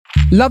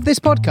Love this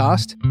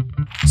podcast?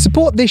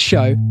 Support this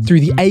show through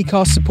the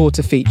Acast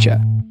supporter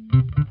feature.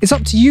 It's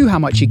up to you how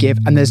much you give,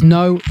 and there's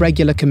no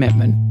regular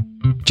commitment.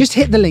 Just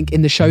hit the link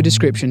in the show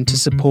description to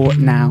support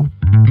now.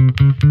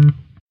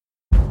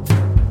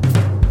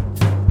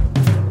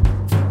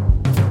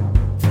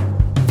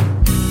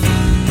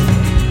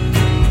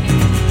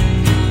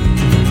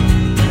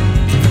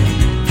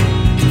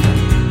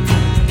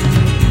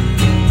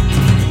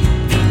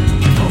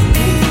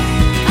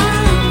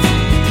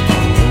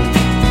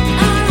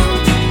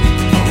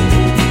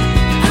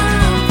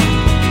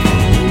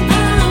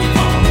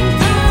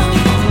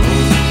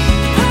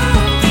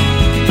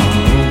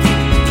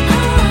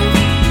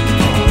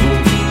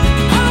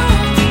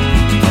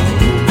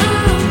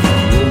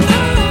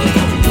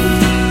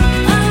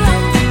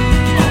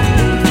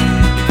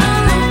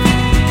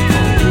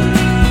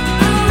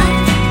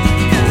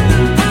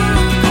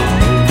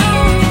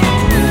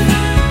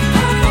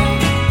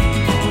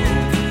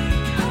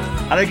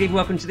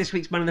 Welcome to this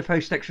week's Man in the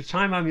Post Extra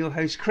Time. I'm your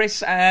host,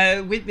 Chris.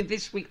 With me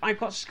this week, I've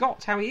got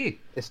Scott. How are you?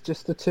 It's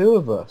just the two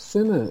of us,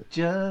 isn't it?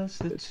 Just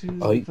the two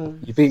of us.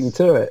 You beat me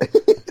to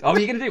it. Oh, are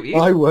you going to do it?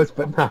 I was,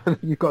 but now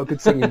you've got a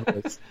good singing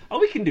voice. Oh,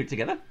 we can do it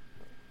together.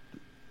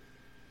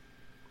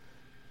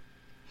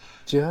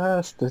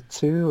 Just the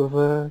two of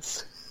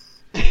us.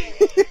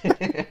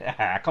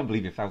 I can't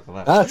believe you fell for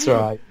that. That's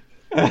right.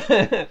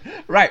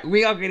 Right,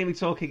 we are going to be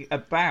talking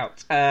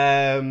about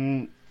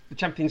the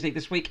Champions League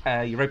this week,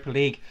 Europa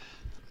League.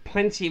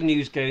 Plenty of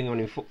news going on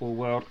in football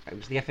world. It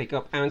was the FA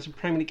Cup and some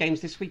Premier League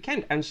games this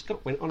weekend. And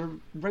Scott went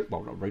on not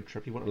a road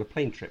trip, he went on a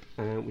plane trip,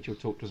 which he'll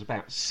talk to us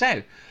about.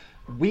 So,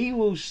 we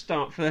will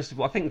start first of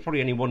all. I think there's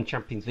probably only one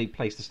Champions League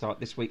place to start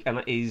this week, and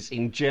that is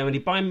in Germany.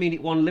 Bayern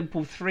Munich 1,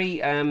 Liverpool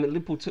 3.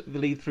 Liverpool took the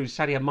lead through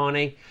Sadio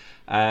Mane.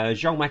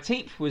 Jean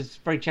Matip was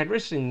very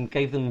generous and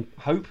gave them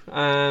hope.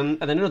 And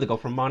then another goal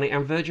from Mane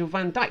and Virgil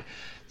van Dijk.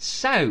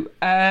 So,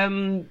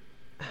 I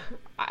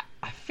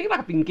feel like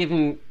I've been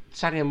giving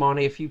Sadio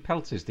Mane a few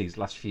pelters these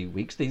last few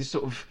weeks.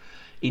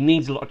 He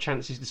needs a lot of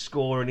chances to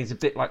score, and he's a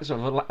bit like sort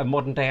of a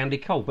modern day Andy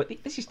Cole. But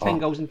this is 10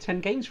 goals in 10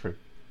 games for him.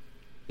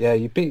 Yeah,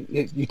 you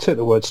took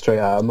the words straight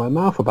out of my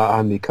mouth about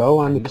Andy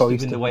Cole. Andy Cole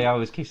used to... the way I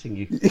was kissing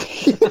you.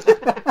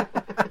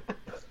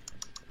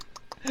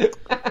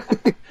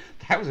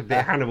 That was a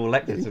bit Hannibal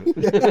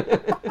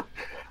Lecter.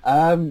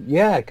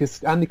 Yeah,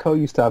 because Andy Cole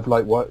used to have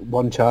like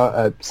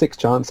 6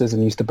 chances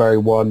and used to bury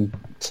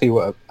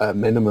 1-2 at a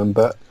minimum,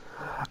 but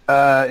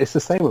it's the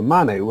same with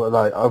Mane.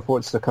 Like, I've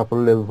watched a couple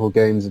of Liverpool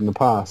games in the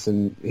past,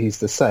 and he's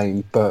the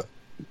same. But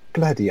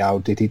bloody hell,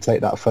 did he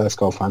take that first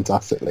goal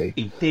fantastically?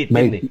 He did,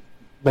 didn't he?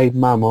 Made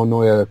Manuel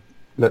Neuer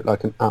look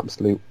like an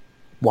absolute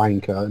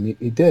wanker, and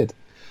he did.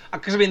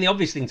 Because the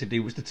obvious thing to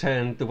do was to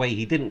turn the way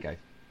he didn't go.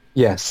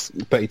 Yes,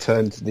 but he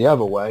turned the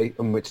other way,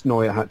 in which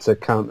Neuer had to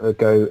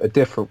go a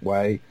different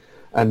way.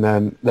 And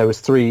then there was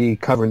 3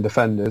 covering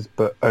defenders,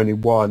 but only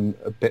 1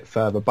 a bit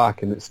further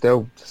back, and it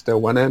still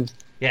went in.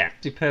 Yeah,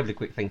 superbly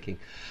quick thinking.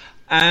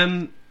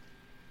 You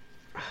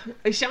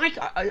see,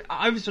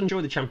 I was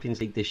enjoying the Champions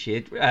League this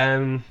year.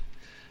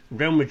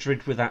 Real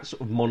Madrid were that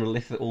sort of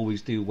monolith that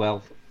always do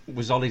well.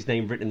 Was Ollie's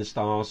name written in the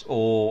stars,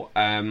 or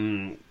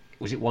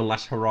was it one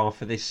last hurrah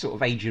for this sort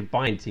of aged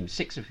Bayern team,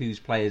 6 of whose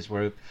players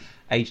were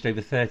aged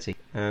over 30?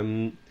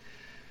 And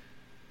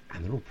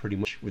they're all pretty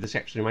much, with the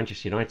exception of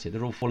Manchester United,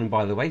 they're all falling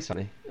by the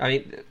wayside.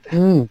 I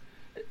mean,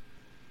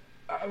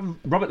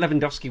 Robert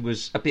Lewandowski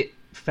was a bit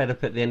fed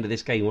up at the end of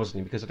this game, wasn't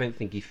he? Because I don't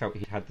think he felt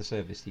he had the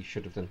service he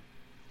should have done.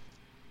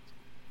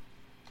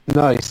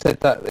 No, he said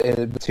that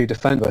in the 2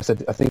 defenders. I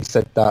think he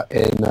said that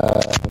in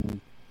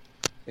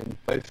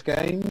both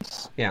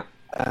games. Yeah.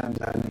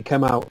 And he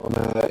came out on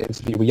an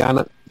interview with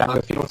Jan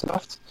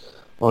Fjortoft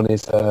on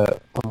his on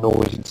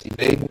Norwegian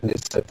TV, and it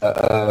said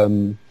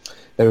that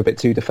they were a bit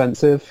too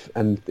defensive,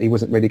 and he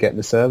wasn't really getting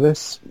the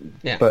service.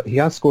 Yeah. But he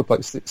has scored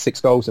like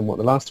 6 goals in the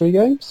last 3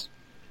 games.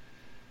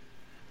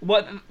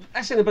 Well,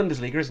 that's in the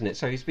Bundesliga, isn't it?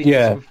 So he's been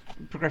sort of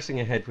progressing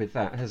ahead with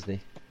that, hasn't he?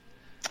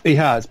 He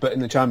has, but in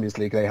the Champions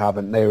League they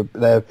haven't.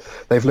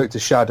 They've looked a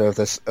shadow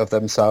of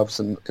themselves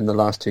in the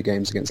last 2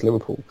 games against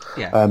Liverpool.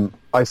 Yeah.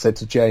 I said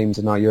to James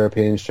in our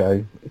European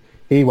show,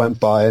 he went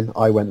Bayern,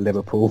 I went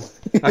Liverpool.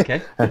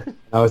 Okay. I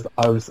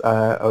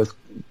was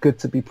good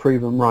to be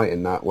proven right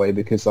in that way,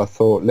 because I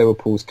thought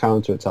Liverpool's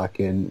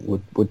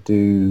counter-attacking would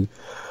do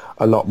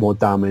a lot more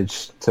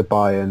damage to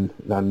Bayern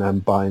than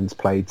Bayern's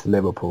played to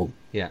Liverpool.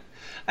 Yeah.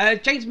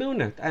 James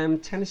Milner,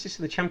 10 assists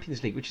in the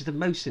Champions League, which is the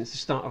most since the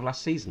start of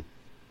last season.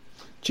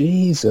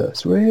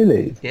 Jesus,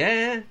 really?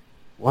 Yeah.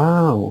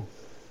 Wow.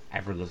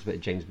 Everyone loves a bit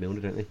of James Milner,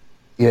 don't they?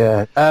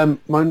 Yeah.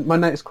 My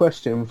next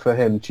question for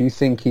him, do you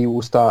think he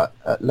will start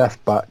at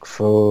left back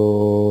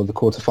for the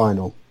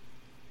quarter-final?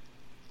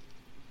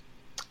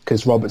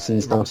 Because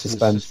Robertson's now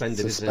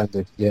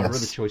suspended. Yes. Our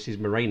other choice is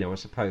Moreno, I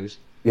suppose.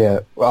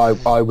 Yeah, well,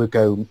 I would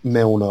go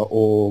Milner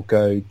or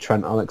go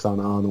Trent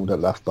Alexander-Arnold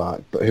at left back,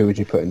 but who would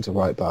you put into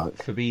right back?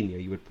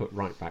 Fabinho, you would put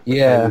right back.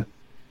 Yeah.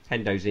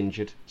 Hendo's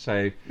injured,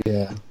 so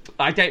yeah,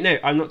 I don't know.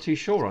 I'm not too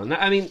sure on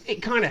that. I mean,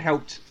 it kind of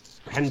helped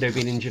Hendo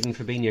being injured and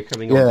Fabinho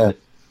coming on. Yeah,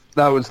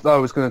 I was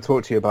going to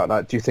talk to you about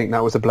that. Do you think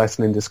that was a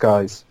blessing in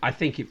disguise? I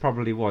think it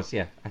probably was,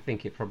 yeah. I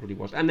think it probably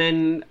was. And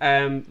then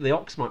the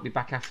Ox might be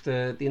back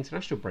after the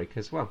international break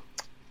as well.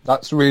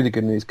 That's really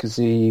good news because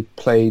he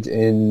played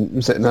in,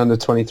 was it an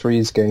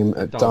under-23s game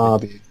at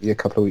Derby a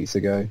couple of weeks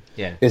ago.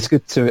 Yeah. It's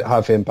good to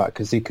have him back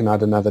because he can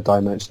add another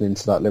dimension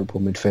into that Liverpool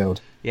midfield.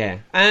 Yeah.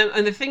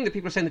 And the thing that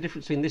people are saying the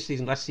difference between this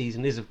season and last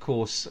season is, of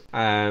course,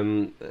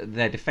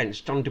 their defence.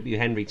 John W.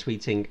 Henry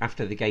tweeting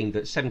after the game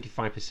that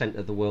 75%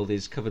 of the world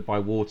is covered by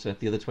water,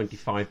 the other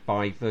 25%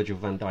 by Virgil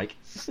van Dijk.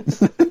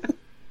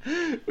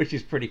 Which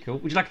is pretty cool.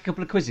 Would you like a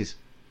couple of quizzes?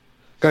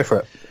 Go for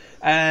it.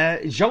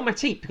 Jean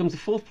Matip becomes the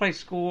fourth place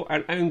to score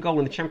an own goal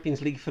in the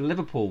Champions League for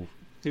Liverpool.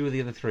 Who are the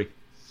other three?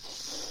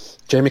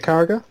 Jamie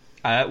Carragher?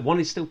 One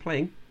is still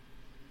playing,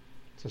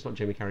 so it's not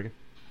Jamie Carragher.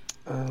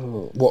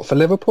 Oh, what, for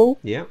Liverpool?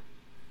 Yeah.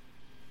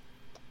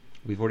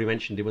 We've already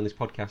mentioned him on this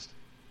podcast.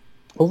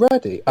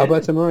 Already?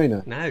 Alberto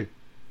Moreno? No.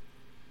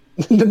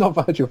 Not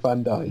Virgil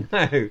van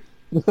Dijk?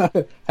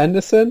 No.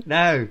 Henderson?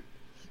 No.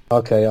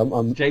 Okay,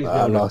 I'm James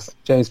Milner. lost.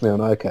 James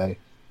Milner, okay.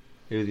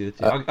 Who are the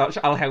other two?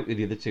 I'll help with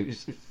the other two.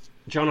 It's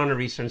John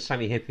Honorisa and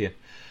Sammy Hippier.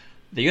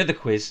 The other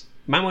quiz,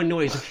 Manuel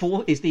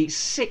Neuer is the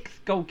sixth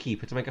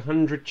goalkeeper to make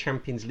 100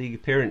 Champions League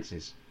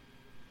appearances.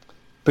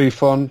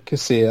 Buffon,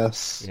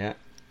 Casillas. Yeah.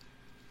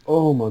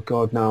 Oh my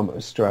God, now I'm at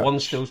a stretch. One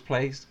still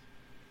plays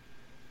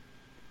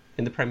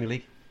in the Premier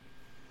League.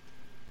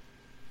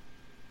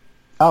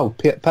 Oh,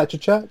 Petr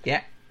Cech?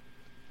 Yeah.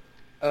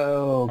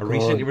 Oh, A God.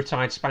 recently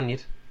retired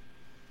Spaniard.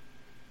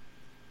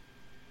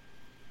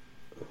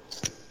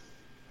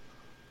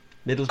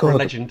 Middlesbrough God.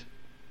 legend.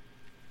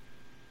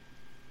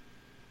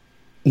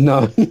 No,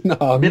 I'm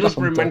Middlesbrough,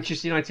 done.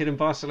 Manchester United and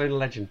Barcelona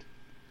legend.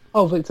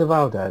 Oh, Victor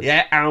Valdez.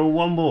 Yeah, and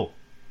one more.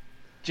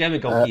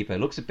 German goalkeeper.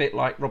 Looks a bit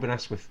like Robin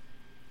Asquith.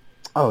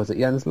 Oh, is it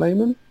Jens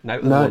Lehmann? No.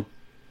 No.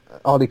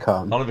 Ollie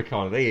Kahn. Oliver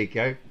Kahn. There you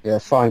go. Yeah,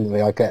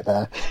 finally I get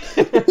there.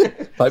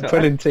 Like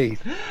pulling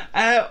teeth.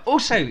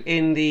 Also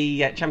in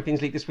the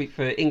Champions League this week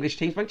for English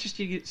teams,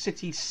 Manchester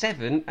City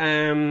 7,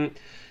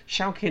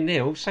 Schalke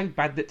 0, so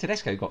bad that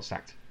Tedesco got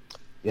sacked.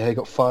 Yeah, he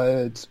got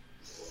fired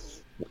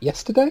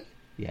yesterday?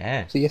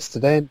 Yeah. So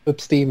yesterday, and Bob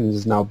Stevens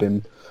has now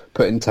been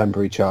put in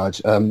temporary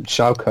charge.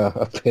 Schalke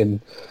have been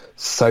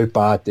so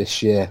bad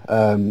this year.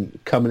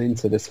 Coming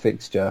into this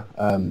fixture,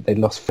 they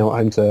lost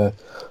home to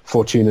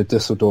Fortuna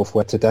Düsseldorf,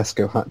 where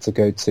Tedesco had to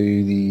go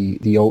to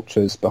the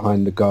ultras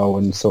behind the goal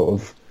and sort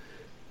of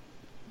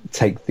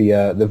take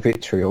the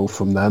vitriol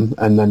from them.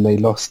 And then they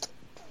lost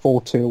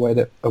 4-2 away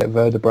at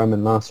Werder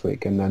Bremen last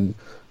week, and then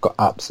got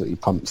absolutely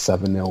pumped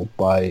 7-0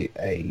 by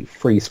a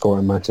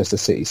free-scoring Manchester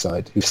City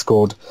side who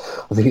scored,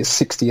 I think it's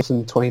 60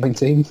 in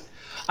 2019.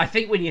 I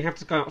think when you have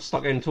to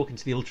start going and talking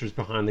to the ultras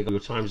behind the goal, your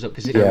time's up,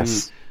 because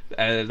Yes.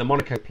 the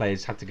Monaco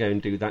players had to go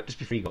and do that just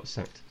before he got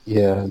sacked.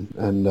 Yeah,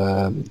 and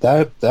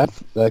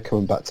they're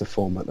coming back to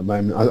form at the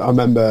moment. I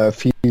remember a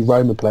few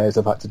Roma players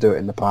have had to do it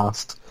in the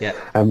past. Yeah.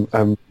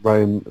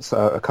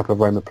 A couple of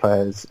Roma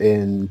players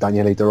in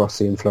Daniele De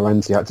Rossi and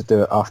Florenzi had to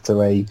do it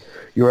after a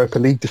Europa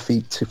League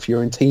defeat to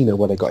Fiorentina,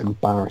 where they got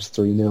embarrassed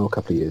 3-0 a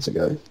couple of years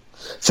ago.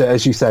 So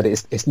as you said,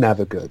 it's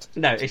never good.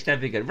 No, it's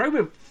never good.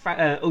 Roma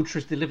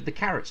ultras delivered the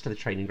carrots to the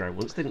training ground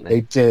once, didn't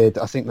They they? did.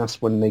 I think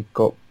that's when they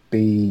got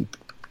beat.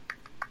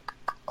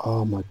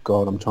 Oh my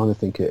God, I'm trying to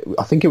think it.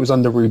 I think it was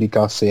under Rudy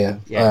Garcia.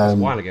 Yeah, it was a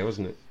while ago,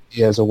 wasn't it?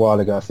 Yeah, it was a while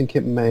ago. I think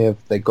it may have.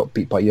 They got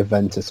beat by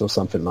Juventus or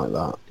something like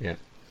that. Yeah.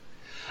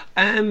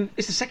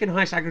 It's the second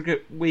highest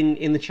aggregate win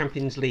in the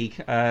Champions League,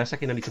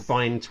 second only to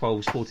Bayern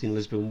 12, Sporting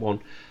Lisbon 1.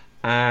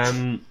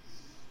 Gary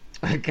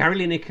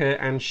Lineker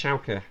and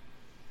Schalke,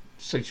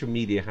 social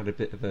media had a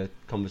bit of a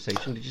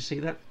conversation. Did you see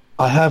that?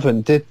 I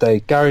haven't, did they?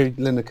 Gary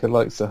Lineker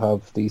likes to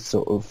have these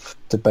sort of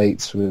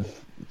debates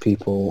with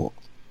people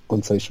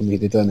on social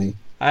media, doesn't he?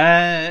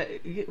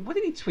 What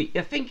did he tweet?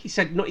 I think he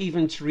said not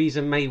even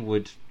Theresa May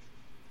would.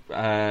 These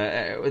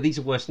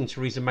are worse than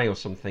Theresa May or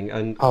something.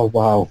 And Oh,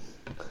 wow.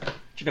 do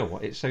you know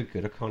what? It's so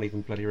good I can't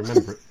even bloody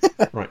remember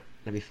it. Right,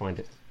 let me find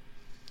it.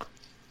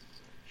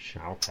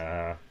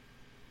 Schalke.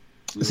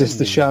 Is this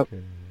the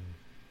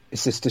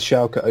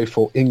Schalke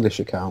 04 English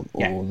account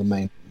or Yeah. the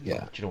main? Yeah.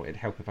 Do you know what? It'd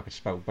help if I could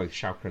spell both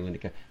Schalke and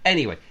Lineker.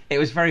 Anyway, it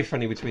was very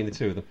funny between the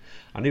two of them.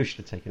 I knew I should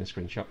have taken a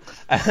screenshot.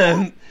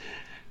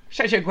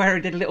 Sergio Aguero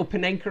did a little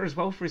Panenka as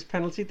well for his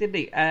penalty, didn't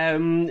he?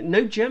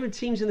 No German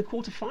teams in the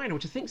quarter-final,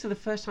 which I think is the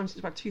first time since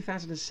about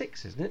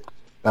 2006, isn't it?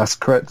 That's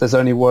correct. There's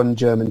only one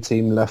German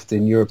team left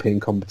in European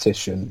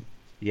competition,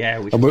 Yeah,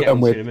 which we'll get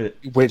onto in a minute.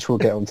 which we'll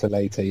get onto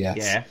later, yes.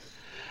 Yeah.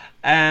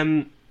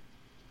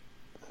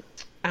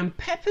 And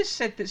Pepper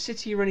said that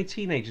City are only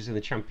teenagers in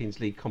the Champions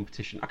League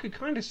competition. I could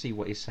kind of see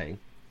what he's saying.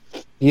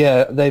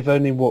 Yeah, they've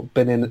only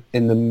been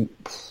in the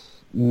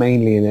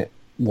mainly in it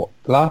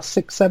last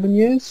 6-7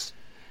 years.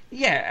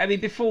 Yeah, I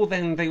mean before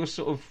then they were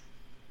sort of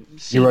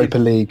seeded. Europa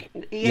League.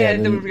 Yeah,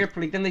 they were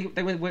Europa League. Then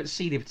they weren't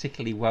seeded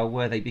particularly well,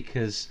 were they?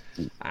 Because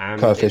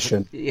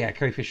Coefficient.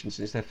 Coefficients.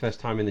 And it's their first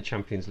time in the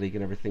Champions League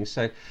and everything.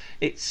 So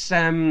it's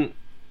I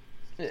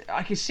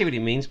can see what he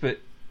means, but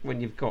when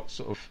you've got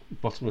sort of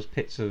bottomless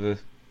pits of a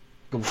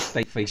Gulf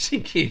State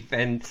facing you,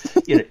 then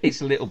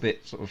it's a little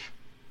bit sort of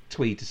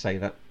twee to say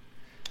that.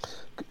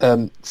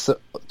 So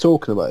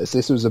talking about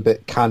this was a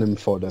bit cannon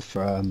fodder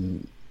for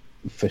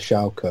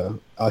Schalke.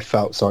 I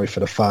felt sorry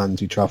for the fans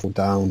who travelled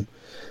down.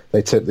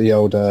 They took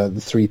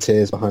the 3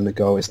 tiers behind the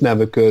goal. It's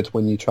never good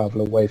when you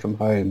travel away from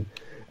home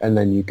and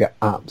then you get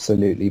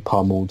absolutely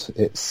pummeled.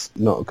 It's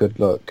not a good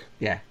look.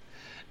 Yeah.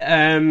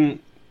 And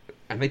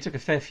they took a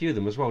fair few of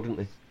them as well, didn't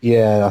they?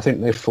 Yeah, I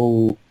think they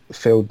filled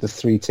the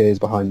 3 tiers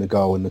behind the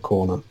goal in the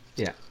corner.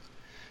 Yeah.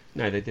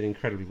 No, they did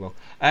incredibly well.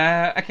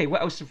 Okay,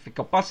 what else have we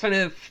got?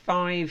 Barcelona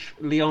 5,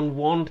 Lyon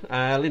 1.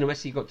 Lionel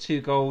Messi got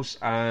 2 goals.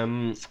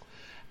 And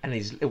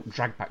his little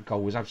drag-back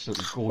goal was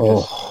absolutely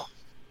gorgeous. Oh.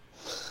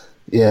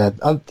 Yeah,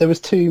 there was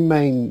 2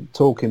 main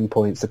talking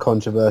points, the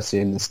controversy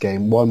in this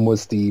game. One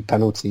was the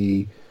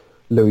penalty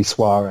Luis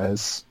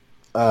Suarez,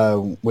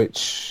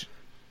 which,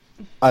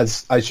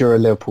 as you're a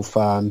Liverpool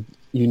fan,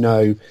 he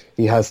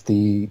has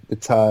he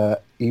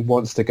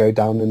wants to go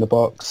down in the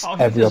box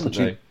every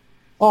opportunity.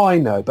 Oh, I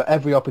know, but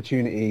every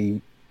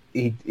opportunity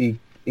he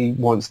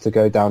wants to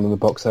go down in the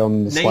box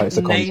on the slightest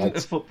of contact. Name a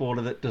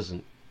footballer that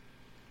doesn't.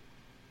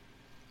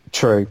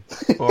 True.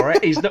 All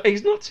right, he's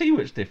not too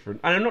much different,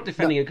 and I'm not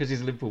defending him because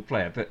he's a Liverpool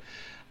player, but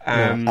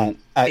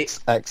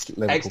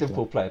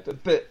ex-Liverpool player.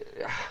 But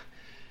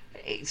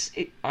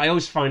I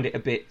always find it a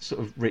bit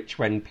sort of rich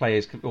when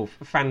players or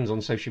fans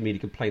on social media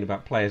complain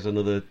about players on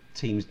other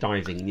teams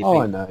diving. And you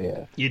think, I know,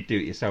 yeah. You'd do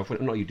it yourself. Well,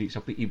 not you do it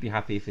yourself, but you'd be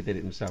happy if they did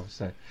it themselves.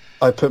 So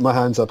I put my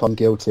hands up. I'm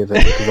guilty of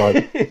it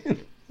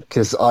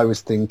because I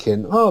was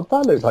thinking,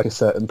 that looked like a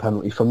certain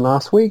penalty from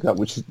last week,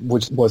 which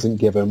wasn't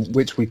given,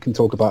 which we can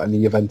talk about in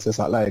the Juventus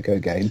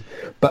Atletico game.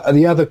 But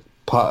the other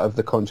part of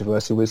the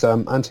controversy was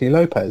Anthony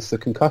Lopez, the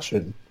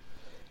concussion.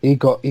 He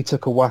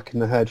took a whack in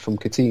the head from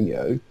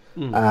Coutinho,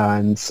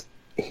 and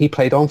he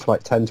played on for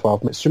like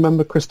 10-12 minutes. Do you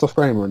remember Christoph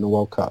Kramer in the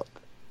World Cup?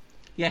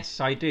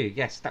 Yes, I do.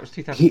 Yes, that was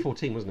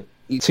 2014, wasn't it?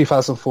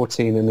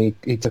 2014, and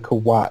he took a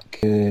whack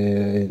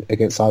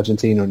against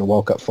Argentina in the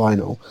World Cup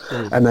final.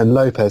 And then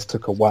Lopez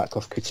took a whack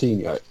off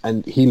Coutinho,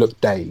 and he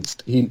looked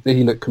dazed. He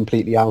looked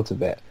completely out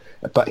of it.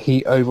 But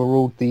he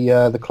overruled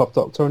the club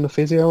doctor and the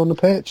physio on the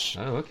pitch.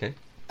 Oh, okay.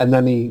 And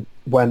then he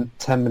went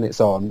 10 minutes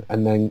on,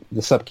 and then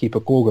the sub-keeper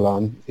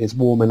Gorgolan is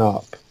warming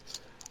up.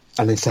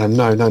 And they said,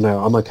 no,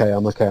 I'm okay,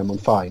 I'm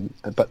fine.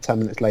 But 10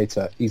 minutes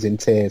later, he's in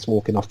tears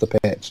walking off the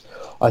pitch.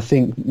 I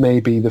think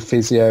maybe the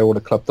physio or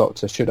the club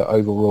doctor should have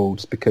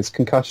overruled, because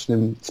concussion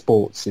in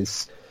sports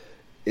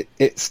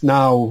it's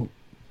now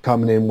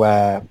coming in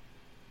where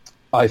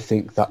I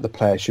think that the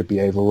player should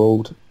be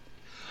overruled.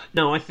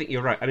 No, I think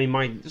you're right. I mean,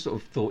 my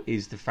sort of thought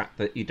is the fact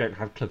that you don't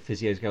have club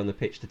physios go on the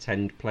pitch to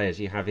tend players.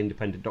 You have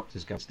independent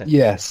doctors go instead.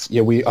 Yes,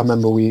 yeah. I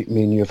remember me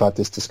and you have had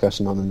this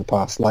discussion in the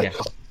past.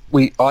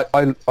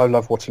 I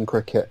love watching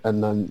cricket,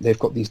 and then they've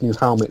got these new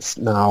helmets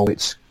now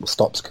which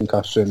stops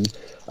concussion.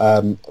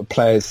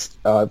 Players,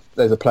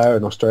 there's a player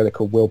in Australia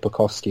called Will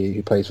Bukowski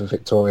who plays for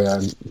Victoria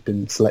and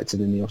been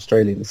selected in the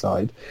Australian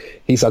side.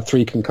 He's had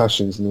 3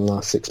 concussions in the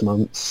last 6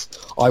 months.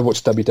 I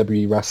watch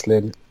WWE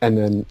wrestling, and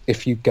then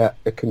if you get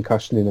a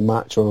concussion in a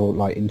match or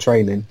like in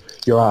training,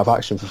 you're out of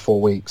action for 4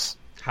 weeks.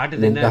 How do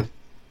they know?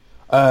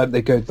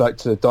 They go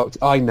to the doctor.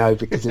 I know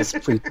because it's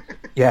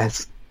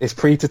yes. It's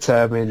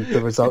predetermined,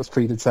 the result's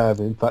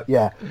predetermined, but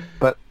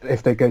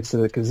if they go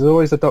because there's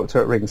always a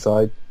doctor at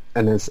ringside,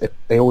 and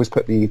they always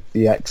put the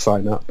X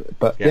sign up,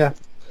 but I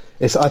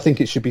think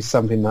it should be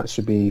something that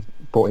should be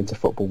brought into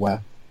football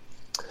where,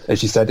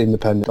 as you said,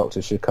 independent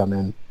doctors should come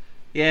in.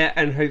 Yeah,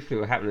 and hopefully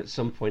it will happen at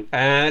some point.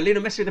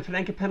 Lionel Messi with a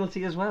Panenka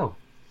penalty as well.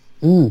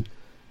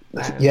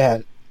 Yeah,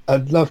 I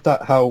love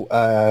that how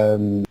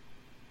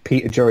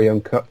Peter Drury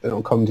on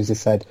commentaries has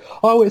said,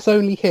 it's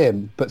only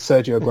him, but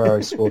Sergio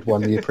Aguero scored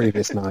one the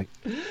previous night.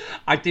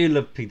 I do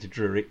love Peter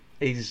Drury.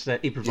 He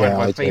provided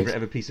my favourite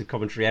ever piece of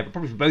commentary ever,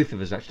 probably for both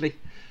of us, actually.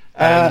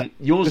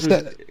 Yours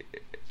was...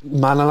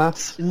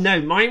 Manolas?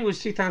 No, mine was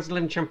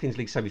 2011 Champions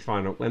League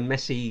semi-final when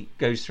Messi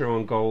goes through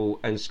on goal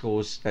and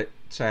scores at,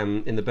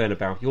 in the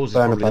Bernabeu. Yours is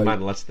probably the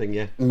Manolas thing,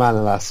 yeah.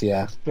 Manolas,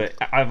 yeah. But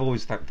I've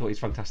always thought he's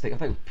fantastic. I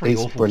think it was pretty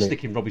awful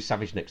sticking Robbie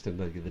Savage next to him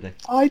the other day.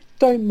 I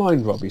don't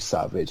mind Robbie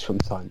Savage from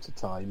time to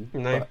time.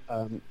 No.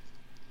 But,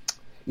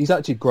 he's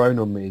actually grown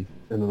on me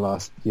in the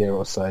last year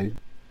or so.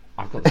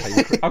 I've got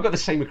the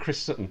same with Chris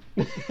Sutton.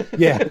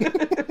 Yeah.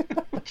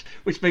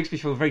 which makes me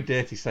feel very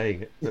dirty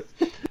saying it. But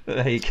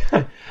there you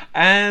go.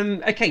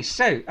 Okay,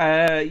 so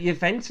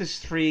Juventus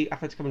 3,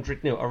 Atletico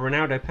Madrid 0, a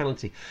Ronaldo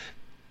penalty.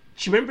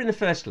 Do you remember in the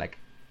first leg,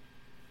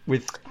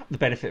 with the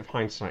benefit of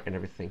hindsight and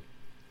everything?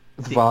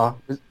 VAR?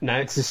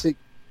 No,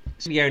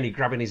 Simeone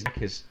grabbing his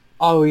knackers.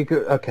 Oh,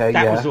 okay,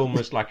 That was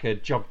almost like a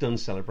job done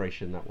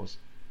celebration, that was.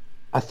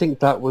 I think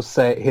that was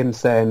him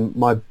saying,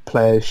 my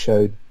players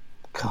showed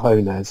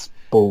cojones,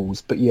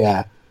 balls, but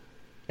yeah.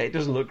 It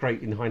doesn't look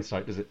great in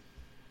hindsight, does it?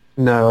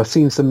 No, I've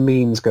seen some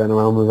memes going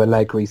around with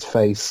Allegri's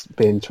face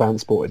being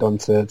transported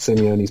onto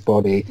Simeone's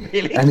body,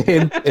 really? and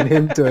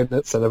him doing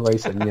that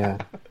celebration. Yeah,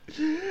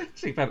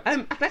 superb.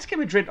 Atletico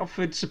Madrid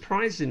offered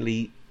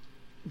surprisingly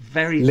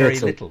very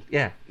little.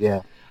 Yeah,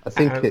 yeah. I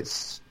think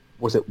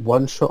was it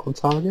one shot on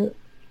target?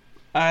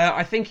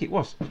 I think it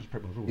was. I just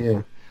broke my rule.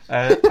 Yeah.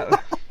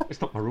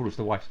 It's not my rule, it's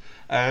the wife's.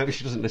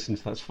 She doesn't listen,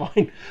 so that's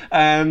fine.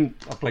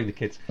 I'll blame the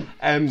kids.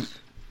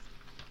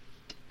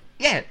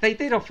 Yeah, they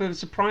did offer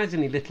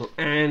surprisingly little,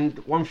 and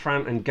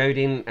Juanfran and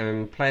Godin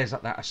and players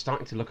like that are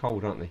starting to look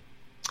old, aren't they?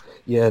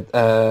 Yeah,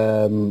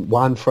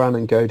 Juanfran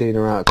and Godin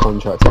are out of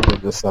contract at the end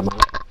of the summer.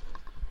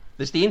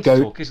 There's the Inter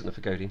talk, isn't there, for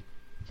Godin?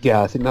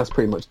 Yeah, I think that's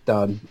pretty much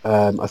done.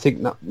 I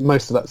think that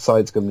most of that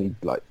side's going to be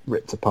like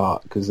ripped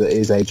apart because it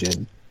is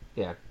aging.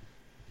 Yeah.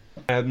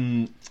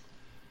 And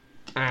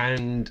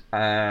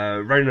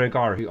Ronan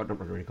O'Gara,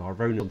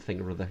 Ronan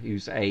something or other,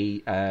 who's a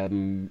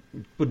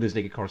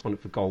Bundesliga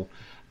correspondent for Goal.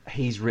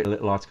 He's written a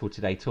little article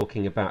today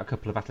talking about a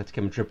couple of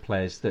Atletico Madrid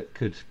players that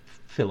could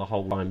fill a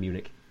hole Bayern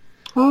Munich.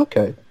 Oh,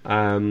 okay.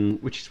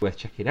 Which is worth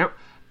checking out.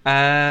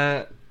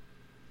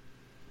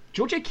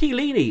 Giorgio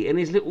Chiellini in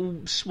his little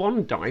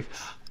swan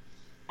dive.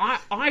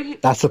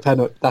 That's a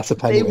penalty.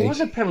 It was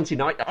a penalty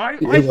night. I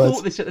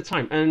thought this at the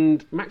time,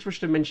 and Max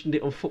Rushton mentioned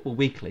it on Football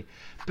Weekly,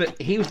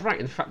 but he was right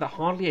in the fact that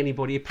hardly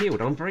anybody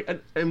appealed.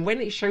 And when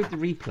it showed the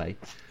replay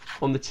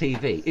on the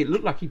TV, it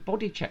looked like he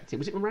body checked it.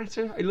 Was it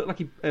Morata? It looked like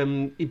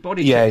he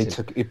body checked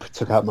it. He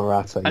took out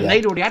Morata. And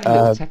they'd already had a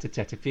little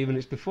tete-a-tete a few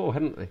minutes before,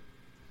 hadn't they?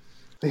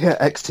 Yeah,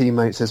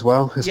 ex-teammates as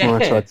well.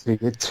 Morata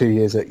had 2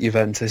 years at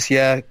Juventus.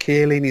 Yeah,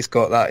 Chiellini's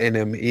got that in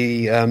him.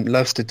 He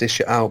loves to dish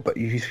it out, but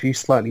if you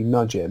slightly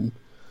nudge him,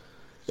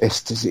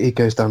 he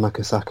goes down like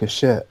a sack of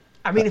shit.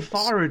 I mean, if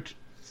VAR had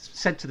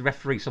said to the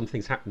referee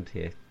something's happened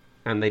here,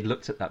 and they'd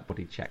looked at that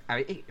body check,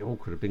 it all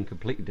could have been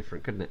completely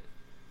different, couldn't it?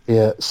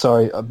 Yeah,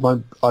 sorry,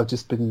 I've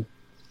just been...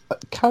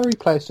 Carey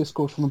player's just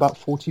scored from about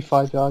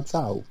 45 yards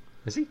out.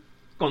 Has he?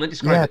 Go on then,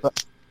 describe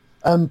it.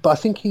 But I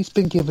think he's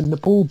been given the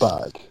ball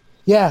back.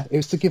 Yeah, it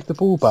was to give the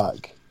ball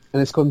back,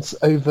 and it's gone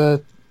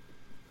over...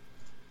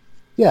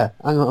 Yeah,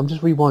 hang on, I'm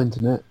just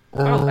rewinding it.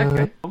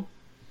 Okay.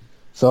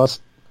 So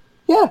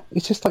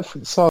it's just like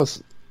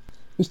SARS.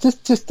 It's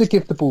just to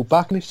give the ball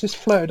back, and it's just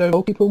floated over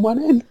goalkeeper and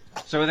went in.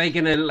 So are they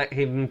going to let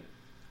him...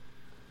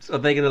 Are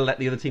they going to let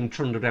the other team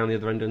trundle down the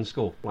other end and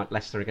score, like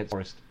Leicester against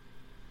Forest?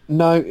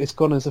 No, it's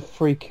gone as a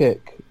free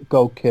kick,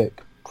 goal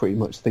kick, pretty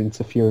much thing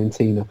to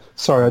Fiorentina.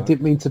 Sorry, I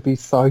didn't mean to be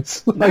side.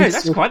 No,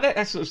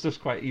 that sort of stuff's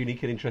quite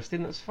unique and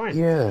interesting. That's fine.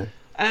 Yeah.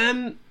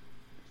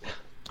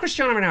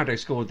 Cristiano Ronaldo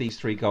scored these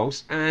 3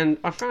 goals, and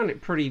I found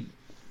it pretty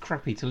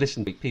crappy to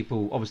listen to.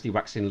 People obviously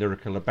waxing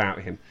lyrical about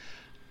him.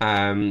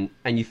 And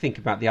you think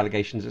about the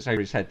allegations that's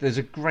over his head. There's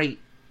a great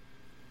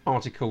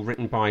article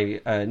written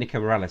by Nico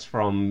Morales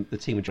from the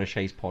team of John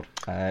O'Shea's pod.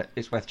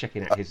 It's worth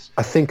checking out his...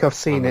 I think I've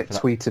seen it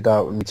tweeted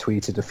out and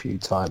retweeted a few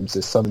times.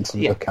 There's something to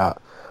look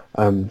at.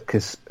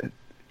 Because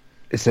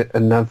is it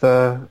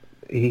another...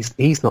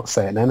 He's not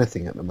saying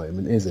anything at the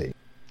moment, is he?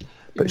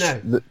 But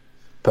no.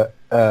 But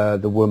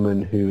the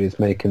woman who is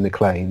making the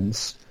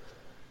claims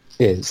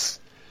is...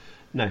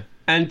 No.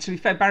 And to be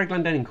fair, Barry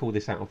Glendinning called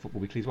this out on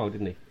Football Weekly as well,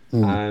 didn't he?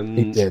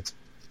 He did.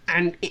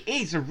 And it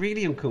is a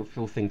really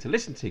uncomfortable thing to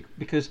listen to,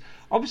 because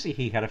obviously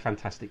he had a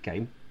fantastic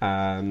game.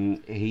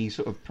 He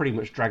sort of pretty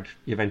much dragged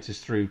Juventus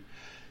through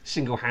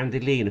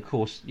single-handedly, and of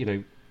course, you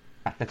know,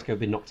 Atletico have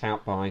been knocked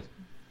out by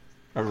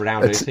a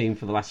Ronaldo team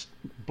for the last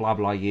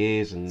blah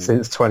years, and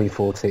since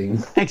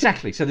 2014.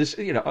 Exactly. So there's,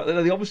 you know,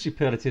 the obvious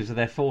superlatives are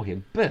there for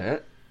him,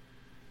 but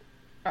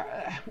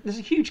there's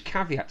a huge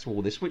caveat to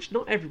all this, which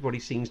not everybody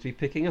seems to be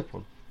picking up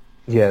on.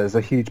 Yeah, there's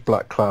a huge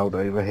black cloud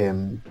over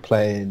him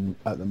playing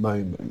at the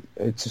moment.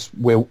 It's just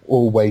we're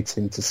all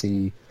waiting to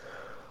see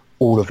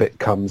all of it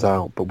comes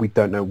out, but we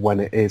don't know when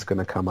it is going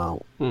to come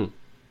out.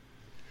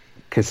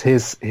 Because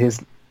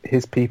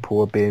his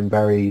people are being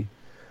very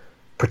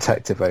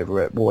protective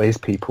over it. Well, his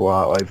people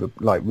are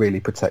really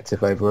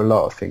protective over a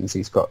lot of things.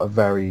 He's got a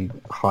very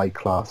high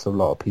class, a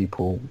lot of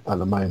people at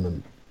the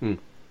moment.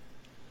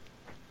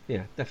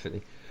 Yeah,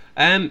 definitely.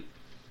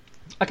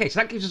 Okay, so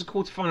that gives us a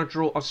quarter-final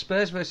draw of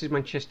Spurs versus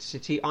Manchester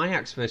City,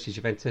 Ajax versus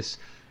Juventus,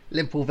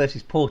 Liverpool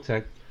versus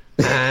Porto,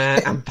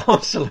 and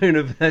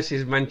Barcelona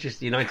versus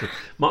Manchester United.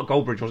 Mark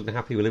Goldbridge wasn't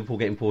happy with Liverpool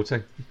getting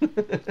Porto.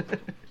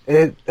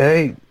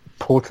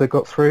 Porto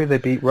got through. They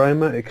beat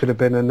Roma. It could have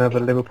been another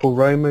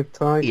Liverpool-Roma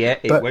tie. Yeah,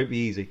 it won't be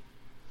easy.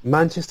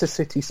 Manchester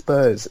City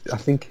Spurs, I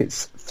think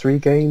it's 3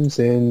 games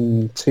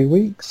in 2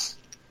 weeks.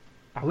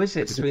 Oh, is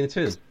it? Between the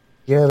two of them?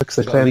 Yeah, because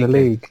they're playing the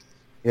league.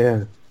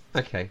 Yeah.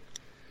 Okay.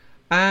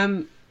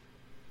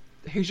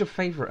 Who's your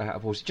favourite out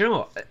of all? Do you know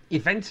what?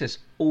 Juventus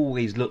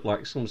always look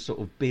like some sort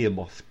of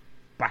behemoth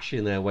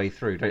bashing their way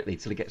through, don't they?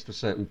 Till it gets to a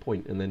certain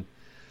point, and then.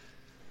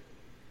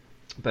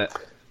 But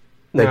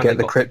they get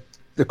the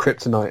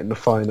kryptonite in the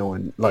final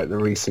in like the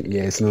recent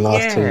years, in the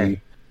last 2-3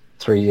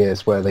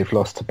 years, where they've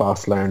lost to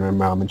Barcelona and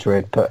Real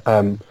Madrid. But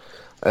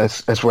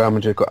as Real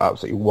Madrid got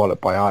absolutely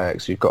walloped by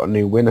Ajax, you've got a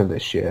new winner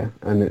this year,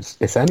 and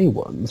it's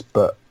anyone's.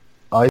 But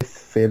I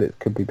feel it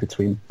could be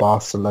between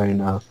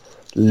Barcelona,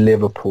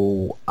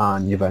 Liverpool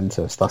and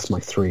Juventus. That's my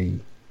 3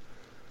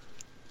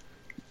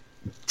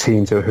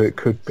 teams who it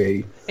could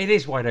be. It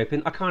is wide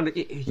open.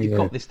 You've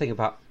got this thing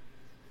about,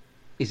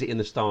 is it in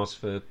the stars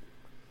for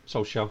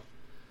Solskjaer.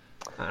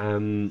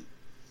 And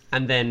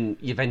then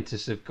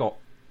Juventus have got...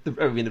 the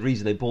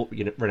reason they bought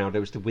Ronaldo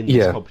was to win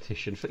this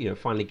competition,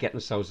 finally get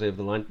themselves over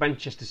the line.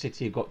 Manchester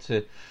City have got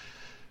to...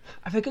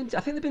 I think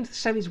they've been to the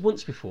semis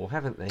once before,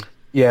 haven't they?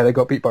 Yeah, they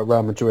got beat by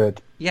Real Madrid.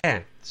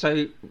 Yeah,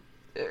 so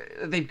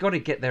they've got to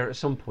get there at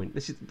some point.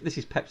 This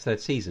is Pep's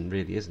third season,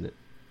 really, isn't it?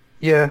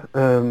 Yeah,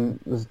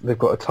 they've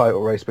got a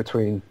title race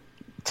between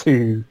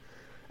two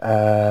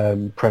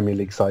Premier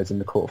League sides in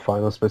the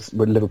quarterfinals,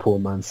 with Liverpool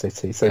and Man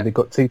City. So they've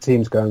got two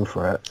teams going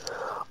for it.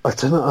 I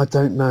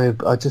don't know.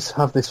 But I just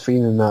have this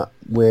feeling that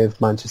with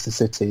Manchester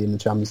City in the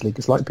Champions League,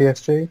 it's like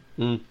PSG,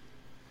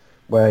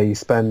 where you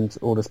spend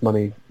all this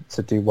money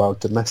to do well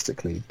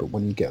domestically, but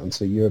when you get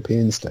onto a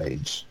European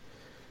stage,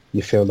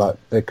 you feel like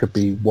there could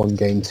be one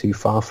game too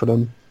far for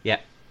them. Yeah.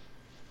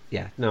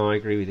 No, I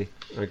agree with you.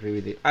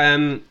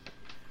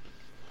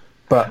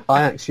 But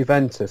Ajax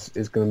Juventus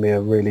is going to be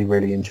a really,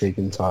 really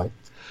intriguing tie.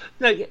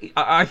 No,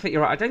 I think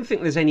you're right. I don't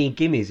think there's any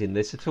gimmies in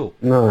this at all.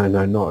 No,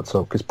 not at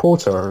all. Because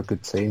Porto are a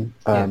good team.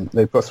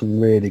 They've got some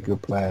really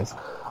good players.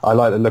 I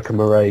like the look of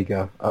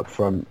Marega up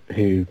front,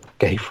 who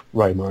gave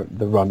Roma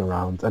the run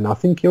around, and I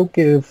think he'll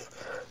give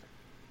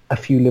a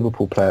few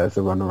Liverpool players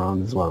a run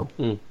around as well.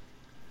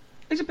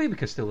 Is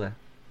Boubacar still there?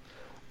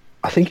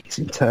 I think he's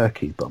in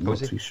Turkey, but I'm not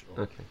too sure.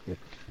 Okay. Yeah.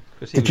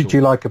 Do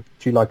you like a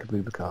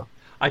Boubacar?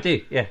 I do.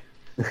 Yeah.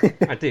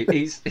 I do.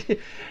 He's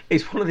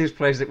one of those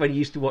players that when you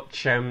used to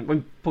watch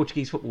when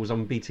Portuguese football was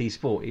on BT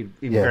Sport, he'd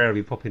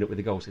invariably popping up with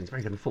the goals. And he's a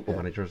very good football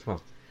manager as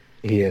well.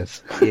 He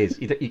is. He is.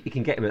 You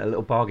can get him at a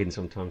little bargain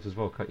sometimes as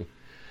well, can't you?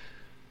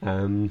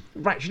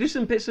 Right, should we do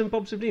some bits and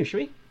bobs of news,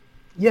 shall we?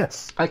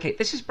 Yes. Okay,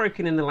 this is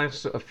broken in the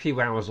last sort of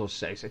few hours or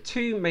so. So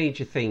two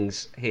major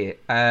things here.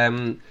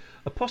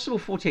 A possible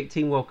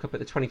 48-team World Cup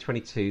at the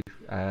 2022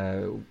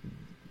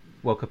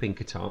 World Cup in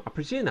Qatar. I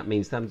presume that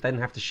means they'll then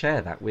have to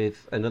share that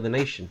with another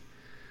nation.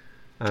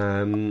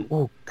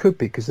 Well, could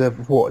be, because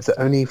they've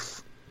only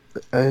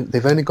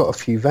got a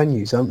few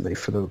venues, haven't they,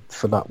 for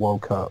that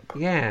World Cup?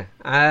 Yeah,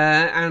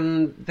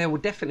 and there will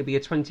definitely be a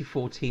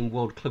 24-team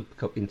World Club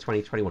Cup in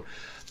 2021.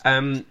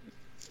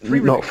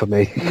 Not for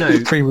me.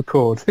 No.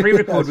 Pre-record.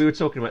 Pre-record, we were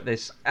talking about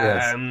this.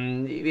 Yes.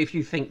 If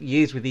you think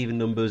years with even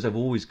numbers have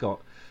always got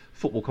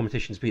football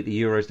competitions, be it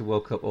the Euros, the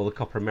World Cup, or the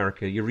Copa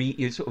America,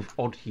 your sort of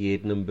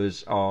odd-yeared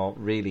numbers are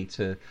really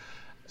to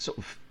sort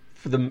of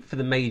for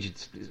the major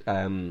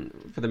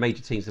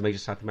teams, the major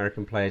South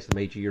American players, the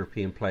major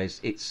European players.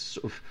 It's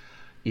sort of,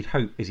 you'd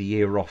hope, is a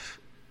year off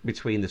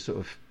between the sort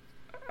of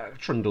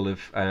trundle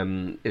of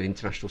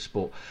international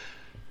sport.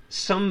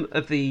 Some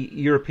of the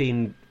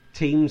European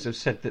teams have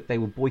said that they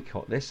will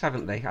boycott this,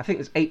 haven't they? I think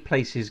there's 8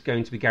 places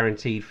going to be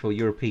guaranteed for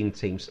European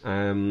teams,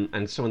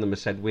 and some of them have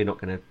said we're not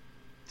going to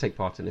take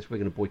part in this, we're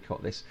going to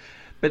boycott this.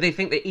 But they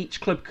think that each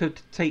club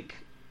could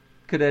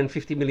earn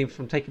 50 million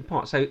from taking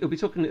part. So it'll be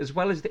talking, as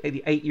well as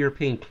the 8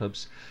 European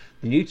clubs,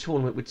 the new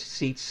tournament would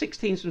see 6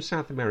 teams from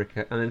South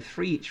America and then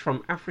 3 each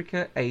from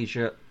Africa,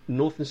 Asia,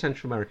 North and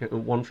Central America,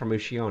 and 1 from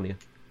Oceania.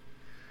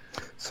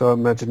 So I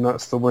imagine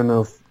that's the winner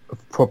of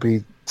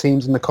probably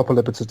teams in the Copa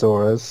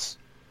Libertadores,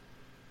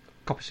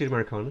 Copa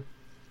Sudamericana,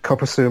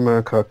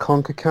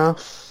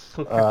 CONCACAF,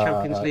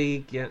 Champions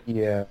League,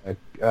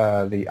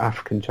 the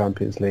African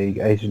Champions League,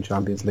 Asian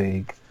Champions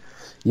League,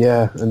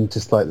 and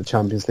just like the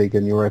Champions League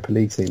and Europa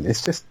League team.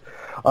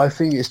 I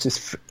think it's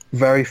just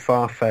very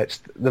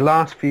far-fetched. The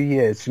last few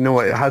years, you know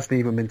what, it hasn't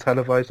even been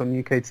televised on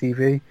UK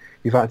TV.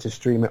 You've had to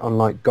stream it on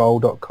like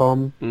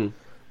goal.com.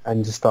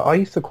 And just I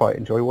used to quite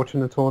enjoy watching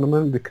the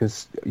tournament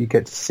because you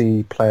get to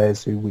see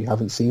players who we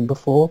haven't seen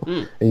before,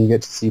 and you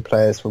get to see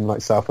players from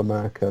like South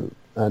America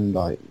and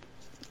like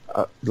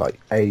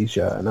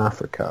Asia and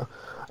Africa.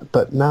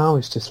 But now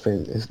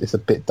it's a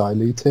bit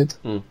diluted.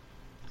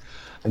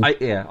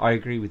 I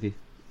agree with you.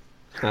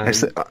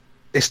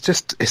 It's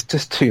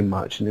just too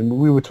much. And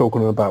we were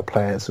talking about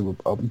players who were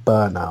on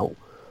burnout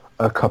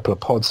a couple of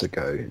pods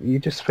ago. You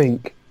just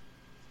think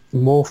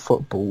more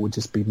football would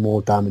just be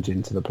more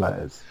damaging to the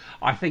players.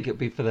 I think it'd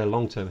be for their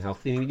long-term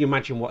health. You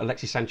imagine what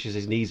Alexis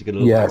Sanchez's knees are going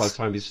to look like by the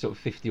time he's sort of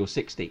 50 or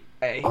 60.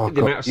 The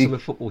amount of summer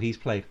football he's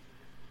played.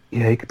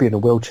 Yeah, he could be in a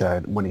wheelchair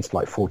when he's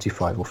like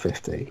 45 or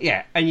 50.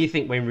 Yeah, and you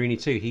think Wayne Rooney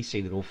too, he's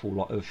seen an awful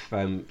lot of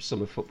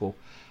summer football.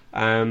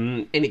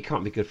 And it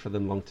can't be good for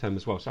them long-term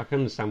as well. So I can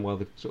understand why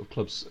the sort of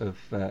clubs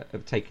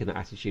have taken that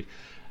attitude.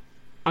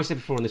 I said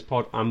before on this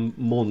pod, I'm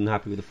more than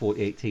happy with the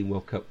 48-team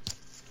World Cup.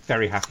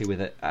 Very happy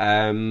with it.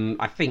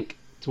 I think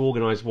to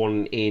organise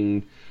one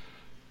in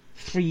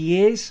 3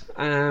 years, you've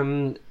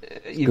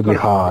got to be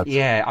hard.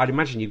 Yeah, I'd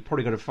imagine you've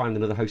probably got to find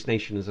another host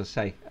nation, as I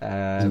say.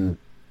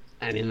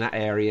 And in that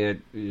area,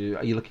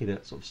 are you looking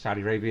at sort of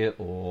Saudi Arabia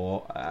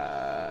or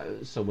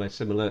somewhere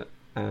similar?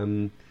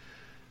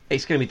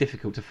 It's going to be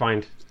difficult to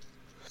find.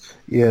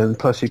 Yeah, and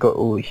plus you've got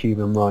all the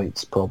human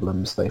rights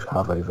problems they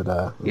have over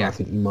there. And I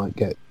think you might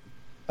get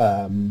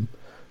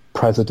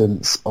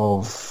presidents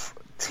of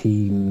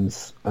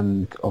teams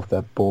and of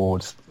their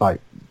boards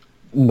like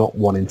not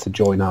wanting to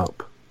join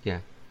up. Yeah.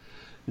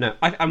 No,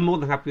 I'm more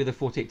than happy with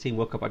the 48-team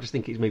World Cup. I just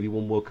think it's maybe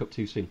one World Cup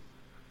too soon.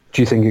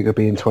 Do you think it could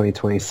be in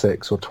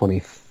 2026 or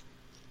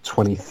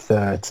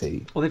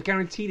 2030? Well, they've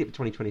guaranteed it for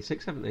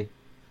 2026, haven't they?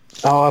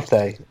 Oh, have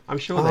they? I'm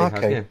sure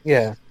they have,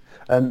 yeah.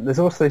 And there's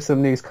also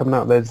some news coming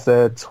out. There's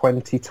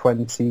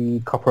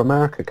 2020 Copa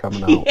America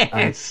coming out.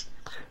 Yes.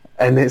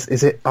 And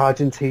is it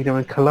Argentina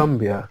and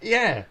Colombia?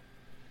 Yeah.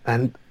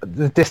 And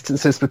the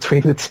distances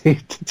between the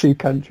two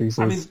countries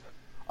is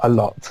a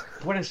lot.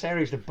 Buenos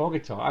Aires to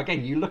Bogota.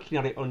 Again, you're looking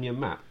at it on your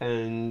map,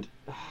 and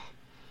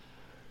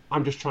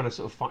I'm just trying to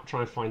sort of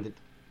try and find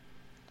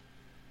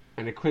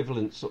an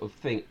equivalent sort of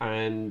thing.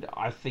 And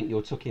I think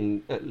you're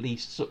talking at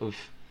least sort of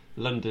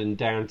London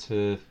down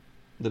to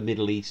the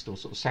Middle East or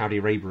sort of Saudi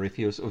Arabia. If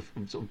you're sort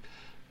of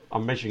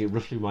I'm measuring it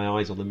roughly with my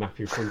eyes on the map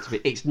in front of me.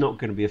 It's not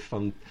going to be a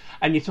fun.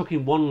 And you're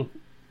talking one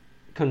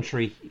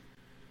country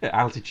at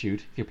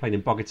altitude. If you're playing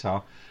in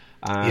Bogota,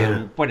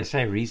 Buenos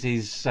Aires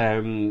is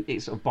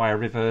it's sort of by a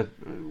river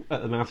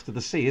at the mouth of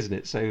the sea, isn't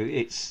it? So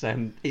it's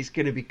going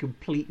to be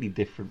completely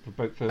different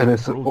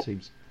for all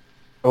teams.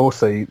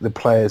 Also, the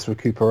players'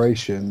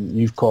 recuperation.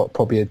 You've got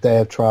probably a day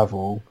of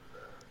travel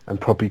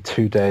and probably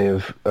 2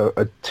 days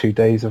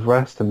of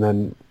rest, and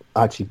then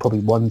actually probably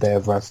 1 day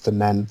of rest, and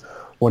then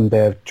 1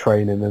 day of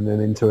training, and then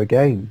into a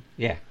game.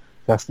 Yeah,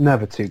 that's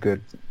never too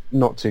good.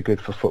 Not too good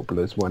for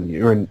footballers when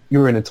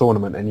you're in a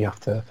tournament and you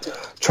have to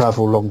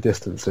travel long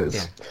distances.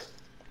 Yeah.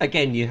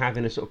 Again, you're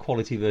having a sort of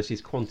quality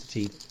versus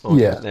quantity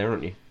argument there,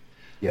 aren't you?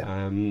 Yeah.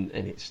 And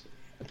it's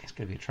going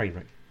to be a train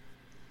wreck.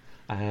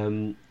 I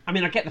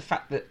mean, I get the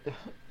fact that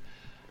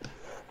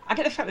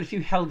if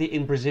you held it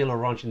in Brazil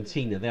or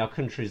Argentina, they are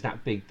countries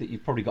that big that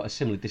you've probably got a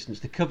similar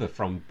distance to cover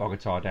from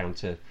Bogota down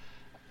to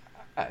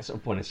sort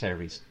of Buenos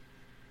Aires.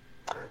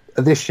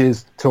 This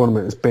year's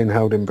tournament has been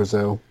held in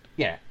Brazil.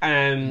 Yeah,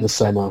 the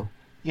summer.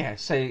 Yeah,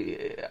 so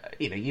you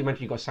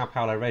mentioned you've got Sao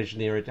Paulo, Rio de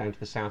Janeiro down to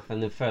the south,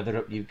 and then further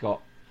up you've got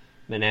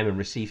Menem and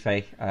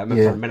Recife,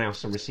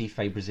 Manaus and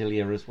Recife,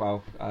 Brasilia as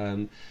well.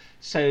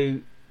 So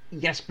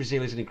yes,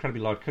 Brazil is an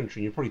incredibly large country,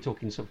 and you're probably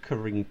talking sort of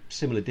covering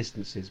similar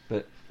distances,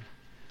 but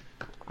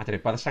I don't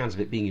know. By the sounds of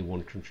it being in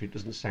one country, it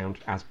doesn't sound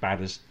as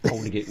bad as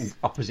holding it in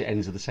opposite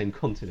ends of the same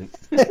continent.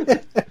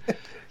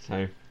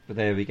 So, but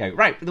there we go.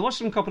 Right, there was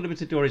some Copa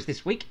Libertadores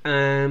this week.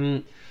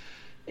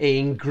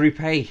 In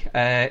Group A,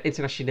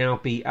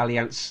 Internacional beat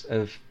Aliança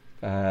of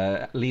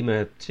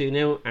Lima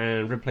 2-0,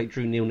 and River Plate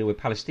drew 0-0 with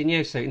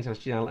Palestino. So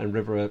Internacional and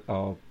River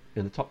are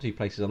in the top two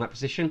places on that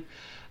position.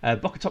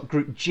 Boca top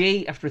Group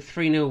G after a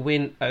 3-0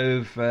 win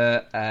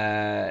over.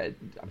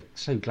 I'm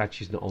so glad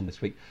she's not on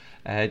this week.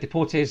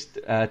 Deportes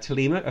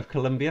Tolima of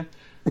Colombia.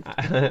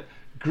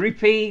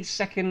 Group E,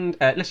 second.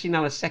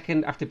 Nacional is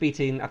second after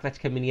beating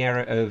Atletico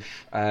Mineiro of.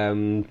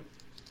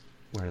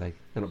 Where are they?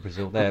 They're not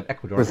Brazil. They're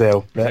Ecuador.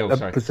 Brazil.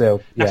 Sorry.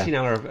 Brazil. Yeah.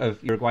 Nacional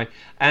of Uruguay.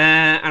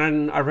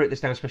 And I wrote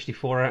this down especially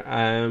for her.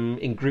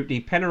 In Group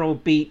D,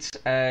 Penarol beat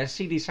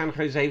CD San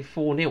Jose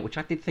 4-0, which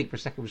I did think for a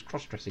second was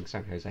cross-dressing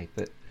San Jose,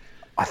 but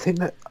I think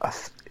they're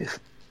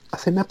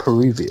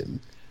Peruvian.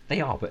 They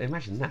are, but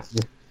imagine that.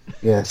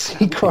 Yes,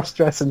 he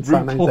cross-dressing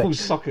San Jose. RuPaul's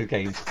soccer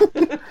games.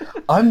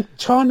 I'm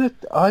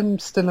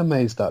still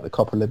amazed that the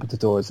Copa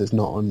Libertadores is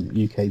not on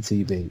UK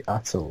TV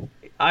at all.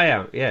 I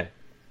am, yeah.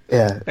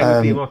 Yeah, there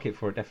would be a market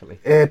for it, definitely.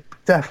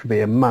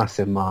 Definitely a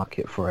massive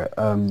market for it.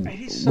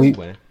 It is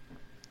somewhere.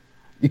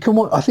 You can.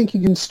 I think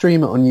you can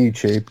stream it on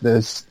YouTube.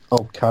 There's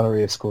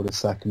Cagliari scored a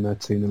second. They're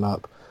 2-0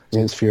 up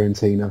against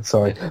Fiorentina.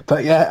 Sorry,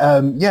 but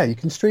you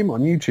can stream it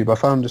on YouTube. I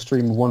found a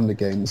stream of one of the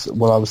games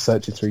while I was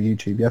searching through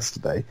YouTube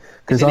yesterday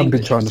because I've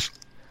been trying to.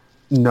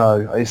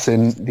 No, it's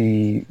in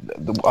the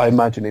I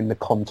imagine in the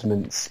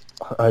continent's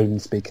own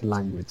speaking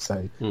language,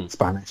 so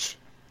Spanish.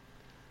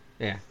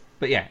 Yeah.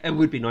 But yeah, it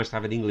would be nice to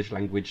have an English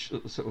language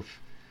sort of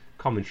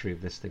commentary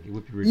of this thing. It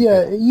would be really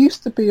good. It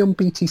used to be on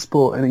BT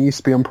Sport and it used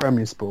to be on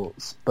Premier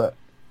Sports, but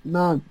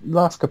no,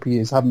 last couple of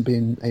years haven't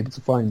been able to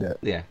find it.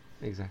 Yeah,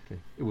 exactly.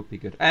 It would be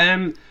good.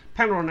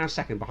 Penarol now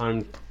second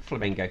behind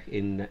Flamengo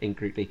in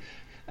Group D.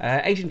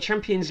 Asian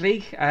Champions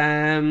League.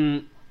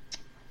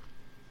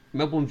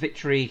 Melbourne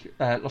Victory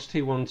lost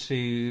 2-1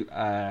 to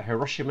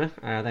Hiroshima.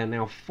 They're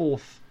now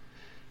fourth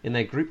in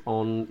their group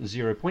on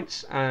 0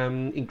 points.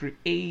 In Group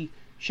E,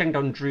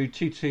 Shandong drew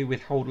 2-2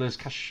 with holders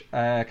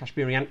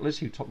Kashmiri Antlers,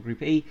 who top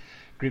Group E.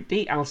 Group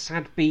D, Al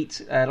Sadd beat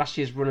last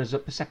year's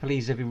runners-up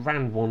Persepolis of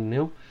Iran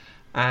 1-0.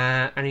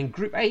 And in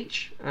Group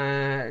H,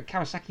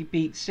 Kawasaki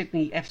beat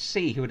Sydney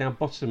FC, who are now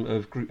bottom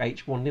of Group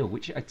H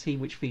 1-0, a team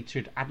which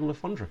featured Adam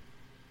Lafondra.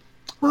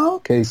 Oh,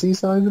 okay, so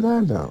he's over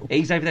there now.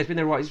 He's over there, he's been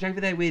there, right? He's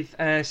over there with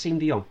Siem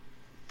de Jong.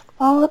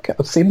 Oh, okay.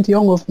 Siem de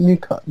Jong of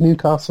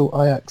Newcastle,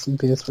 Ajax and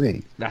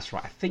PSV. That's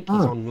right. I think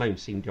he's on loan,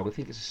 Siem de Jong. I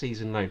think it's a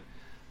season loan.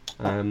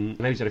 I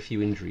know he's had a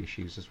few injury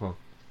issues as well.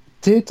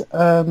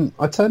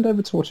 I turned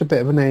over to watch a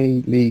bit of an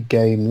A-League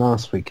game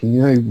last week,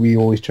 and we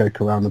always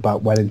joke around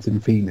about Wellington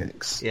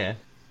Phoenix. Yeah.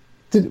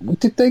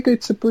 Did they go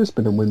to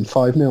Brisbane and win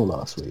 5-0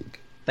 last week?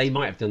 They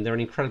might have done. They're an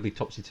incredibly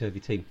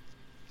topsy-turvy team.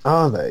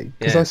 Are they?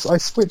 Because I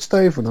switched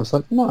over and I was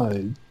like,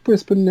 no,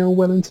 Brisbane 0,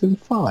 Wellington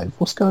 5.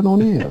 What's going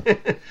on here?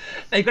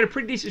 They've got a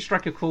pretty decent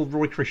striker called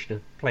Roy Krishna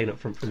playing up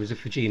front for him as a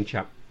Fijian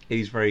chap.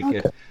 He's very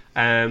good.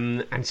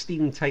 And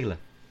Stephen Taylor.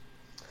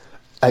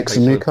 Ex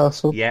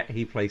Newcastle? Yeah,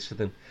 he plays for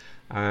them.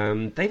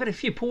 They've had a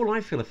few. Paul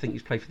Ifill, I think,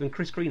 he's played for them.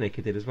 Chris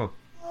Greenacre did as well.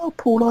 Oh,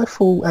 Paul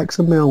Ifill, ex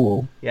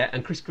Millwall. Yeah,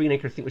 and Chris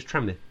Greenacre, I think, was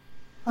Tranmere.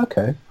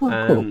 Okay.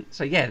 Oh, cool.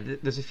 So yeah,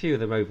 there's a few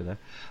of them over there.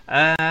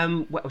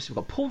 What else have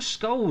we got? Paul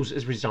Scholes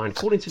has resigned,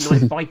 according to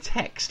Knight by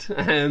text,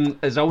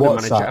 as Oldham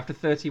manager after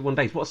 31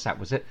 days. What's that?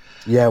 Was it?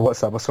 Yeah,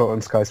 what's up? I saw it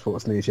on Sky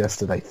Sports News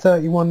yesterday.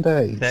 31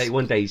 days.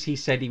 31 days. He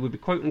said he would be,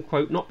 quote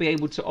unquote, not be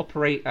able to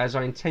operate as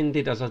I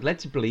intended, as I was led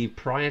to believe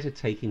prior to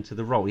taking to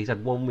the role. He's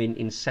had 1 win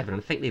in 7. I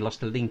think they lost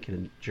to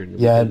Lincoln during the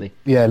week, didn't they?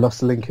 Yeah, lost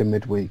to Lincoln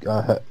midweek.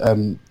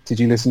 Did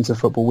you listen to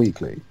Football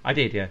Weekly? I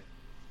did, yeah.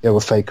 Yeah, well,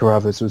 Faye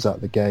Carruthers was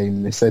at the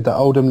game. They said that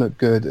Oldham looked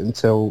good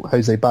until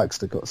Jose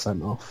Baxter got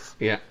sent off.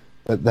 Yeah.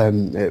 But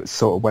then it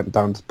sort of went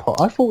down to pot.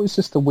 I thought it was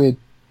just a weird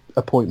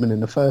appointment in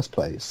the first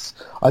place.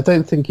 I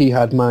don't think he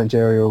had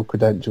managerial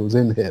credentials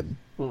in him.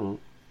 Mm.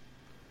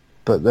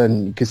 But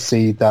then you could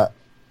see that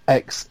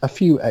a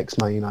few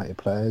ex-Man United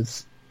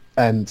players,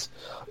 and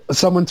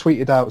someone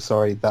tweeted out,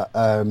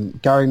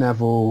 that Gary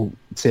Neville,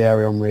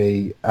 Thierry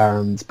Henry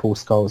and Paul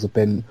Scholes have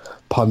been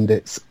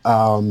pundits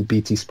on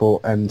BT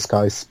Sport and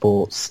Sky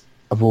Sports,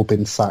 have all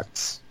been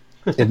sacked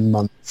in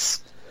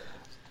months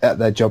at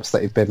their jobs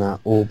that they've been at,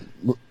 or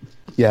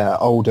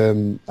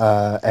Oldham,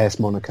 AS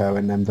Monaco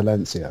and then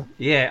Valencia.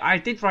 Yeah, I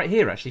did write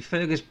here actually,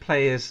 Fergus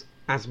players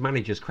as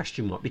managers, ?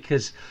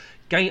 Because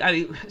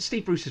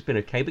Steve Bruce has been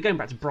okay, but going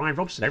back to Brian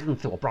Robson, everyone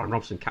thought, Brian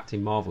Robson,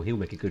 Captain Marvel, he'll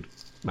make a good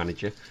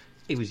manager.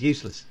 He was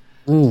useless.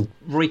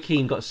 Roy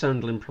Keane got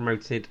Sunderland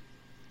promoted.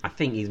 I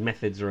think his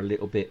methods are a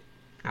little bit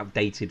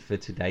outdated for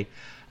today.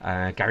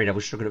 Gary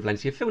Neville struggled at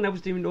Valencia. Phil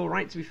Neville's doing all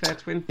right, to be fair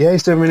to him. Yeah,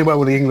 he's doing really well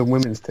with the England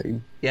women's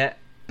team. Yeah,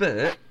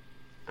 but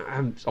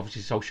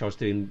obviously Solskjaer's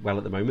doing well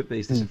at the moment. But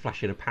is this a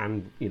flash in a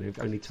pan?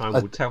 Only time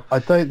will tell. I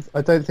don't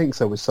think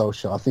so with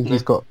Solskjaer. I think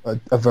he's got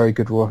a very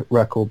good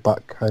record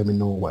back home in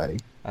Norway.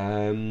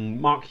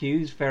 Mark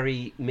Hughes,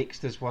 very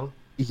mixed as well.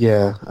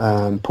 Yeah,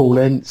 Paul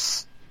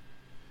Ince.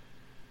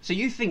 So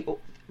you think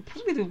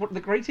possibly the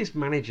greatest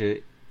manager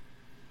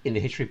in the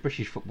history of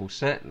British football,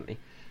 certainly,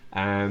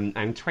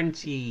 and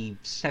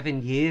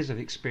 27 years of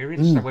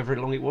experience, however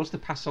long it was, to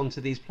pass on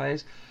to these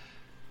players.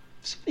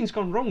 Something's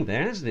gone wrong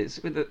there,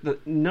 hasn't it?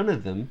 That none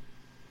of them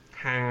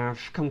have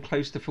come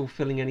close to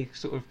fulfilling any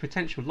sort of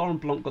potential. Laurent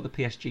Blanc got the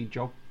PSG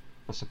job,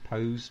 I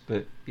suppose,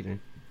 but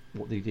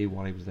what did he do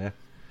while he was there?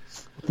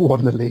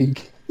 Won the league.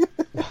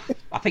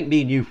 I think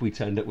me and you, if we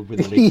turned up, would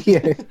win the league.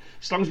 Yeah.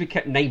 As long as we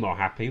kept Neymar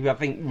happy, I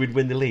think we'd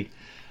win the league.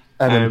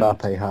 And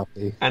Mbappe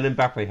happy. And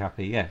Mbappe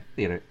happy, yeah.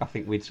 I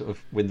think we'd sort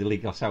of win the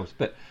league ourselves.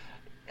 But,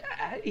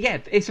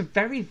 it's a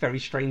very, very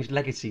strange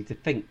legacy to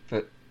think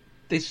that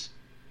this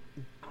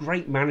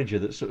great manager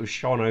that sort of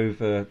shone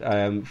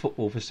over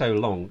football for so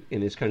long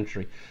in this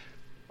country,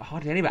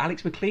 hardly anybody.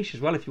 Alex McLeish as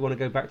well, if you want to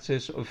go back to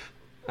sort of...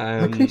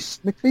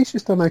 McLeish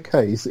has done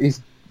okay.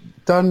 He's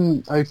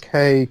done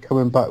okay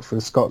coming back for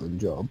the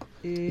Scotland job.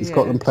 Yeah. He's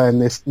got them playing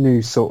this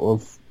new sort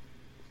of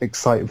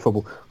exciting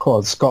football.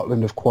 God,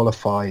 Scotland have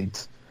qualified,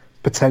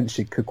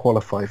 potentially could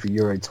qualify for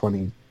Euro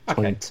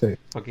 2022. Okay.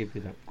 I'll give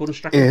you that. Gordon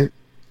Strachan?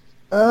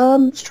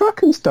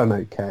 Strachan's done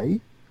okay,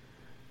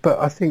 but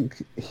I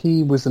think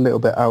he was a little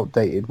bit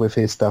outdated with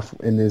his stuff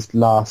in his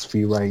last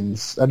few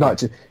reigns,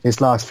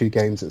 his last few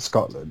games at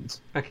Scotland.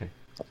 Okay.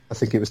 I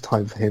think it was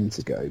time for him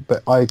to go.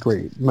 But I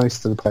agree,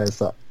 most of the players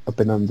that have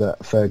been under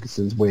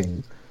Ferguson's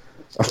wing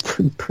are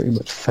pretty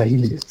much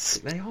failures.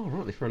 They are,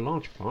 aren't they, for a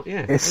large part?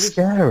 Yeah. It's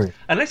scary.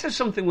 Unless there's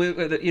something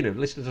that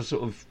listeners are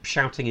sort of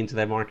shouting into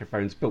their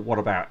microphones, but what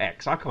about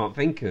X? I can't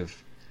think of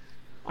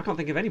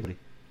anybody.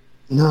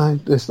 No,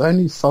 there's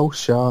only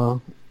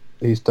Solskjaer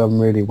who's done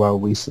really well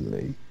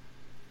recently.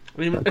 I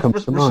mean, if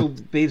Russell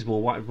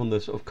Beardsmore might have won the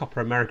sort of Copper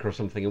America or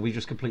something, and we've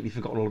just completely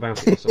forgotten all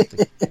about it or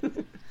something.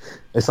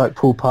 It's like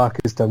Paul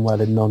Parker's done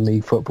well in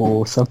non-league football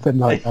or something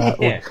like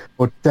that. Yeah.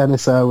 Or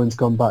Dennis Irwin's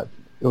gone back,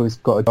 or he's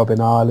got a job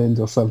in Ireland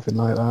or something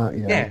like that.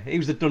 Yeah, he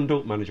was the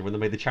Dundalk manager when they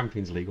made the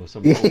Champions League or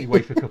something, or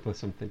UEFA Cup or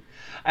something.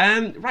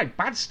 Right,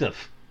 bad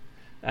stuff.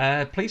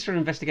 Police are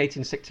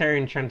investigating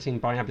sectarian chanting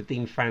by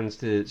Aberdeen fans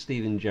to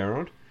Steven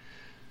Gerrard.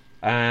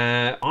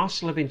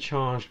 Arsenal have been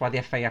charged by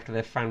the FA after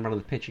their fan ran on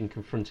the pitch and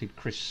confronted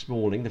Chris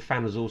Smalling. The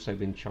fan has also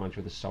been charged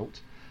with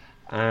assault.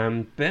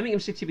 Birmingham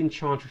City have been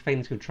charged with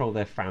failing to control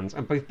their fans,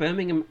 and both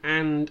Birmingham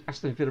and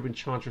Aston Villa have been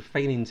charged with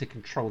failing to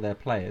control their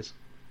players.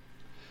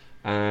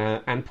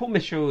 And Paul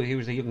Mitchell, who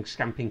was a young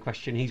scamp in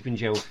question, he's been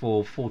jailed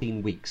for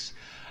 14 weeks.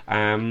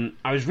 I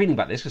was reading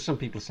about this because some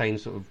people are saying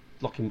sort of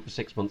lock him up for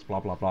 6 months,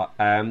 blah, blah, blah.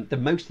 The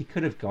most he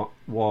could have got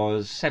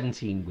was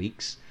 17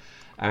 weeks.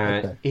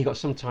 Okay. He got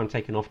some time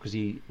taken off because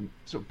he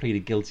sort of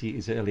pleaded guilty at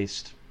his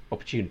earliest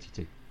opportunity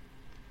to.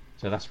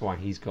 So that's why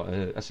he's got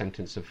a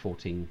sentence of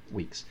 14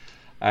 weeks.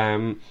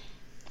 I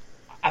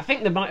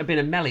think there might have been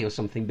a melee or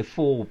something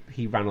before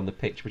he ran on the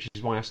pitch, which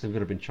is why Aston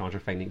Villa have been charged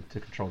with failing to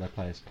control their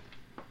players.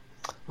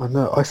 I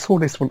know. I saw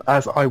this one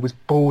as I was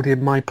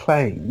boarding my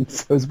plane.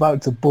 So I was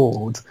about to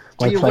board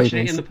my So you were plane. watching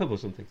it in the pub or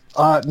something?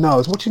 No, I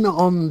was watching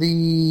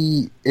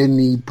it in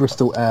the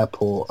Bristol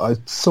airport. I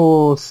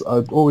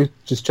always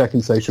just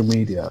checking social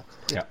media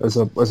Yeah. as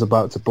I was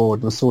about to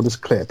board, and I saw this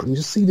clip, and you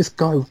just see this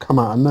guy come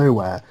out of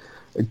nowhere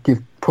and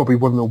give probably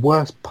one of the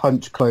worst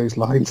punch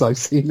clotheslines I've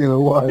seen in a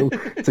while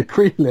to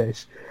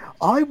Grealish.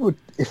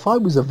 If I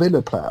was a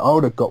Villa player, I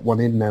would have got one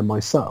in there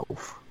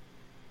myself.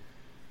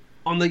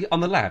 On the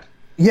lad?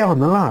 Yeah, on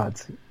the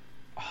lad.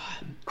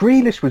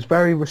 Grealish was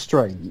very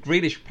restrained.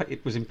 Grealish,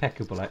 it was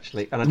impeccable,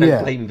 actually, and I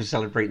don't blame him for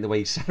celebrating the way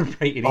he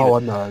celebrated either. Oh, I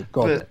know.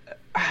 God.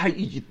 But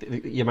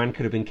your man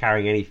could have been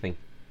carrying anything.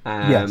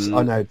 Yes,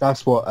 I know.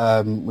 That's what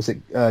was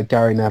it?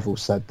 Gary Neville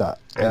said that.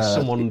 And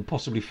someone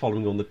possibly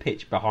following on the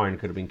pitch behind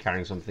could have been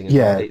carrying something.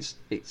 Yeah,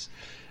 it's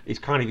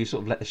kind of you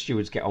sort of let the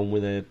stewards get on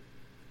with their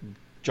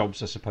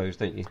jobs, I suppose,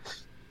 don't you?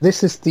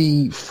 This is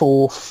the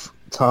fourth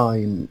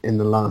time in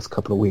the last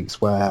couple of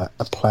weeks where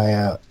a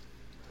player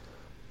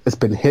has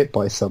been hit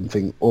by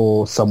something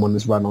or someone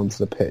has run onto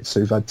the pitch. So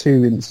we've had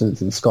two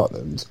incidents in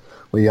Scotland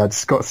where you had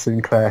Scott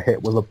Sinclair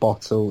hit with a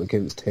bottle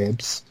against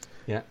Hibs.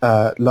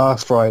 Yeah.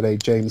 Last Friday,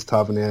 James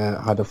Tavernier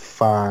had a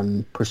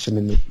fan push him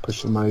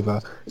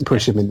over and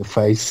push him in the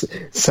face.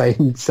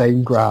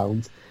 Same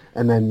ground.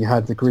 And then you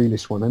had the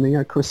Grealish one, and then you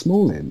had Chris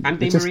Smalling. And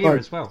Di Maria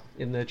as well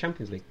in the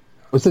Champions League.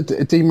 Was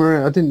it Di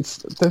Maria? I don't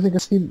think I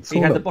saw He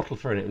had that. the bottle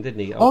thrown at him, didn't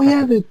he?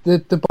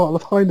 The bottle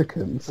of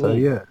Heineken. So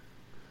yeah,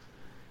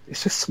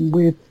 it's just some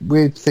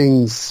weird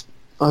things.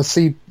 I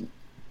see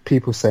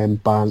people saying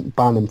ban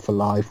him for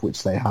life,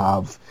 which they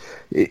have.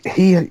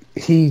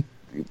 He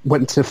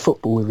went to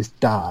football with his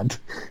dad,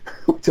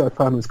 which I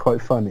found was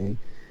quite funny.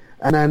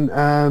 And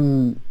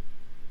then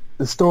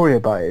the story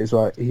about it is,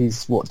 right,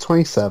 he's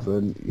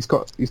 27, he's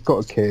got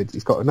a kid,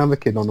 he's got another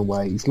kid on the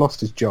way, he's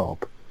lost his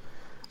job,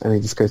 and he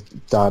just goes,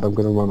 Dad, I'm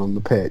going to run on the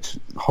pitch.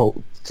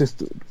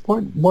 Why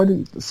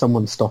didn't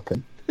someone stop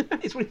him?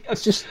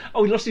 It's just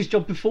he lost his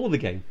job before the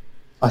game.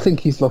 I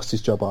think he's lost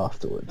his job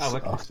afterwards. Oh,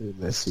 okay. After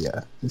this,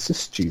 yeah. It's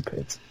just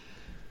stupid.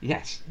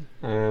 Yes.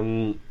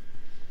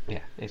 Yeah,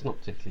 it's not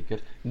particularly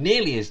good.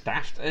 Nearly as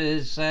daft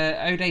as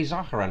Ode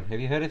Zaharan. Have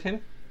you heard of him?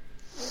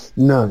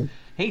 No.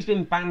 He's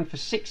been banned for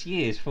 6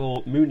 years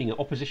for mooning at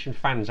opposition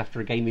fans after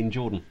a game in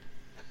Jordan.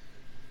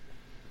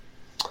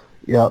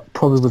 Yeah,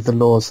 probably with the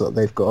laws that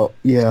they've got.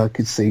 Yeah, I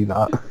could see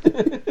that.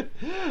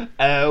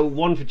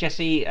 One for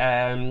Jesse.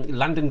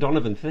 Landon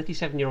Donovan,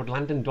 37-year-old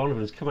Landon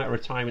Donovan has come out of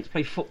retirement to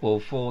play football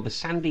for the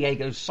San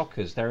Diego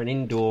Sockers. They're an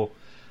indoor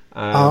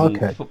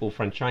football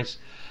franchise.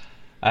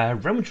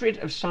 Real Madrid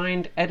have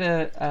signed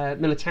Eder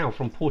Militao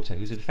from Porto,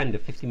 who's a defender,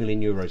 €50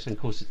 million. And of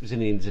course,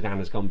 Zinedine Zidane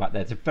has gone back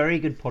there. It's a very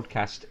good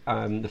podcast,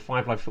 the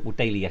Five Live Football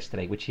Daily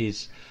yesterday, which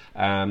is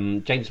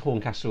James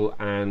Horncastle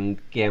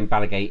and Guillaume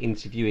Balaguer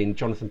interviewing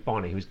Jonathan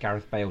Barney, who is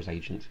Gareth Bale's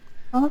agent.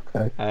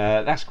 Okay.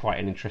 That's quite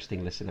an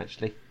interesting listen,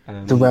 actually.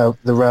 The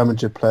Real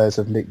Madrid players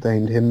have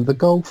nicknamed him the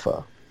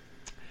Golfer.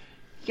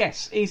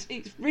 Yes, it's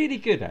really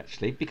good,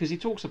 actually, because he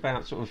talks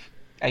about sort of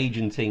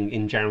agenting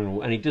in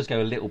general, and he does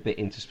go a little bit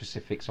into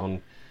specifics on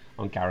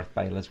Gareth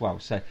Bale as well.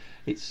 So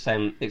it's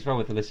well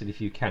worth a listen if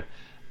you can.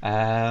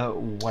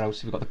 What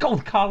else have we got? The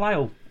Gold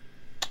Carlisle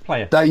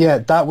player.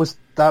 That was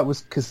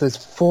because there's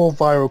 4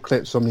 viral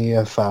clips from the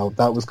EFL.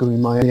 That was going to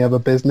be my only other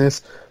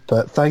business.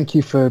 But thank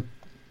you for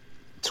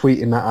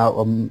tweeting that out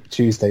on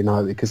Tuesday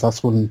night, because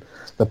that's one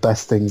of the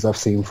best things I've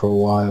seen for a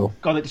while.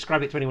 Go on,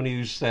 describe it to anyone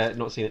who's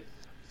not seen it.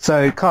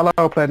 So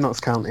Carlisle played Notts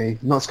County.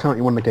 Notts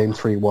County won the game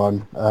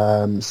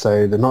 3-1.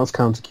 So the Notts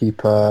County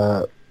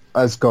keeper,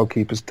 as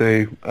goalkeepers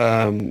do,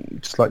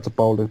 just like to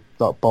bowl the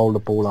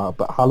ball out.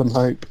 But Hallam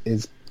Hope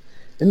is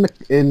in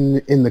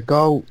the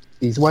goal.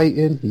 He's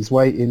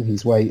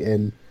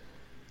waiting.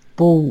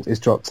 Ball is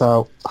dropped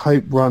out.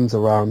 Hope runs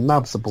around,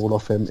 nabs the ball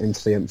off him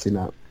into the empty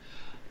net.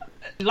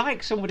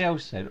 Like somebody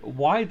else said,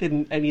 why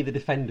didn't any of the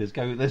defenders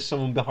go, there's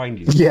someone behind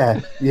you?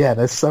 Yeah,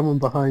 there's someone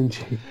behind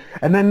you.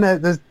 And then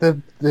there's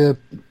the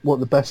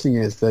what the best thing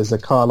is, there's a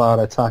Carlisle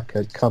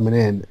attacker coming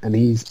in, and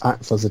he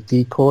acts as a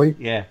decoy.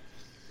 Yeah.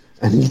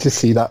 And you just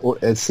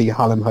see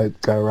Hallam Hope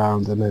go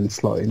around and then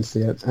slot into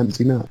the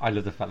empty net. I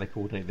love the fact they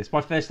coordinate this.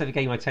 My first ever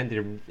game I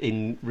attended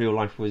in real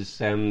life was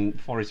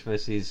Forest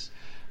versus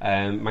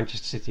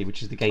Manchester City,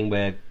 which is the game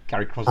where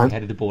Gary Crosby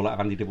headed the ball out of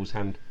Andy Dibble's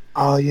hand.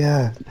 Oh,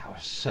 yeah. That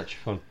was such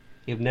fun.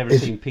 You've never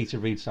seen Peter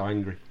Reid so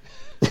angry.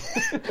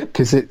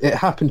 Because it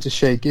happened to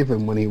Shay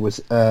Given when he was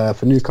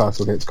for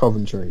Newcastle against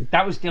Coventry.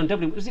 That was Dion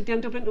Dublin. Was it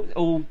Dion Dublin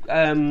or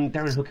Darren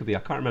Huckabee? I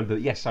can't remember.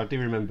 But yes, I do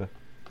remember.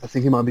 I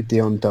think it might be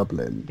Dion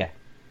Dublin. Yeah.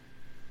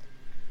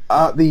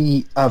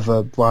 The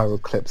other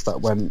viral clips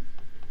that went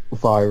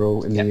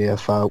viral in the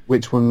EFL,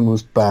 which one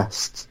was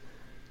best?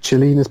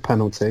 Chilina's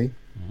penalty.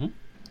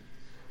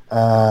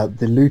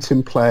 The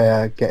Luton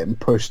player getting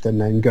pushed and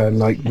then going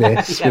like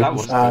this. That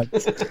was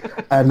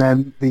good. And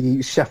then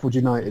the Sheffield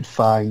United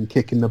fan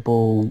kicking the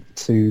ball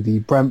to the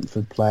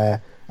Brentford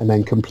player and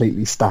then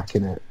completely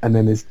stacking it. And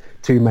then his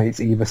two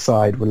mates either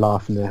side were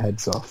laughing their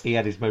heads off. He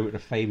had his moment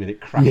of fame and it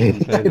crashed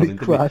and burned on him,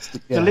 didn't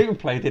it? The Luton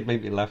player did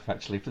make me laugh,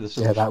 actually, for the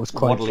sort of that was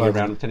quite waddling funny.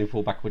 around and turning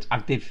full backwards. I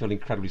did feel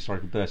incredibly sorry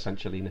for Burr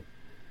Sanchelina.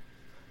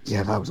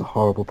 Yeah, that was a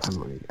horrible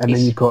penalty. And then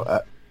you've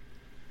got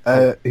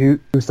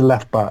who's the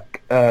left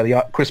back?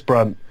 Chris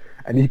Brunt,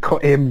 and you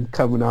got him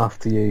coming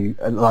after you,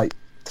 and like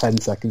 10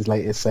 seconds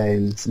later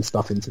saying some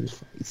stuff into his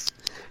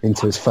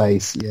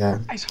face. Yeah,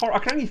 It's horrible. I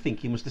can only think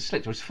he must have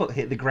slipped or his foot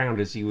hit the ground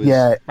as he was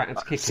about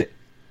to kick it.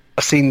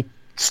 I've seen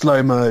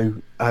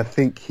slow-mo. I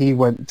think he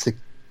went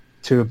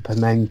to a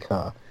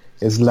Panenka.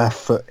 His left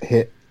foot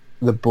hit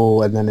the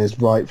ball, and then his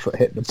right foot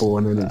hit the ball,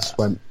 and then it just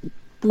went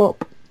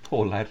blop.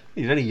 Poor lad.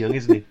 He's only young,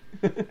 isn't he?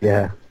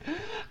 Yeah.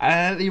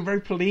 The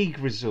Europa League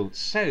results.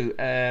 So,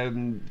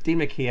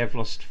 Dima Kiev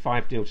lost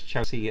 5-0 to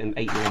Chelsea and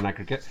 8-0 in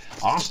aggregate.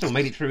 Arsenal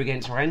made it through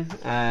against Rennes.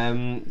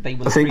 They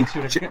won 3-2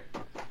 in aggregate.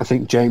 I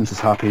think James is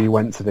happy he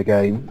went to the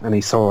game and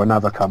he saw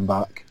another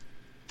comeback.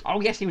 Oh,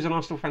 yes, he was on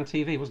Arsenal Fan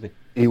TV, wasn't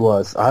He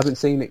was. I haven't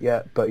seen it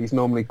yet, but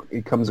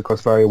he comes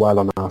across very well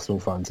on Arsenal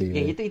Fan TV.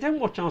 he? Yeah, you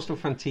don't watch Arsenal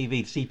Fan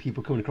TV to see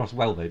people coming across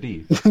well, though, do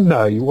you?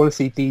 No, you want to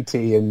see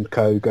DT and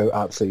co go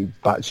absolutely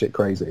batshit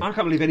crazy. I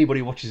can't believe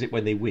anybody watches it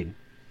when they win.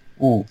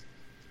 Ooh.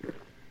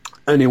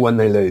 Only when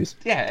they lose.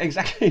 Yeah,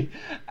 exactly.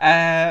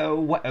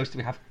 What else do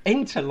we have?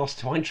 Inter lost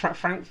to Eintracht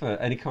Frankfurt,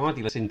 and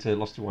Icardi Inter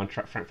lost to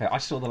Eintracht Frankfurt. I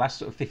saw the last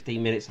sort of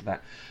 15 minutes of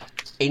that.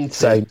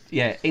 Inter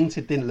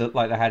didn't look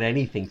like they had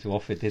anything to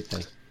offer, did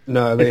they?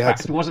 No, In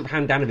fact, if it wasn't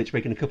Handanovic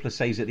making a couple of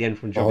saves at the end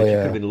from Jovic, it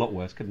could have been a lot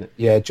worse, couldn't it?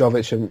 Yeah,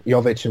 Jovic and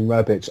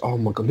Rebic. Oh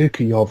my God,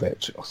 Luka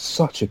Jovic,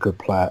 such a good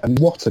player, and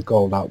what a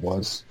goal that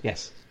was.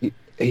 Yes.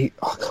 I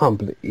can't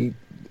believe.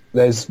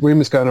 There's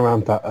rumours going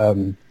around that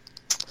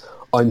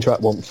Eintracht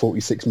want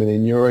 46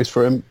 million euros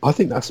for him. I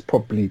think that's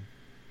probably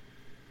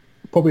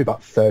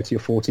about 30 or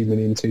 40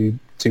 million too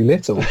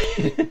little.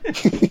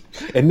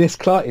 in this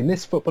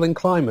footballing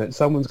climate,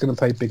 someone's going to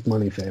pay big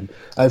money for him.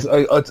 As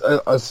I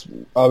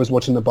was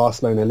watching the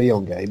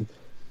Barcelona-Lyon game,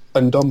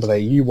 and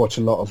Ndombele, you watch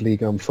a lot of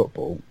Ligue 1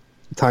 football.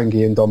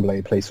 Tanguy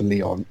Ndombele plays for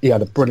Lyon. He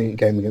had a brilliant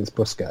game against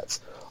Busquets.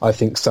 I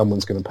think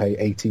someone's going to pay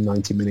 80,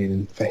 90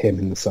 million for him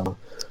in the summer,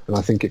 and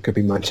I think it could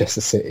be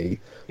Manchester City.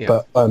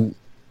 Yeah. But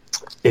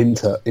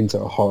Inter a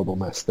horrible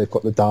mess. They've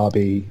got the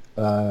derby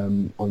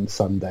on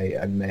Sunday,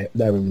 and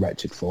they're in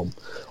wretched form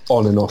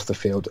on and off the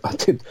field. I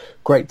did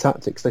great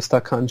tactics. They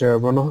stuck Andrea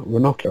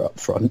Ranocchia up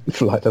front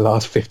for like the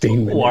last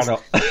 15 minutes. Why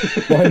not?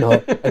 Why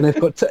not? And they've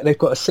got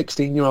a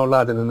 16-year-old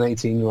lad and an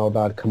 18-year-old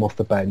lad come off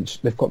the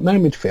bench. They've got no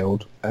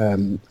midfield.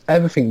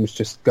 Everything was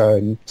just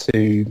going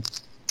to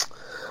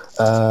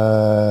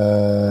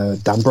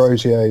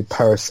D'Ambrosio,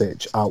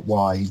 Perisic out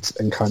wide,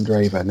 and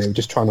Candreva, and they were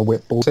just trying to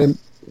whip balls in.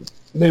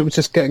 They were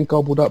just getting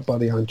gobbled up by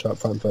the Eintracht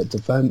Frankfurt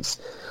defence.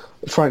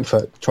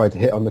 Frankfurt tried to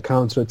hit on the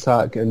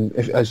counter-attack, and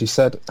as you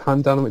said,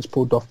 Handanovic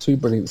pulled off 2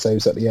 brilliant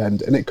saves at the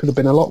end, and it could have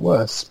been a lot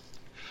worse.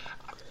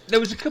 There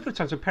was a couple of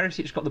times when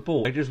Perisic got the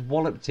ball, he just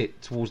walloped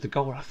it towards the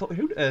goal. I thought,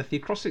 who on earth he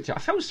crossed it to? I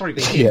felt sorry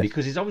for him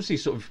because he's obviously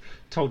sort of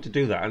told to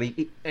do that,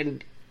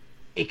 and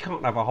he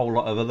can't have a whole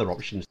lot of other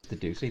options to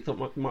do, so he thought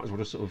might as well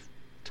just sort of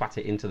twat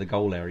it into the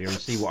goal area and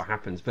see what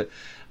happens. But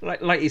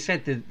like you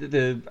said,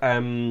 the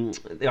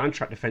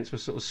Eintracht defence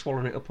was sort of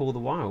swallowing it up all the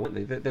while, weren't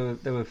they?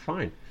 They were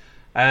fine.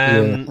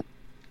 And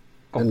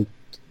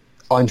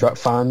Eintracht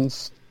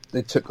fans,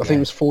 they took, I think it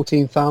was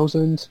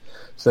 14,000.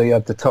 So you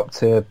had the top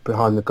tier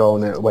behind the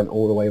goal, and it went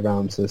all the way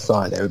around to the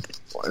side. In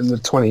the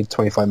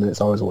 20-25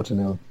 minutes I was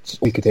watching, all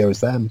we could hear was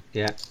them.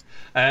 Yeah.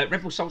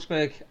 Red Bull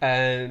Salzburg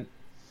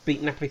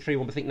beat Napoli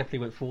 3-1. I think Napoli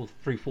went through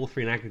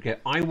 4-3 in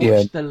aggregate. I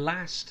watched the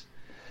last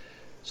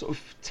sort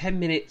of 10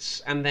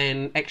 minutes and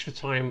then extra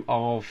time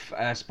of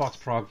Sparta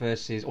Prague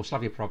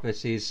Slavia Prague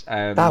versus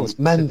that was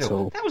mental.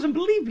 Seville. That was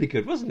unbelievably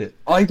good, wasn't it?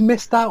 I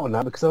missed out on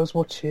that because I was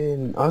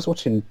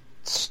watching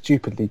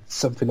stupidly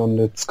something on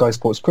the Sky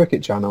Sports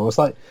cricket channel. I was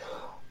like,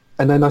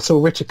 and then I saw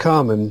Richard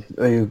Carman,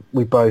 who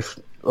we both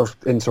have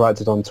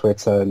interacted on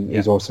Twitter, and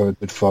he's also a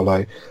good follow.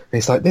 And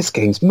he's like, this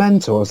game's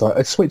mental. I was like,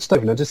 I switched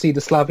over and I just see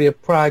the Slavia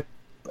Prague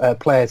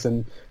players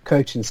and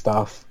coaching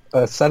staff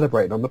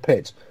celebrating on the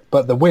pitch,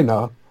 but the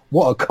winner,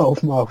 what a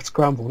goal-mile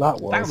scramble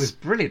that was. That was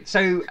brilliant.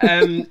 So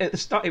at the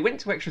start, it went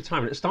to extra time,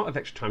 and at the start of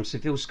extra time,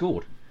 Seville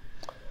scored.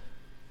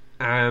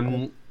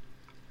 And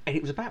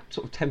it was about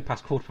sort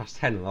of quarter past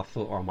 10, and I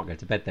thought, I might go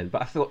to bed then.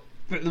 But I thought,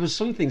 but there was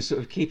something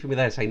sort of keeping me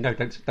there, saying, no,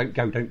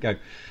 don't go.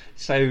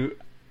 So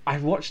I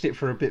watched it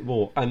for a bit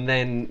more, and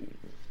then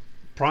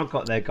Prague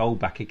got their goal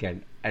back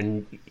again,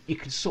 and you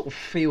could sort of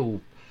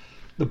feel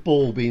the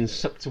ball being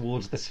sucked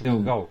towards the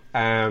Seville goal.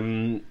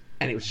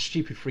 And it was a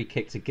stupid free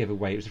kick to give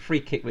away. It was a free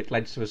kick which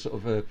led to a sort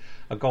of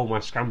a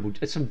goal-mouth scramble.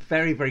 It's some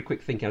very, very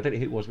quick thinking. I don't know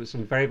who it was, but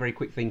some very, very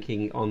quick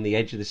thinking on the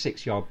edge of the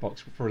 6-yard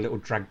box for a little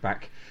drag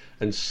back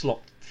and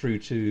slot through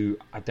to,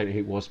 I don't know who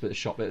it was, but the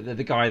shot. But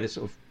the guy that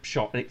sort of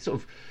shot, and it sort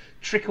of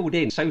trickled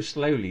in so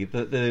slowly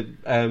that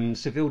the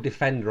Seville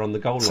defender on the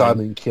goal line,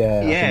 Simon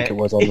Kjaer, I think it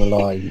was on the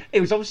line.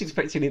 It was obviously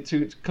expecting it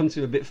to come to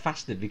him a bit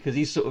faster because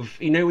he's sort of,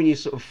 when you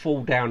sort of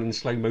fall down in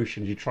slow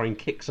motion, you try and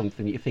kick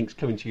something that you think's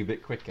coming to you a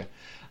bit quicker,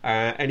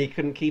 and he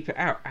couldn't keep it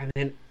out, and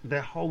then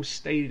the whole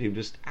stadium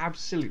just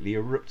absolutely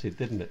erupted,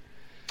 didn't it?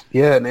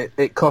 Yeah, and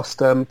it cost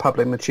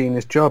Pablo Machin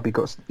his job. He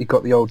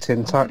got the old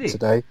tin tack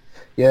today.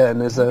 Yeah,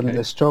 and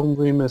there's strong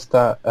rumours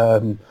that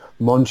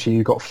Monchi,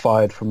 who got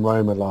fired from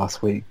Roma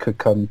last week, could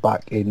come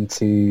back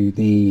into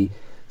the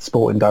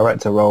sporting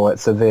director role at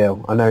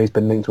Seville. I know he's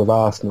been linked with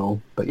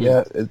Arsenal, but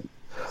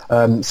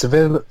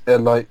Seville,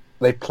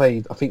 they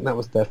played, I think that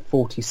was their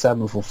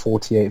 47th or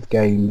 48th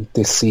game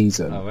this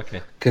season. Oh,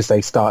 okay. Because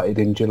they started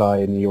in July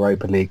in the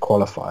Europa League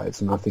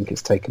qualifiers, and I think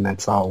it's taken their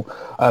toll.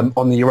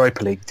 On the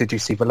Europa League, did you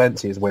see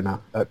Valencia's winner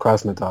at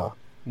Krasnodar?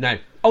 No.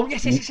 Oh,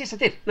 yes, I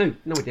did. No,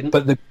 I didn't.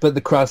 But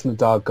the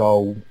Krasnodar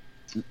goal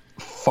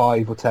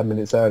 5 or 10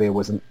 minutes earlier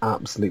was an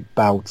absolute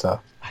belter.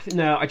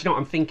 No, do you know what?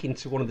 I'm thinking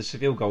to one of the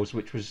Seville goals,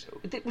 which was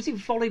it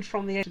volleyed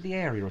from the edge of the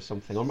area or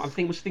something? I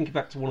was thinking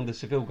back to one of the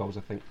Seville goals,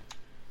 I think.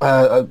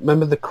 I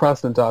remember the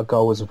Krasnodar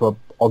goal was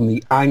on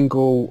the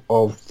angle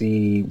of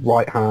the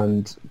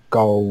right-hand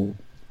goal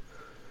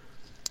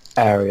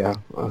area.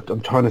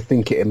 I'm trying to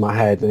think it in my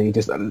head, and he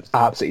just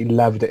absolutely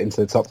levered it into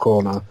the top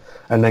corner.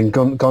 And then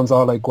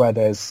Gonzalo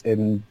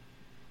Guedes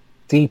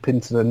deep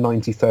into the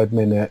 93rd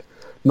minute.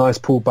 Nice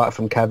pull back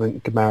from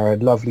Kevin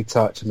Gamera, lovely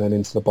touch, and then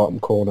into the bottom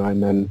corner.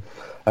 And then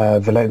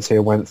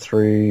Valencia went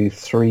through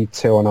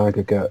 3-2 on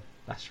aggregate.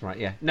 That's right,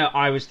 yeah. No,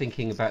 I was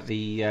thinking about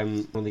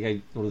one of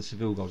the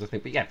Seville goals, I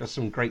think. But yeah, there's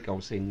some great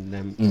goals in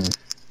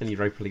the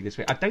Europa League this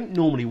week. I don't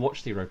normally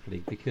watch the Europa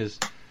League because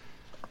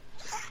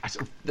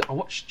I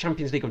watch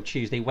Champions League on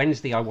Tuesday.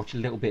 Wednesday, I watch a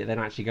little bit, then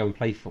I actually go and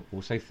play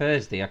football. So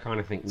Thursday, I kind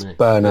of think, no.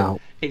 Burnout.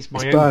 It's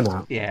my own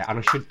burnout. Yeah, and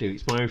I should do.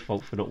 It's my own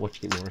fault for not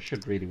watching it more. I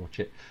should really watch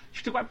it.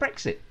 Should we talk about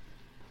Brexit?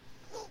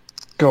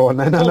 Go on,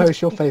 then. I know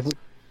it's your favourite.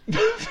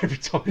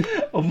 Favourite topic.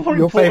 Or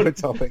your favourite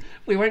topic.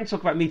 We won't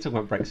talk about me talking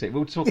about Brexit.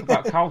 We'll talk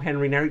about Carl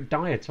Henry and Eric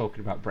Dyer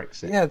talking about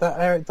Brexit. Yeah, that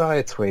Eric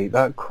Dyer tweet,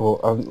 that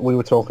caught. We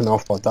were talking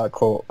off pod. That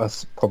caught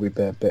us probably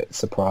a bit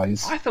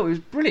surprised. I thought it was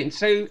brilliant.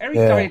 So Eric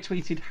Dyer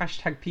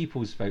tweeted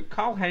 #People's Vote.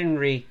 Carl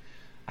Henry,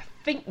 I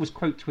think, was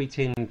quote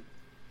tweeting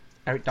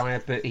Eric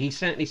Dyer, but he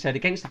certainly said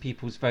against the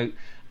People's Vote.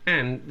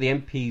 And the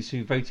MPs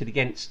who voted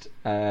against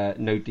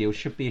no deal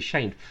should be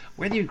ashamed.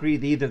 Whether you agree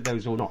with either of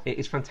those or not, it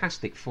is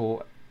fantastic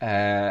for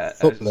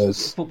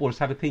footballers to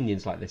have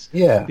opinions like this.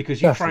 Yeah, because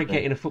you try and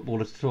get in a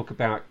footballer to talk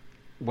about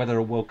whether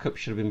a World Cup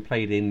should have been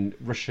played in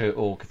Russia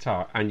or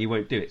Qatar, and you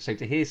won't do it. So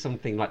to hear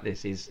something like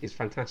this is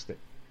fantastic.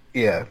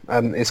 Yeah,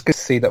 and it's good to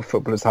see that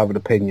footballers have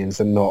opinions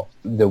and not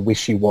the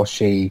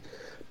wishy-washy,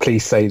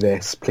 please say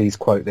this, please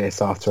quote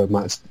this after a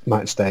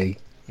match day.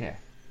 Yeah.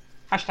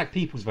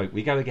 #People's Vote.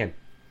 We go again.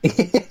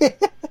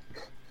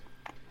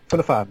 For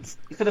the fans.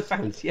 For the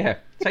fans, yeah.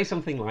 Say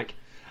something like...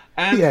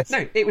 yes.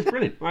 No, it was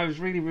brilliant. I was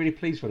really, really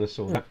pleased when I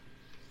saw that.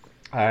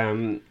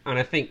 And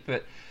I think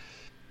that...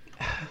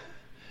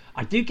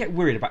 I do get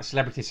worried about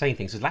celebrities saying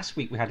things. Because last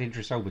week we had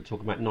Idris Elba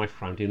talking about Knife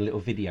Crime, doing a little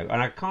video.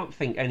 And I can't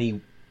think any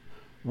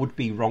would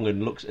be wrong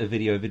and looks at a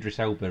video of Idris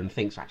Elba and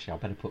thinks, actually, I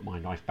better put my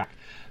knife back.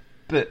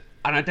 And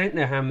I don't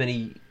know how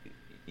many...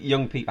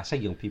 young people, I say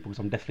young people because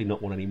I'm definitely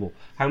not one anymore.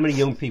 How many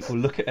young people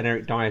look at an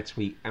Eric Dyer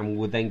tweet and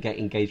will then get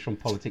engaged from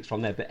politics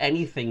from there? But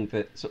anything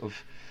that sort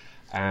of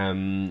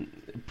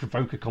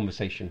provoke a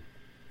conversation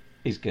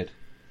is good.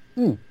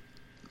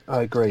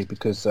 I agree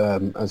because,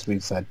 as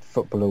we've said,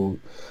 footballers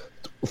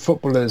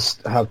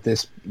have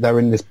this. They're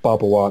in this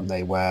bubble, aren't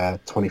they? Where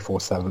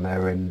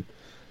 24/7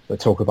 they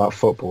talk about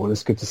football. And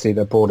it's good to see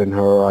they're broadening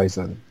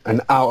horizon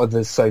and out of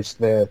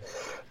the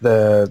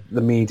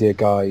media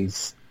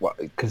guys.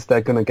 Because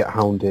they're going to get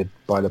hounded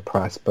by the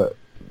press, but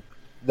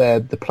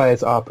the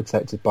players are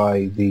protected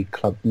by the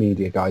club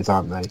media guys,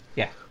 aren't they?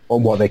 Yeah.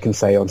 On what they can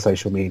say on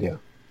social media.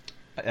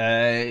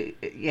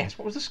 Yes.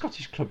 What was the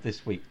Scottish club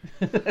this week?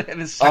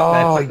 Yes.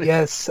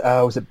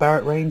 Was it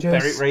Berwick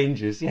Rangers? Berwick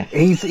Rangers. Yeah.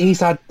 He's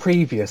had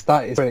previous.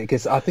 That is brilliant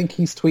because I think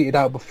he's tweeted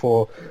out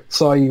before.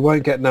 Sorry, you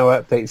won't get no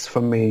updates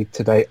from me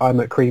today. I'm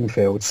at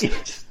Creamfields.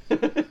 Yes.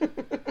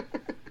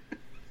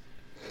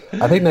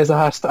 I think there's a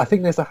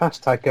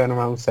hashtag going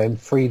around saying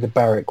 "Free the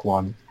Berwick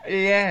one."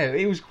 Yeah,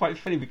 it was quite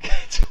funny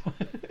because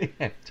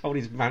told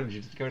his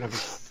manager to go and have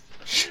his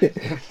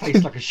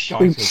face like a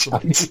shite or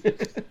something.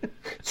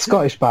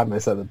 Scottish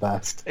badness at the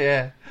best.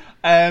 Yeah,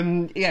 I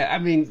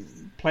mean,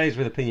 players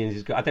with opinions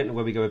is good. I don't know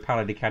where we go with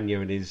Paolo Di Canio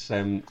and his,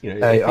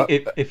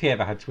 if he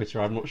ever had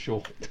Twitter, I'm not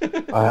sure.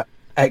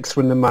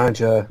 Ex-Swindon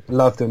manager,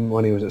 loved him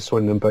when he was at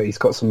Swindon, but he's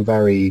got some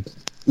very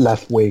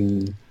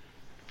left-wing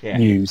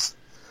views.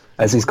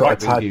 As he's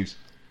got right-wing views.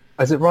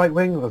 Is it right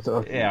wing?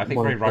 Yeah, I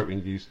think very right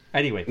wing views.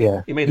 Anyway,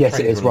 yeah, he made the it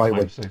is right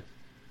wing. So.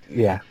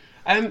 Yeah.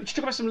 Just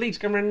talk about some leagues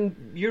going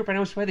around Europe and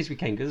elsewhere this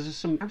weekend because there's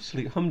some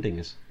absolute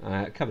humdingers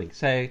coming.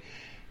 So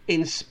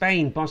In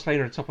Spain,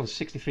 Barcelona are top on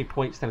 63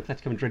 points, then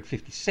Atletico Madrid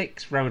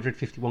 56, Real Madrid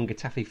 51,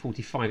 Getafe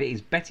 45. It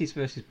is Betis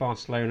versus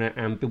Barcelona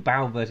and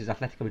Bilbao versus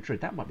Atletico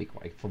Madrid. That might be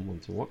quite a fun one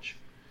to watch.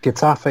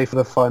 Getafe for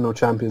the final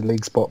Champions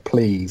League spot,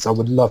 please. I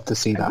would love to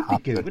see that That would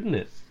happen. be good, wouldn't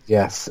it?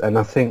 Yes, and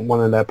I think one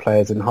of their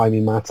players, in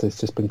Jaime Mata, has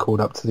just been called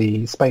up to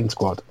the Spain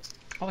squad.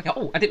 Oh, okay.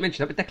 I didn't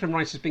mention that, but Declan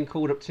Rice has been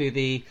called up to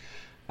the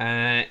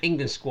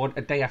England squad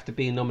a day after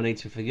being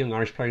nominated for the Young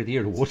Irish Player of the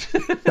Year award.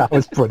 That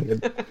was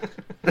brilliant.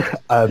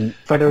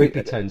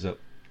 He turns up.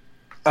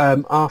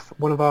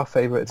 One of our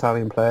favourite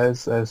Italian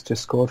players has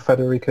just scored.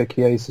 Federico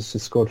Chiesa has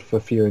just scored for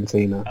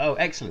Fiorentina. Oh,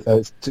 excellent. So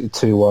it's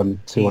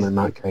 2-1 in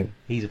that game.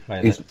 He's a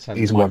player.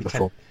 He's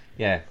wonderful.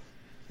 Yeah.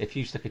 If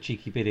you stuck a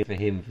cheeky bid in for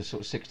him for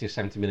sort of 60 or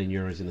 70 million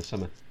euros in the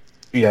summer.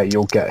 Yeah,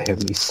 you'll get him.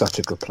 He's such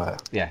a good player.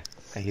 Yeah.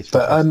 He's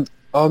but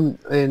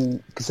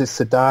because it's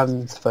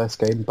Zidane's first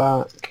game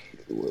back,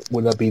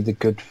 will there be the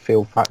good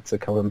feel factor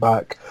coming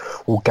back?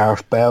 Will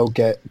Gareth Bale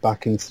get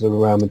back into the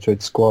Real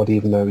Madrid squad,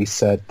 even though he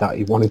said that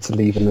he wanted to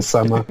leave in the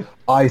summer?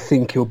 I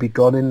think he'll be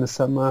gone in the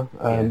summer.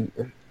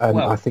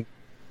 I think.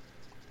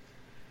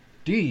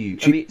 Do you?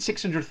 I mean,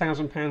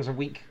 £600,000 a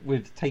week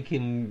would take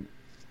him.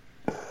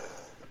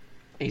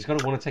 He's got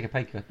to want to take a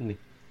pay cut, doesn't he?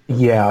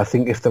 Yeah, I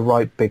think if the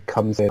right bid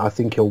comes in, I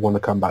think he'll want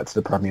to come back to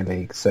the Premier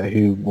League. So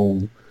who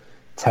will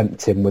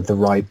tempt him with the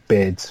right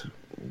bid?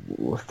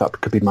 That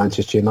could be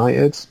Manchester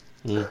United.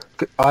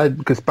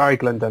 Because Barry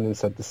Glendinning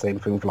said the same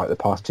thing for like the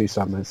past 2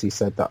 summers. He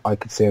said that I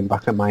could see him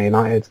back at Man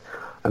United,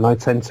 and I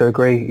tend to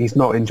agree. He's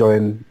not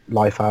enjoying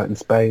life out in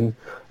Spain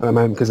at the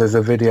moment, because there's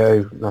a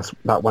video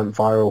that went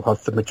viral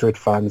of the Madrid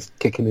fans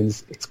kicking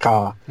his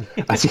car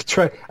as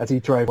he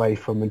drove away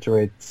from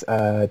Madrid's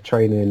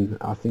training,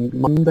 I think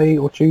Monday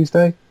or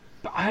Tuesday.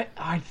 But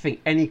I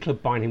think any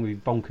club buying him would be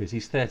bonkers.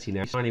 He's 30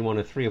 now. Signing him on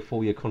a 3 or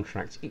 4 year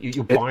contract.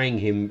 You're buying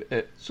him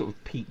at sort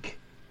of peak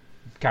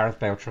Gareth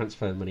Bale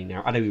transfer money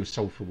now. I know he was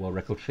sold for a world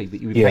record fee, but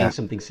you would pay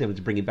something similar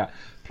to bring him back,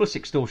 plus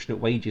extortionate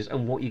wages,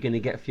 and what you're going to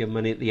get for your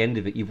money at the end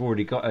of it. You've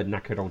already got a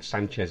knackered old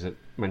Sanchez at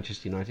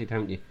Manchester United,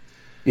 haven't you?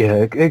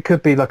 Yeah, it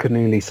could be like a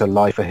new lease of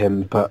life for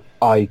him, but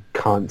I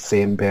can't see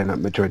him being at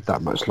Madrid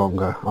that much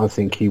longer. I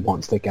think he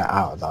wants to get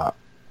out of that.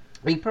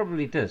 He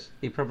probably does.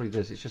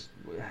 It's just,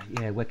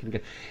 where can he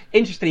go?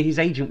 Interestingly, his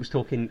agent was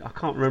talking, I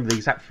can't remember the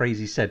exact phrase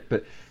he said,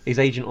 but his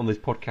agent on this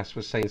podcast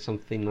was saying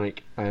something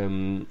like,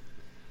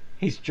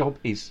 his job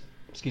is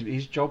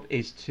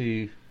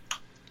to...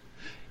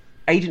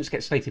 Agents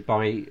get slated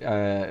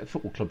by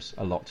football clubs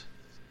a lot,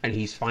 and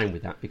he's fine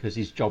with that, because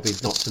his job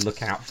is not to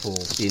look out for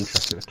the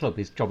interest of the club.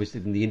 His job is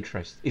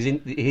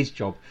his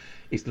job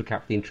is to look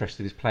out for the interest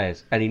of his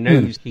players, and he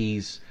knows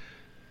he's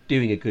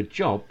doing a good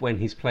job when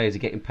his players are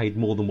getting paid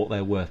more than what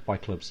they're worth by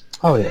clubs.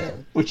 Oh yeah,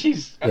 which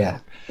is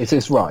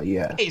it's right.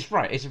 Yeah, it's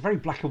right. It's a very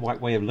black and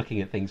white way of looking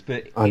at things,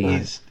 but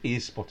it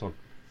is spot on.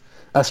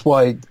 That's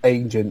why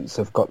agents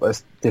have got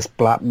this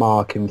black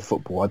mark in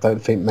football. I don't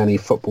think many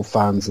football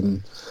fans,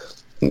 and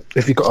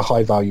if you've got a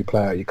high value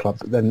player at your club,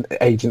 then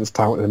agents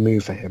touting a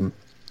move for him.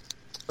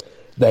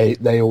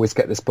 They always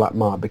get this black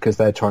mark because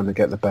they're trying to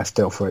get the best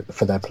deal for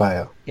their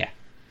player. Yeah.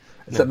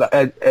 So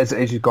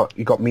as you've got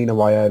Mino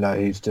Raiola,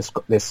 who's just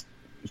got this,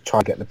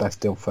 try to get the best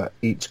deal for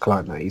each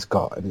client that he's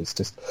got, and it's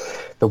just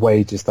the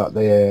wages that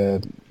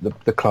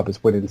the club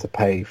is willing to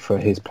pay for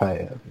his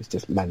player is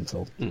just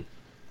mental.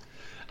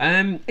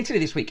 Italy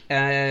this week,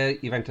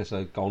 Juventus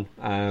are gone.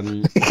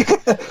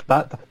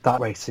 That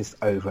race is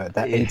over.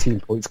 They're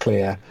 18 points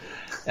clear.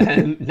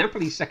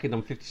 Napoli second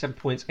on 57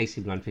 points, AC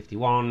Milan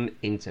 51,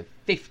 Inter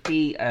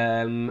 50,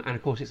 and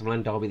of course it's a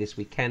Milan derby this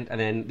weekend. And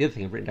then the other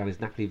thing I've written down is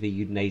Napoli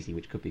v Udinese,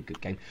 which could be a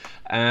good game.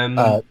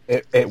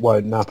 It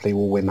won't. Napoli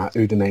will win that.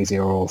 Udinese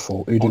are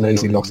awful.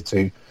 Udinese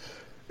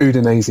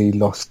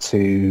lost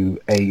to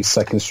a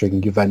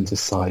second-string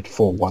Juventus side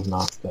 4-1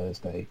 last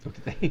Thursday.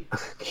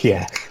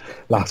 Yeah,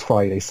 last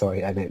Friday.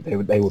 Sorry, and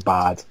they were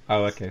bad.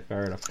 Oh, okay,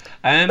 fair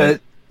enough.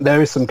 There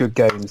is some good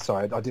games.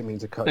 Sorry, I didn't mean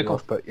to cut you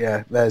off, but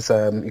yeah, there's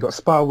you got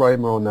Spal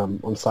Roma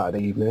on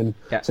Saturday evening.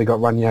 Yeah. So you got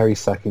Ranieri's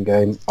second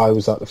game. I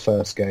was at the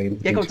first game.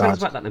 Yeah, go on, tell us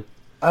about that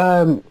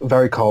then.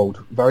 Very cold,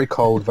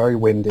 very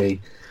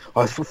windy.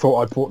 I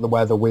thought I'd brought the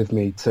weather with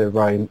me to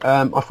Rome.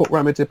 I thought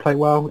Roma did play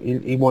well.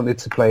 He wanted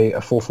to play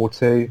a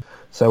 4-4-2.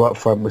 So up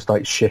front was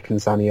like Schick and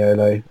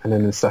Zaniolo, and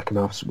then in the second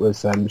half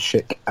was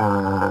Schick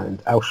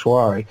and El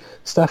Shaarawy.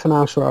 Stefan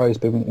El Shaarawy has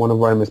been one of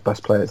Roma's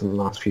best players in the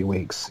last few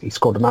weeks. He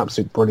scored an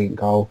absolute brilliant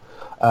goal.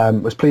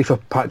 Was pleased for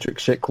Patrick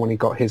Schick when he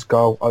got his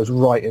goal. I was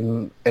right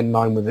in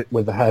line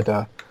with the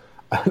header.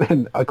 And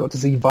then I got to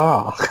see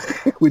VAR,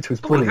 which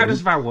was brilliant. How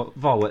does VAR work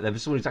there? For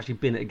someone who's actually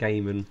been at a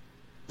game and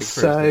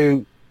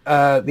experienced it.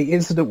 The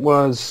incident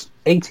was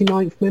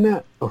 89th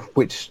minute,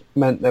 which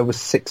meant there was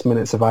 6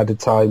 minutes of added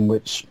time,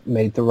 which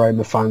made the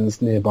Roma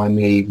fans nearby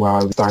me where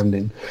I was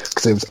standing,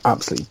 because it was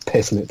absolutely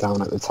pissing it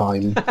down at the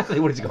time. They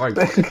wanted to go home.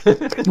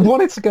 You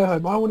wanted to go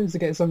home. I wanted to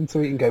get something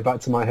to eat and go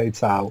back to my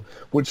hotel,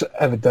 which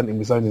evidently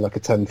was only like a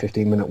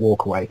 10-15 minute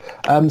walk away.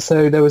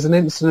 So there was an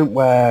incident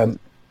where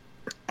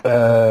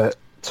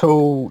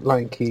tall,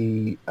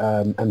 lanky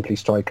Empoli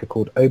striker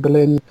called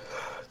Oberlin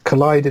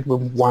collided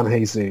with Juan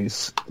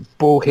Jesus,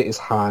 ball hit his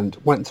hand,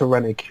 went to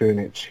Rene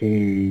Krunic,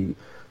 who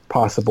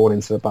passed the ball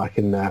into the back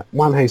in net.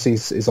 Juan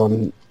Jesus is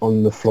on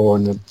the floor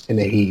in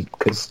a heap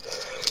because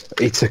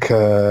he took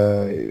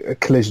a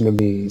collision of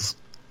knees.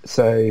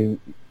 So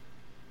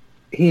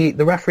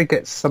the referee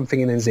gets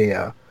something in his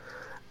ear,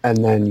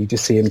 and then you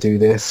just see him do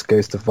this,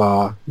 goes to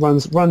VAR,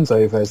 runs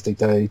over as they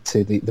go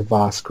to the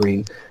VAR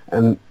screen.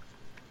 And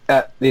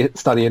at the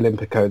Stadio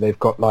Olimpico, they've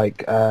got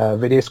like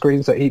video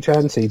screens at each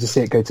end, so you just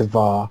see it go to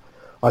VAR.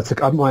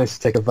 I managed to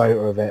take a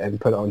photo of it and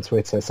put it on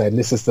Twitter saying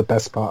this is the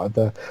best part of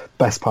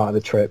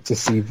the trip, to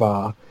see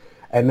VAR.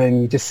 And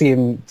then you just see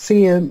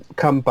him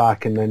come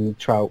back, and then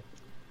Trout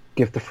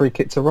give the free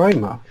kick to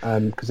Roma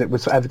because it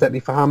was evidently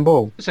for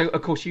handball. So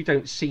of course you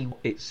don't see what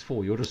it's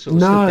for. You're just sort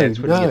of stood there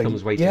twiddling your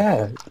thumbs waiting.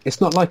 Yeah,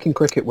 it's not like in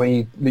cricket where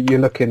you're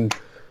looking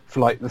for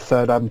like the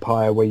third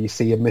umpire where you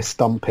see a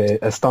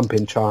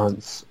stumping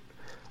chance,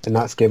 and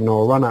that's given,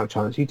 or a run-out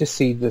chance. You just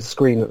see the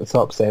screen at the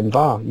top saying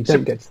VAR. You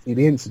don't get to see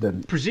the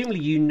incident. Presumably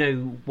you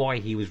know why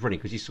he was running,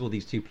 because you saw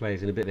these two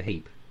players in a bit of a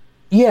heap.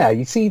 Yeah,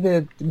 you see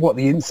what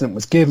the incident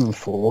was given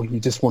for. You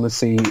just want to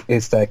see,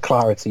 is there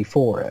clarity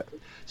for it?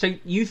 So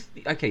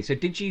so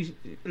did you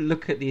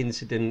look at the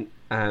incident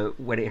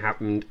when it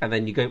happened, and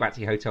then you go back to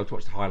your hotel to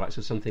watch the highlights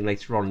or something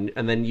later on,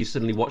 and then you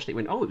suddenly watched it and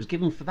went, oh, it was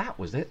given for that,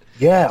 was it?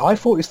 Yeah, I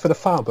thought it was for the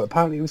foul, but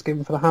apparently it was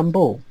given for the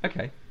handball.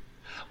 Okay.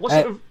 What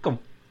sort of... Go on.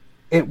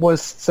 It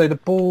was, so the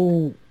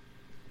ball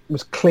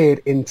was cleared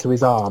into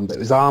his arm, but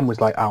his arm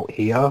was like out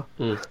here.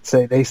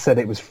 So they said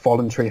it was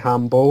voluntary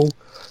handball.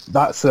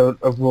 That's a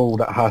rule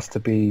that has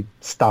to be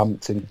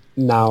stamped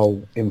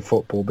now in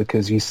football,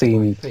 because you've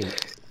seen...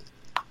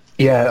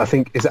 I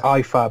think is it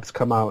IFAB's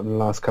come out in the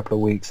last couple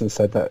of weeks and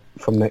said that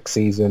from next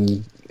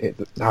season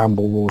the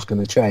handball rule is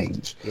going to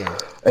change. Yeah.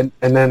 And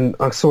then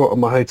I saw it on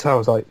my hotel. I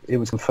was like, it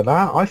was for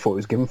that? I thought it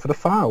was given for the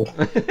foul.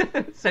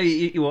 So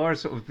you are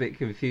sort of a bit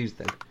confused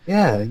then.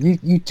 Yeah,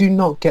 you do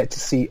not get to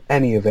see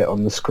any of it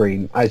on the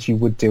screen as you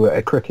would do at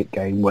a cricket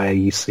game, where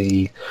you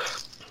see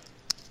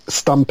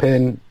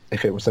stumping,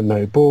 if it was a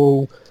no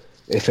ball,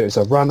 if it was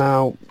a run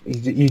out,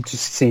 you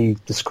just see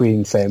the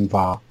screen saying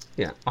VAR.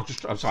 Yeah,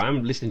 I'm sorry,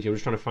 I'm listening to you. I'm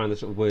just trying to find the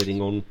sort of wording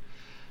on...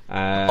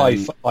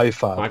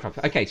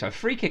 IFAB. Okay, so a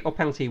free kick or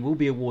penalty will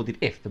be awarded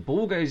if the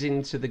ball goes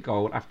into the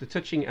goal after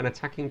touching an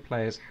attacking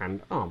player's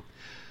hand-arm,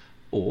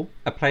 or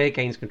a player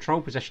gains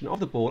control possession of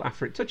the ball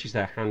after it touches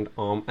their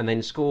hand-arm and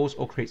then scores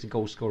or creates a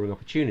goal-scoring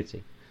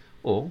opportunity,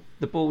 or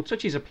the ball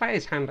touches a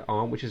player's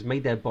hand-arm which has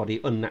made their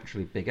body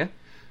unnaturally bigger,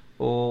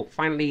 or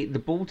finally, the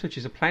ball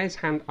touches a player's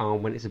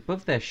hand-arm when it's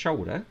above their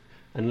shoulder,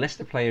 unless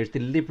the player has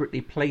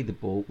deliberately played the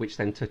ball, which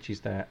then touches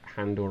their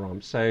hand or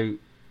arm. So,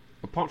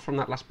 apart from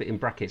that last bit in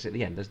brackets at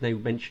the end, there's no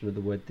mention of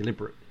the word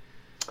deliberate.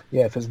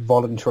 Yeah, if it's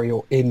voluntary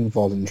or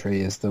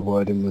involuntary, as the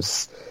wording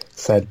was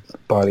said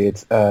by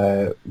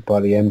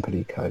the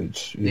Empoli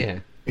coach,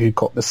 who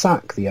got the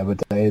sack the other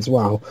day as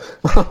well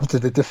after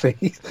the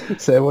defeat.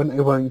 So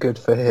it wasn't good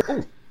for him.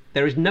 Oh,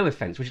 there is no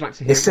offence. Would you like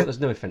to hear what there's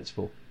no offence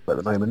for? At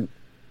the moment.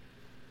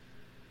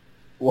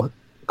 What?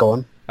 Go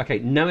on. Okay,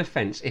 no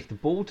offence if the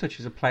ball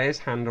touches a player's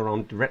hand or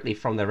arm directly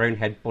from their own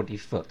head, body,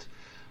 foot,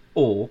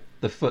 or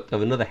the foot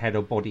of another head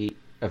or body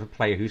of a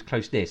player who's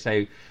close near.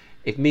 So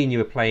if me and you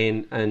are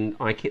playing and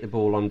I kick the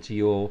ball onto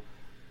your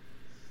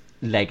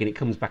leg and it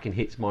comes back and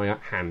hits my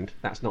hand,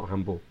 that's not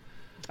handball.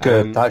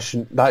 Good. That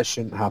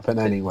shouldn't happen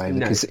anyway,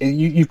 because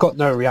you've got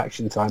no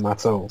reaction time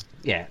at all.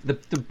 Yeah, the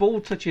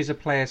ball touches a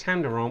player's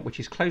hand or arm which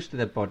is close to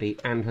their body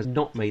and has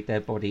not made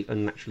their body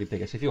unnaturally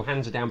bigger. So if your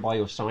hands are down by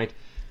your side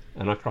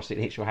and I cross it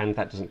and hits your hand,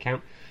 that doesn't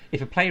count.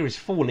 If a player is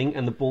falling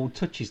and the ball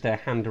touches their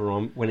hand or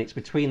arm when it's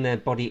between their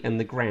body and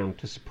the ground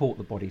to support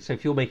the body. So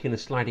if you're making a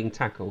sliding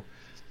tackle,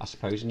 I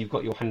suppose, and you've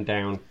got your hand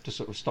down to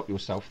sort of stop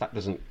yourself, that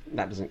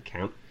doesn't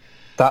count.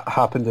 That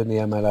happened in the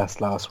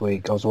MLS last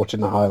week. I was watching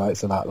the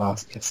highlights of that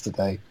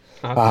yesterday.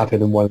 Okay. That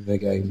happened in one of the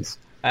games.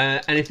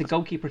 And if the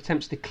goalkeeper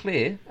attempts to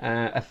clear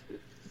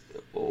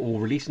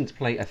or release into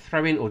play a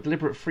throw-in or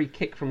deliberate free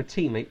kick from a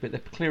teammate, but the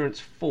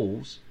clearance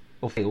falls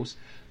or fails,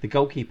 the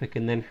goalkeeper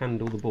can then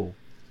handle the ball.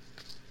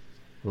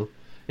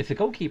 If the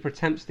goalkeeper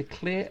attempts to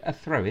clear a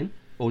throw-in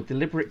or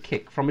deliberate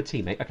kick from a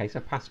teammate, okay, so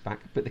pass back,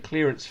 but the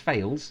clearance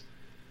fails,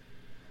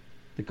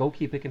 the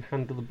goalkeeper can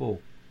handle the ball.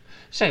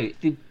 So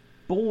the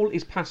ball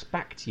is passed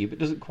back to you, but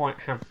doesn't quite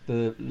have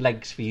the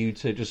legs for you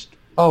to just...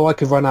 Oh, I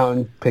could run out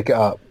and pick it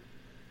up,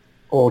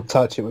 or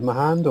touch it with my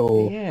hand,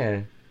 or...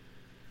 Yeah.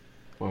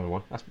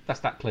 Well, that's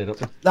that cleared up.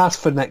 That's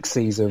for next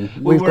season.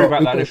 We'll worry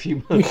about that in a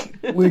few months.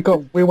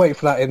 We wait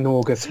for that in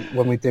August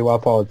when we do our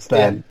pods.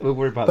 Then we'll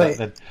worry about that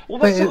then.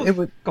 Well,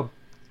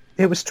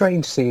 it was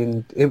strange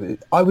seeing.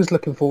 I was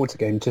looking forward to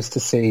the game just to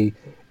see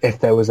if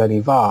there was any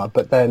VAR,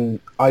 but then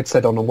I'd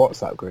said on a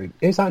WhatsApp group,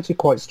 it's actually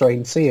quite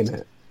strange seeing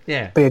it.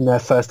 Yeah, being there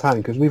first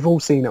hand, because we've all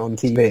seen it on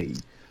TV,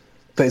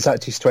 but it's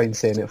actually strange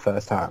seeing it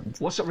first hand.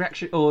 What sort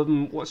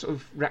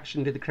of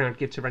reaction did the crowd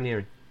give to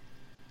Ranieri?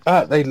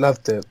 They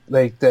loved it.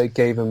 They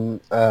gave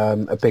him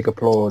a big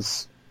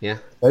applause. Yeah.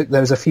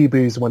 There was a few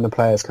boos when the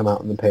players come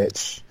out on the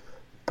pitch,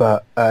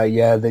 but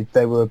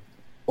they were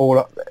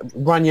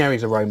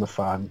Ranieri's a Roma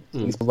fan.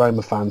 He's a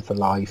Roma fan for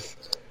life.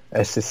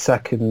 It's his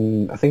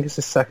second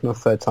or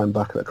third time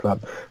back at the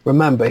club.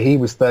 Remember, he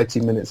was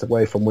 30 minutes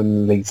away from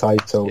winning the league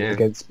title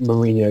against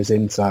Mourinho's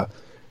Inter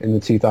in the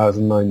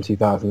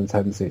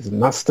 2009-2010 season.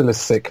 That's still a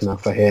sickener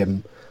for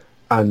him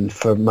and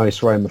for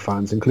most Roma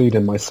fans,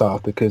 including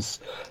myself, because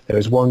there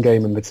was one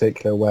game in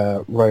particular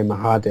where Roma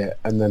had it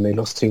and then they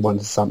lost 2-1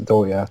 to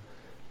Sampdoria.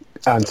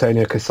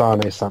 Antonio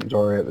Cassano,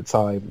 Sampdoria at the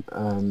time.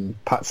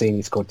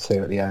 Pazzini scored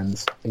 2 at the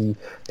end. And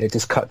it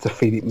just cut to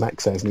Philippe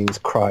Mexes and he was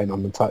crying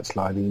on the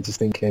touchline and you're just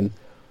thinking,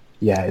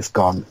 yeah, it's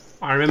gone.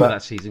 I remember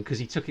that season because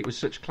he took it with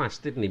such class,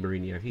 didn't he,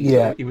 Mourinho?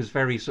 He was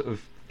very sort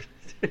of...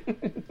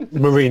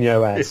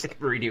 Mourinho-esque.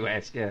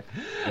 Mourinho-esque, yeah.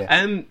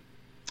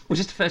 Was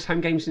this the first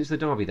home game since the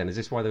derby then? Is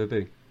this why they were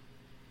booing?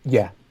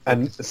 Yeah,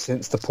 and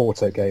since the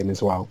Porto game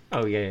as well.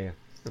 Oh, yeah.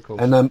 Of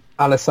course. And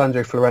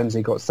Alessandro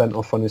Florenzi got sent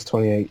off on his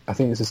 28th, I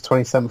think it was his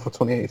 27th or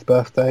 28th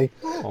birthday,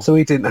 so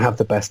he didn't have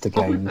the best of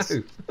games.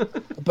 No.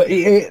 But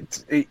he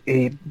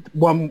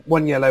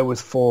one yellow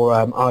was for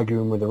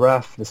arguing with the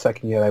ref. The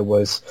second yellow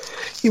was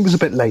he was a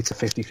bit late, a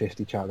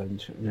 50-50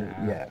 challenge.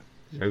 Yeah.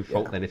 No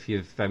fault then if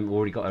you've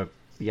already got a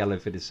yellow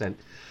for dissent.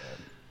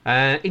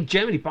 In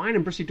Germany, Bayern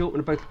and Borussia Dortmund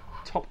are both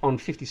top on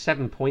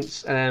 57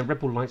 points. Red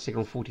Bull Leipzig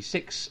on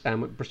 46.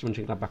 Borussia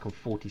Mönchengladbach on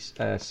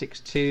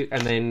 46 too.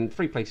 And then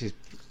 3 points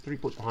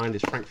behind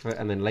is Frankfurt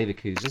and then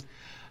Leverkusen.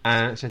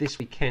 So this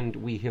weekend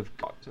we have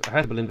got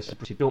Hertha Berlin versus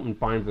Borussia Dortmund,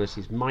 Bayern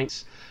versus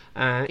Mainz.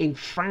 In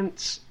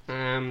France,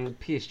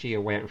 PSG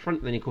away out in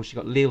front. Then of course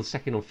you've got Lille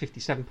second on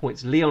 57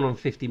 points. Lyon on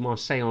 50.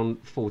 Marseille on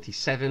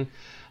 47.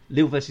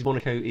 Lille versus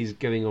Monaco is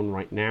going on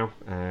right now.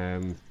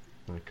 I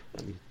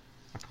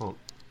can't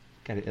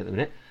get it at the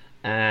minute.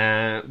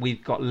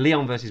 We've got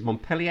Lyon versus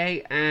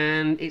Montpellier,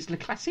 and it's Le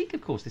Classique,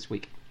 of course, this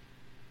week.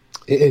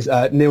 It is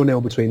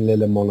 0-0 between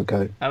Lille and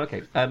Monaco. Oh,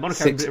 okay.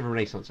 Monaco are a bit of a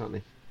renaissance, aren't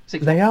they?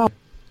 They are.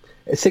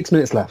 It's 6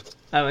 minutes left.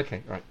 Oh,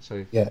 okay. Right.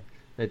 So yeah,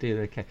 they're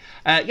doing okay.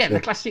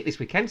 Le Classique this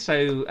weekend.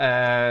 So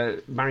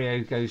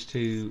Mario goes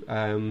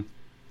to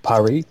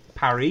Paris.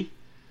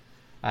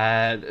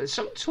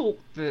 Some talk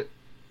that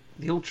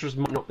the Ultras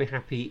might not be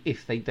happy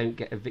if they don't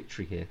get a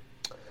victory here.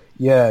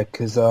 Yeah,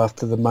 because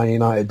after the Man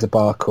United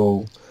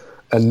debacle,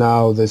 and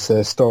now there's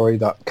a story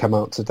that came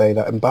out today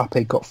that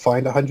Mbappe got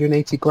fined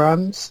 180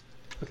 grams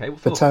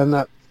for turning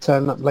up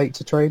late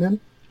to training.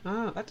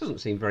 That doesn't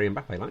seem very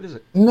Mbappe-like, does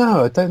it?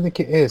 No, I don't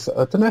think it is.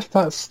 I don't know if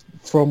that's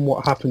from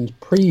what happened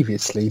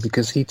previously,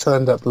 because he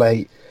turned up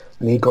late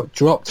and he got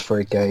dropped for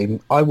a game.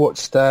 I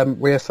watched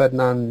Rio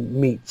Ferdinand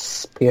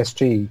meets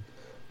PSG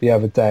the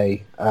other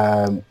day.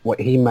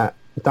 What he met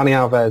Dani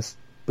Alves,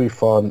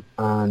 Buffon,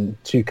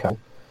 and Tuchel.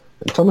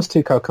 And Thomas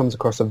Tuchel comes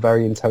across a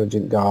very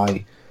intelligent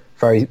guy,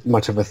 very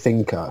much of a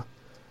thinker,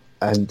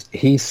 and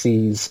he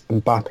sees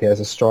Mbappe as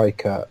a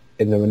striker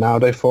in the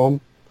Ronaldo form.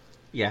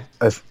 Yeah.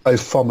 A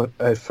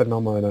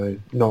phenomenal,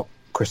 not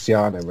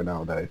Cristiano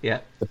Ronaldo. Yeah.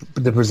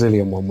 The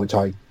Brazilian one, which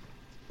I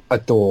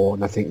adore,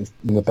 and I think is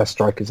one of the best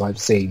strikers I've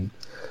seen.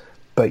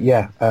 But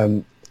yeah,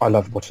 I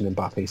love watching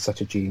Mbappe. He's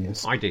such a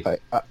genius. I do.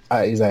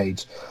 At his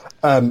age.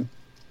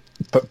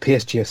 But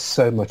PSG are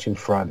so much in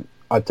front.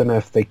 I don't know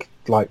if they could,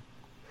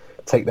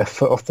 take their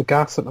foot off the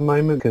gas at the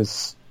moment,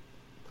 because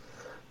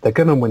they're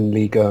going to win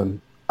Ligue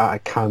 1 at a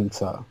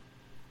canter.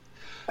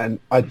 And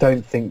I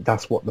don't think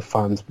that's what the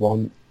fans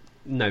want.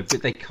 No,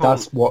 but they can't.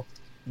 That's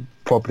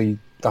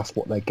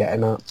what they're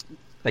getting at.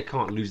 They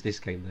can't lose this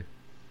game,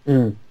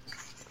 though.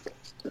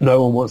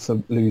 No one wants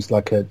to lose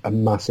a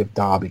massive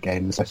derby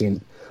game, especially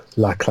in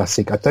La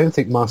Classique. I don't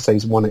think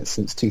Marseille's won it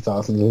since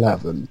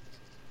 2011.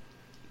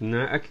 No,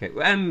 okay.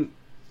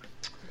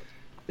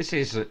 This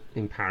is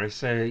in Paris,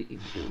 so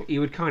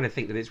you would kind of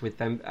think that it's with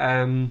them.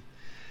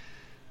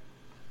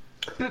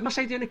 But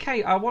Marseille doing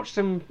okay. I watched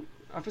them.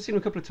 I've seen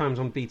them a couple of times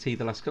on BT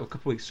the last couple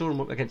of weeks. Saw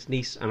them against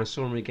Nice, and I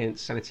saw them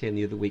against Saint-Etienne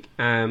the other week.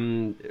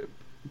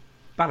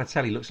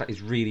 Balotelli looks like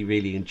he's really,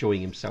 really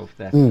enjoying himself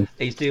there.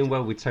 He's doing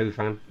well with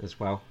Tofan as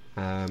well.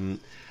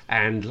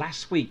 And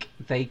last week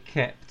they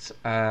kept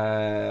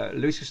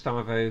Luis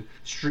Gustavo,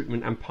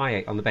 Strootman, and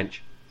Payet on the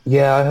bench.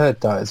 Yeah, I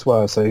heard that as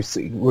well. So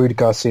Rudi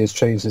Garcia's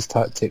changed his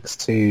tactics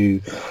to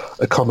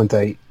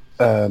accommodate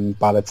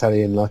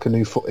Balotelli in a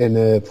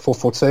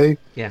 4-4-2.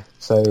 Yeah.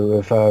 So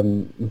with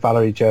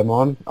Valerie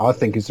Germain, I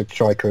think he's a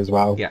striker as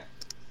well. Yeah.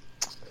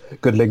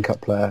 Good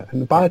link-up player.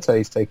 And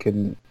Balotelli's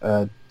taken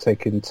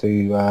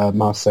to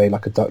Marseille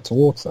like a duck to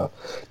water.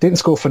 Didn't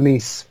score for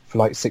Nice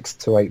for 6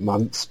 to 8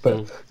 months,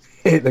 but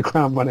hit the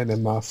ground running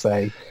in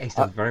Marseille. He's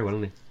done very well,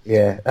 hasn't he?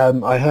 Yeah,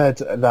 I heard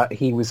that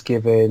he was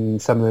giving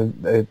some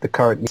of the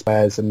current Nice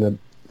players and the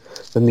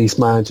Nice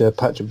manager,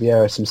 Patrick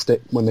Vieira, some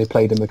stick when they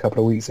played him a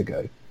couple of weeks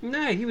ago.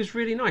 No, he was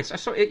really nice. I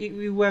saw it.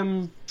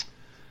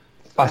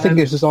 I think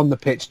it was on the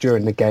pitch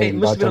during the game. It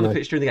must have been on the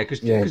pitch during the game,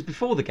 because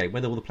before the game,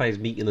 when all the players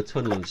meet in the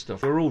tunnel and stuff,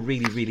 they were all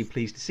really, really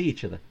pleased to see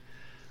each other.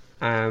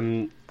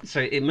 So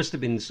it must have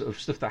been sort of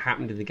stuff that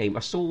happened in the game. I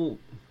saw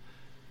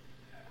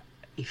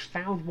he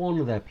found one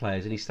of their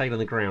players and he stayed on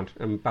the ground,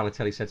 and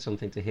Balotelli said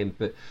something to him,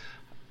 but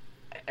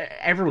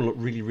everyone looked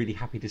really, really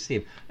happy to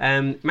see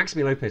him.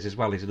 Maxime Lopez as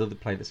well is another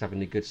player that's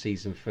having a good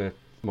season for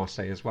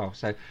Marseille as well.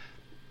 So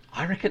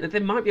I reckon that they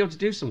might be able to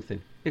do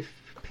something. If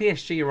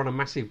PSG are on a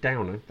massive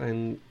downer,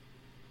 then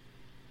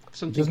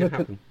something can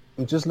happen.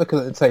 I'm just looking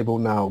at the table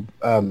now.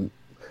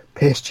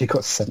 PSG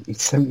got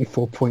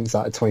 74 points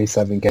out of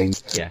 27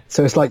 games. Yeah.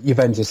 So it's like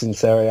Juventus in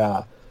Serie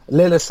A.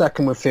 Lille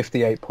second with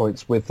 58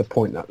 points with the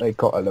point that they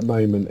got at the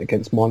moment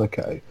against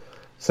Monaco.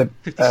 So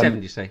 57,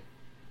 did you say?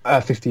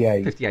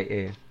 58.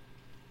 58,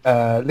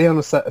 yeah. Lyon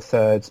was set a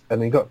third,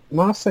 and they got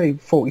Marseille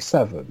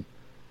 47.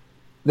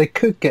 They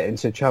could get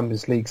into a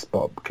Champions League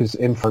spot because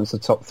in France the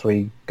top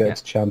three go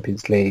to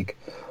Champions League.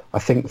 I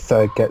think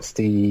third gets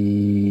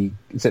the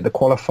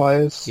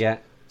qualifiers? Yeah.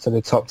 So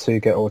the top two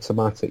get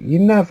automatic. You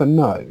never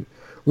know.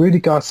 Rudy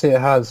Garcia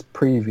has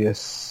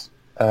previous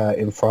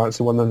in France.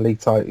 He won the league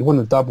title. He won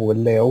the double with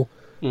Lille.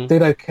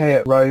 Did okay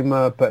at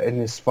Roma, but in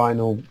his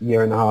final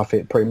year and a half,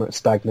 it pretty much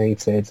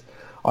stagnated.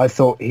 I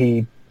thought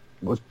he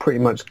was pretty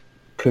much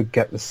could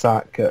get the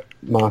sack at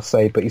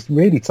Marseille, but he's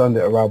really turned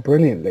it around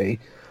brilliantly.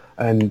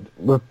 And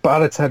with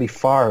Balotelli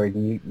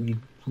firing, you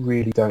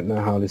really don't know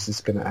how this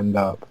is going to end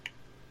up.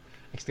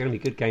 It's going to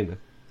be a good game, though.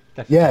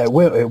 Definitely. Yeah,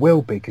 it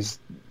will be, because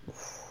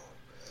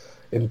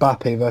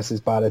Mbappe versus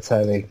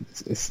Balotelli,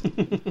 it's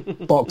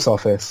box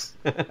office.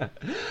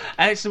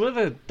 Some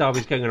other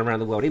derbies going on around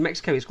the world. In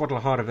Mexico, it's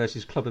Guadalajara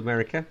versus Club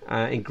America.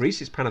 In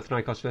Greece, it's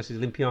Panathinaikos versus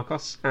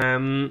Olympiacos.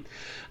 And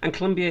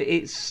Colombia,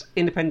 it's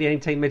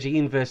Independiente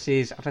Medellin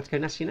versus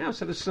Atletico Nacional.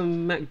 So there's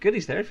some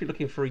goodies there if you're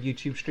looking for a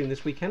YouTube stream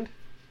this weekend.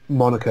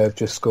 Monaco have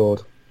just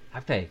scored.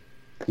 Have they?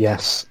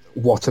 Yes.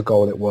 What a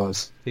goal it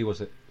was. Who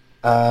was it?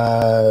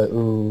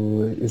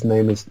 His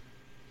name is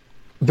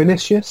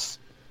Vinicius.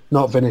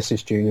 Not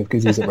Vinicius Junior,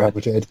 because he's at Real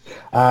Madrid.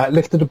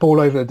 Lifted the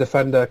ball over the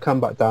defender, come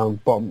back down,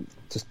 bottom,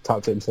 just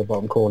tapped it into the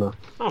bottom corner.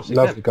 Oh, so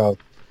lovely goal.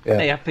 Yeah.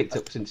 They have picked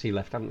up since he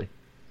left, haven't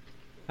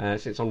they?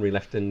 Since Henry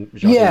left and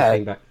Jardine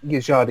came back. Yeah,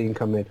 Jardine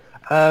come in.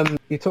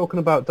 You're talking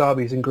about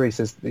derbies in Greece.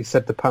 He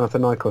said the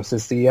Panathinaikos.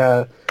 Is he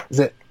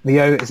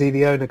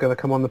the owner going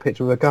to come on the pitch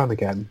with a gun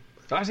again?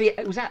 Was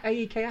that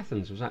AEK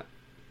Athens? Was that?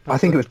 I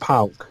think it was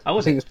PAOK. Oh,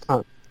 was it? it? Was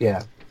PAOK.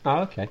 Yeah.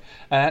 Oh, okay.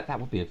 That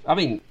would be. I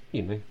mean,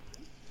 you know,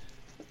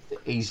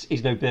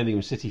 he's no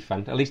Birmingham City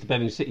fan. At least the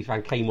Birmingham City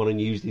fan came on and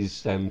used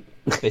his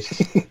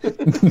fist.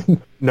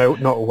 No,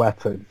 not a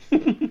weapon.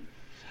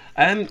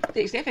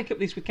 It's the FA Cup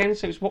this weekend,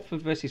 so it's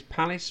Watford versus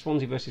Palace,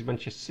 Swansea versus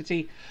Manchester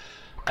City,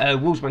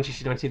 Wolves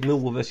Manchester United,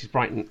 Millwall versus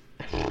Brighton.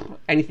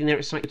 Anything there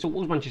exciting at all?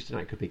 Wolves Manchester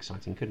United could be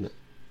exciting, couldn't it?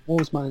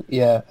 Wolves, man,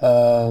 yeah.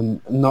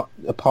 Not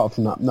apart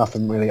from that,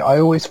 nothing really. I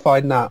always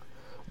find that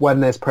when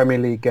there's Premier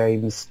League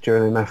games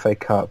during an FA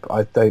Cup,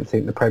 I don't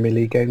think the Premier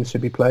League games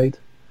should be played.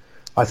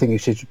 I think it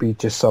should be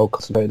just sole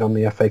concentrated on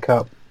the FA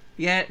Cup.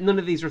 Yeah, none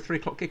of these are a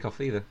 3:00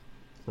 kickoff either.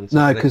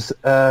 No, because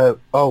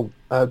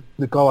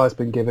the goal has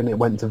been given. It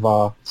went to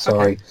VAR.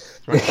 Sorry,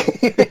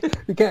 okay. Right.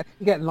 you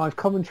get live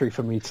commentary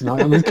from me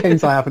tonight on the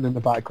games I have in the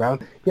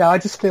background. Yeah, I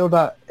just feel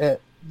that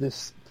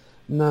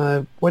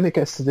when it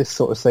gets to this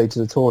sort of stage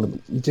of the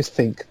tournament, you just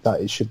think that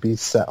it should be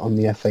set on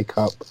the FA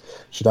Cup.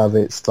 Should have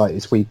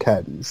its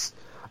weekends,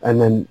 and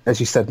then as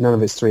you said, none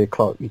of it's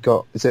 3:00. You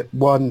got is it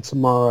 1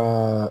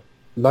 tomorrow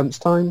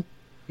lunchtime?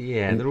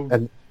 Yeah,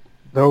 and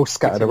they're all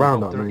scattered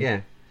around, aren't they?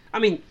 Yeah. I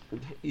mean,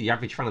 the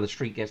average fan on the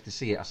street gets to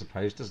see it, I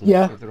suppose, doesn't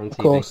yeah, it? If they're on TV. Of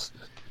course,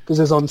 because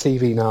it's on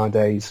TV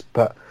nowadays.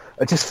 But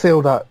I just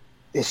feel that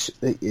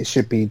it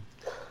should be. Do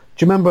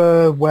you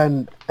remember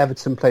when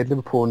Everton played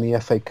Liverpool in the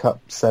FA Cup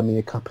semi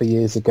a couple of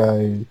years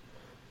ago?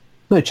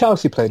 No,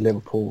 Chelsea played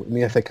Liverpool in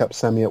the FA Cup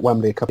semi at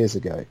Wembley a couple of years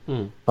ago.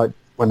 Like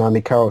when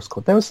Andy Carroll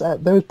scored. There was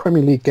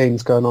Premier League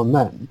games going on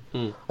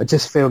then. I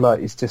just feel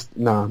like it's just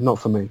not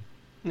for me.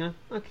 No,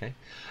 okay.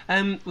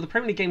 Well, the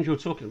Premier League games you were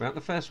talking about,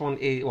 the first one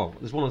is,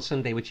 there's one on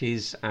Sunday, which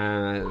is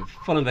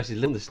Fulham versus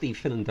Liverpool, the Steve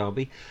Finnan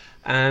derby.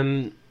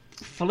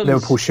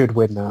 Liverpool should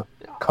win that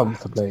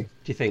comfortably. Do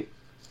you think?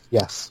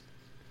 Yes.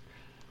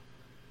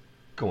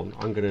 Go on,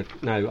 I'm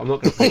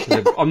not going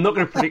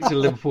to predict a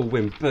Liverpool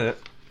win, but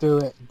do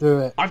it.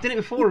 I've done it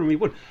before and we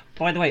won.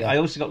 By the way, I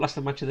also got last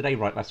match of the day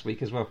right last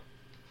week as well.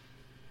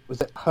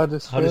 Was it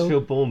Huddersfield?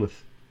 Huddersfield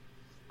Bournemouth.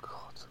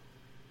 God,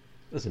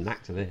 there's a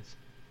knack to this.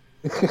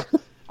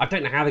 I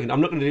don't know how they're going to...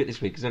 I'm not going to do it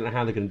this week because I don't know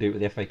how they're going to do it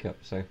with the FA Cup,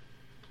 so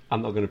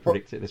I'm not going to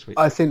predict it this week.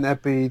 I think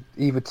there'd be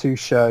either two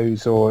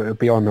shows or it'd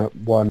be on at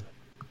one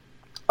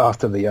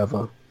after the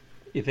other.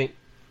 You think?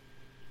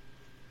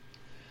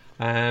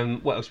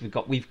 What else have we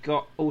got? We've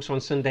got also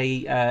on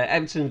Sunday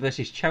Everton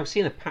versus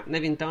Chelsea in a Pat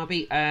Nevin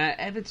derby.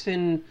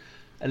 Everton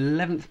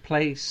 11th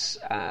place.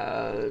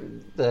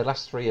 The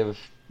last three have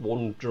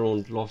won,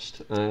 drawn,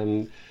 lost.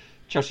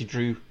 Chelsea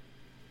drew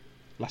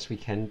last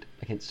weekend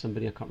against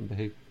somebody, I can't remember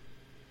who.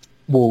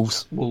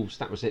 Wolves,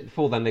 that was it.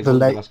 Before then, they won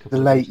the last couple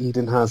of games. The late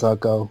Eden Hazard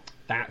goal.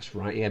 That's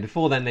right, yeah.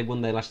 Before then, they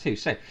won their last two.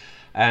 So,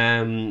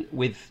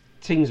 with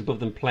teams above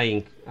them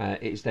playing,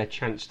 it's their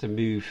chance to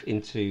move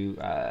into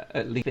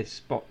at least this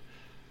spot.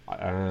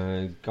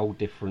 Goal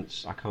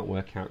difference, I can't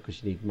work out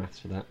because you need maths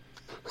for that.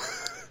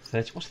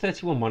 What's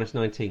 31 minus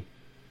 19?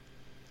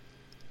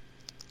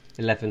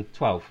 11,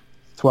 12.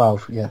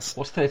 12, yes.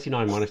 What's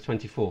 39 minus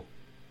 24?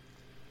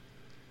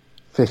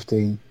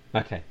 15.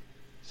 Okay.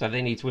 So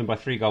they need to win by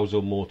 3 goals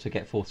or more to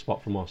get 4th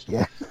spot from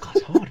Arsenal. Yeah. God,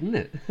 it's hard, isn't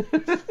it?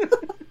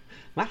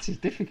 Maths is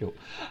difficult.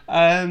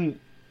 But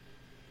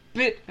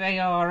they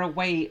are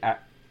away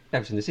at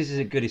Everton. This is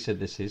as good as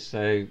this is,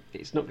 so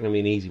it's not going to be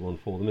an easy one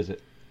for them, is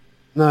it?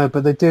 No,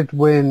 but they did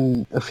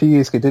win a few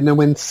years ago. Didn't they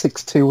win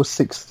 6-2 or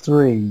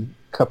 6-3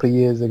 a couple of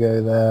years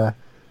ago there?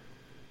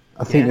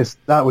 I think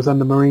that was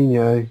under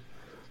Mourinho.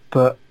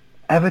 But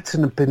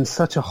Everton have been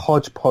such a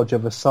hodgepodge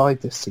of a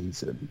side this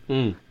season.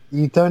 Mm.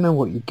 You don't know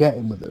what you're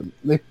getting with them.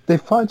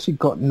 They've actually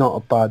got not a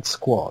bad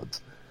squad.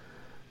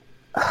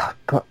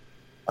 But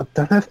I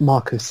don't know if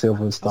Marco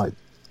Silva's I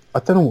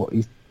don't know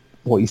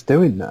what he's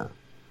doing there.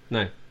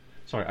 No.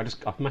 Sorry,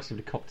 I've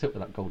massively cocked up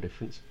with that goal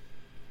difference.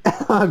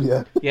 Have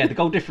you? Yeah, the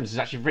goal difference is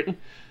actually written.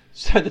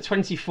 So the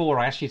 24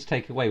 I asked you to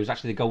take away was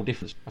actually the goal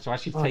difference. So I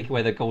asked you to take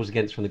away the goals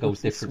against from the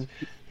goals difference.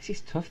 This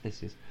is tough,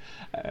 this is.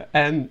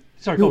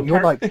 Sorry,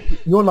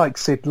 you're like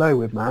Sid Lowe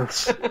with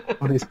maths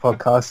on his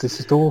podcast. This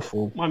is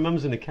awful. My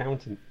mum's an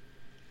accountant.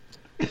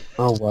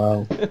 Oh,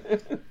 wow.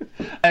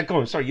 Go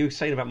on, sorry, you were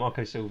saying about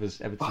Marco Silva's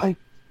Everton.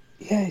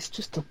 Yeah, it's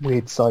just a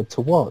weird side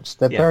to watch.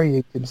 They're very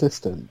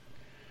inconsistent.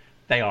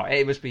 They are.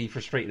 It must be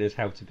frustrating as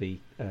hell to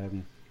be...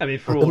 I mean,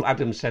 for all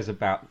Adam says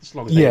about as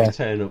long as they only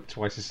turn up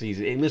twice a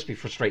season, it must be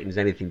frustrating as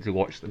anything to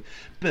watch them.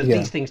 But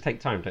these things take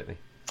time, don't they?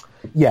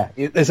 Yeah,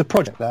 there's a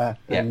project there,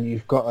 and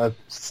you've got to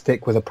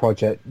stick with a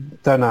project.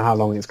 Don't know how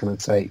long it's going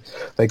to take.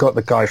 They got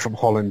the guy from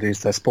Holland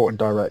who's their sporting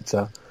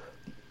director.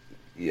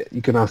 You're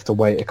going to have to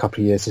wait a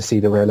couple of years to see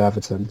the real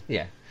Everton.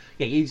 Yeah.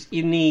 Yeah,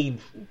 you need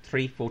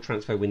 3-4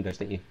 transfer windows,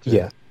 don't you?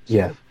 Yeah.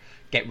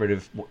 Get rid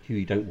of who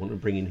you don't want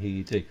and bring in who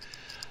you do.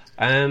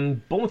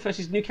 Bournemouth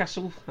versus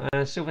Newcastle,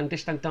 Sylvain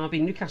Distant derby.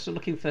 Newcastle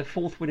looking for their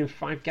 4th win in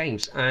 5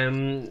 games.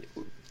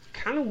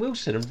 Callum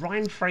Wilson and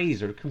Ryan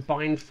Fraser have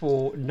combined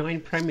for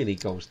 9 Premier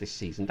League goals this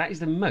season. That is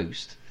the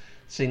most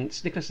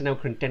since Nicolas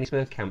Anelka and Dennis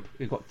Bergkamp,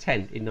 who got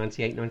 10 in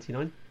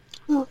 98-99.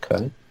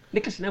 Okay.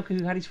 Nicolas Anelka,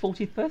 who had his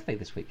 40th birthday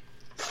this week.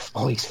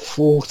 Oh, he's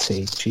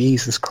 40.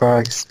 Jesus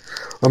Christ.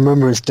 I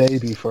remember his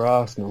debut for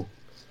Arsenal.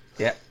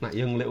 Yeah, that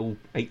young little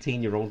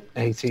 18-year-old.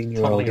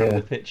 18-year-old, toddling around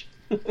the pitch.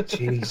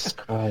 Jesus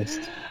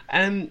Christ.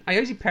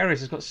 Ayoze Perez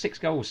has got 6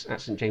 goals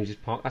at St James's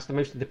Park. That's the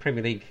most in the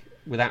Premier League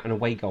without an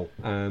away goal.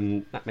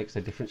 That makes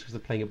no difference because they're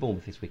playing at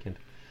Bournemouth this weekend.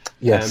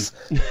 Yes.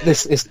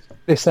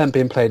 This ain't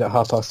being played at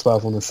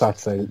 12:30 on a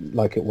Saturday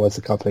like it was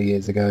a couple of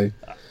years ago.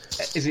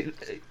 Is it?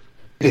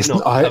 It's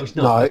not. It's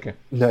not. Okay.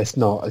 No, it's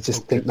not. I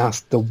just think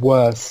that's the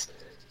worst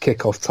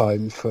kick-off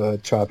time for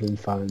travelling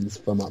fans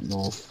from up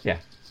north. Yeah.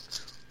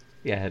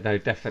 Yeah, no,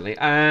 definitely.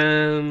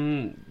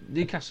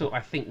 Newcastle,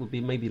 I think, would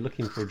be maybe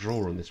looking for a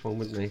draw on this one,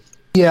 wouldn't they?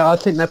 Yeah, I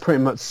think they're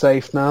pretty much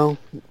safe now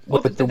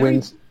with the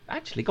wins.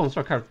 Actually, go on,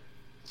 sorry, Karen.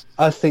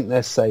 I think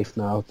they're safe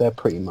now. They're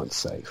pretty much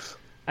safe.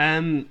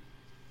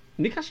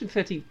 Newcastle in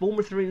 13th,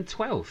 Bournemouth are in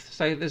 12th.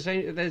 So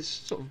there's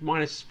sort of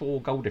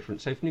 -4 goal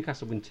difference. So if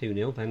Newcastle win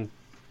 2-0, then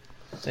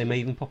they may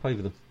even pop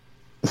over them.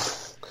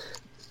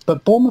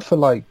 But Bournemouth are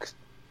like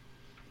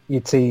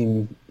your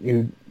team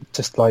who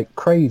just like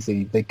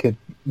crazy. They could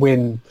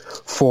win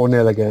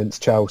 4-0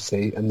 against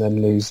Chelsea and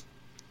then lose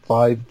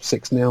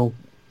 5-6-0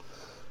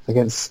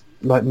 against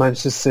like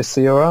Manchester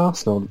City or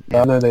Arsenal.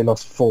 Yeah. I know they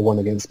lost 4-1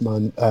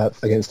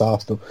 against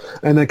Arsenal,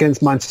 and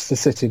against Manchester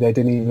City they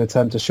didn't even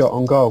attempt a shot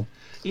on goal.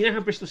 You know how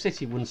Bristol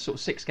City won sort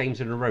of 6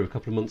 games in a row a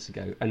couple of months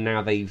ago, and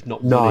now they've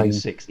not won in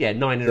 6. Yeah,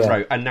 9 in a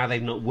row, and now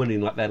they've not won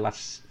in like their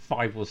last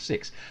 5 or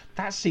 6.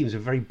 That seems a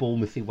very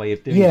Bournemouthy way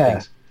of doing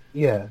things.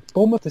 Yeah,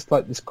 Bournemouth is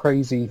like this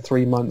crazy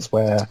 3 months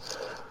where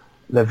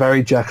they're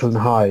very Jekyll and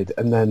Hyde,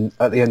 and then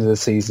at the end of the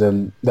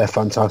season they're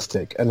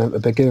fantastic, and at the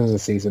beginning of the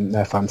season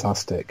they're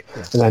fantastic,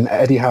 and then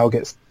Eddie Howe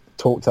gets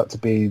talked up to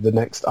be the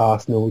next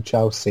Arsenal,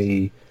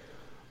 Chelsea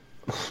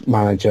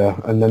manager,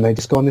 and then they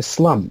just go on this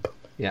slump.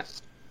 Yeah,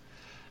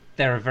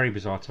 they're a very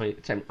bizarre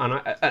team, and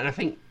I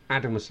think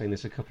Adam was saying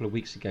this a couple of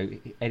weeks ago.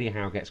 Eddie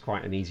Howe gets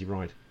quite an easy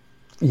ride.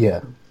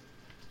 Yeah.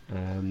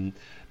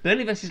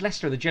 Burnley versus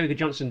Leicester, the Joga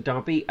Johnson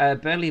derby.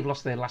 Burnley have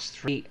lost their last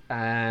 3.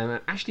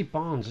 Ashley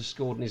Barnes has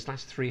scored in his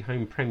last 3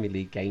 home Premier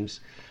League games,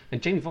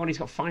 and Jamie Vardy's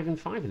got 5 and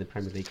 5 in the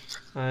Premier League.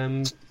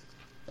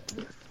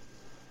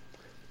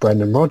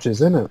 Brendan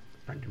Rodgers, isn't it?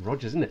 Brendan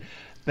Rodgers, isn't it?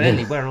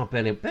 Burnley, where are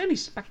Burnley?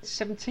 Burnley's back in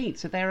 17th,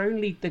 so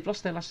they've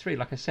lost their last 3.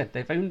 Like I said,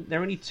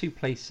 they're only 2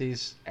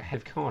 places ahead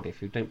of Cardiff,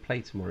 who don't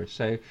play tomorrow.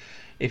 So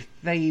if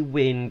they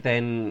win,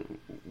 then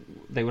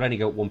they will only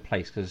go at 1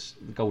 place because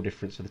the goal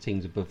difference of the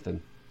teams above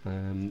them.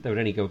 They would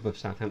only go above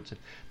Southampton.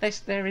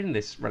 They're in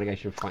this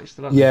relegation fight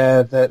still, aren't they?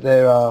 Yeah,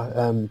 there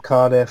are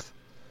Cardiff.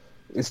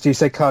 Do you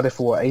say Cardiff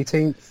for what,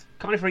 18th?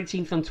 Cardiff are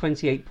 18th on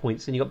 28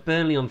 points, and you've got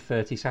Burnley on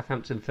 30,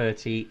 Southampton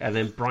 30, and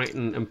then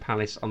Brighton and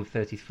Palace on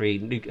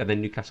 33, and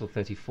then Newcastle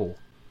 34.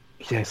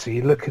 Yeah, so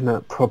you're looking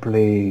at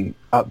probably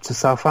up to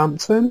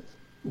Southampton,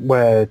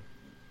 where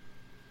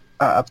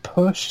at a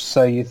push,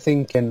 so you're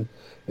thinking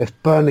if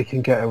Burnley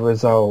can get a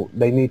result,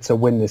 they need to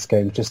win this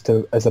game just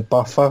as a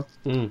buffer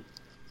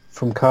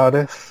from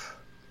Cardiff.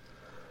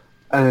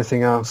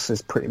 Anything else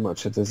is pretty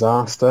much a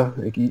disaster.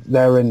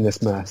 They're in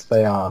this mess.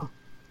 They are.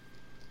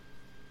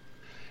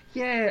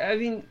 Yeah, I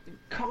mean,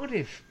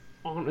 Cardiff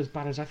aren't as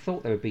bad as I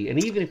thought they would be.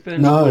 And even if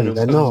Burnley No, won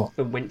they're not.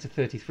 and went to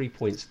 33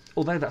 points,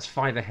 although that's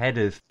 5 ahead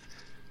of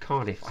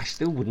Cardiff, I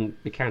still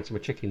wouldn't be counting my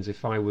chickens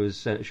if I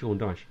was Sean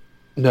Dyche.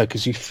 No,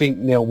 because you think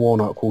Neil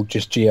Warnock will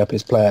just G up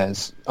his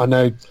players. I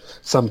know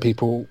some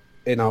people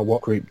in our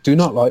WhatsApp group do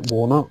not like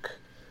Warnock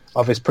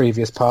of his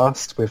previous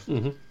past with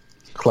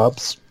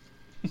clubs.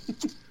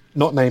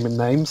 Not naming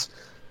names.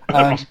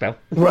 Ross Bell.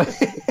 Right.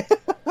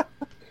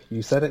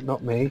 You said it,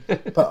 not me.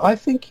 But I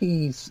think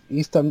he's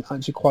done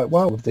actually quite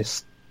well with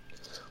this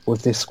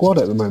squad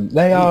at the moment.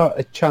 They are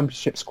a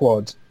championship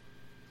squad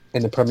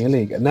in the Premier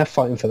League, and they're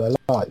fighting for their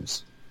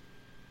lives.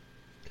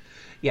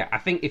 Yeah, I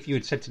think if you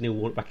had said to Neil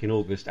Warnock back in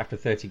August, after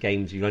 30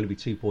 games, you'd only be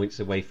 2 points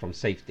away from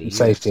safety.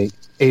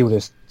 He would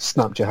have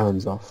snapped your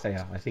hands off.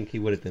 Yeah, I think he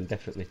would have done,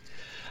 definitely.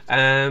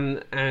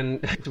 And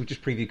we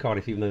just preview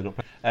Cardiff, even though they're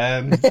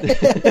not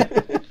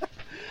playing.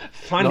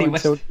 Finally,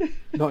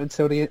 not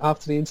until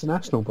after the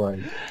international break.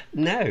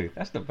 No,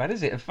 that's not bad,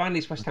 is it? And finally,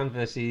 it's West Ham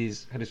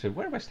versus Huddersfield.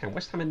 Where are West Ham?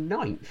 West Ham are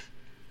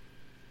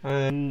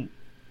 9th.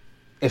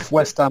 If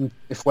West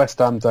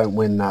Ham don't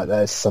win that,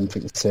 there's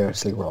something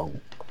seriously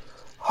wrong.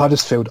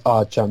 Huddersfield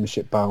are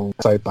championship bound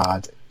so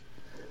bad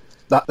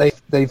that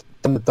they've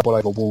done the double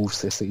over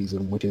Wolves this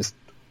season, which is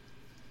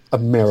a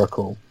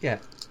miracle. Yeah.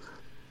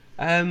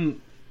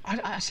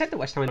 I said that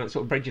West Ham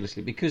sort of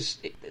bredulously because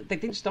they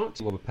didn't start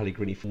to with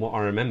Pellegrini from what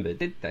I remember,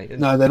 did they?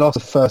 No, they lost the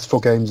first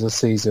 4 games of the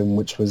season,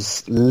 which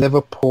was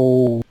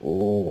Liverpool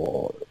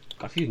or...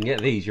 If you can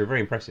get these, you're very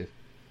impressive.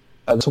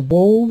 To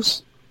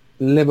Wolves,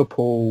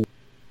 Liverpool,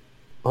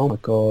 oh my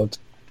God.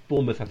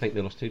 Bournemouth, I think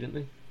they lost 2, didn't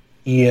they?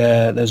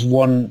 Yeah, there's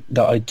one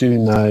that I do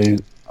know.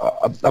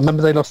 I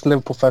remember they lost the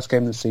Liverpool first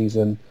game of the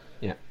season.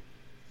 Yeah.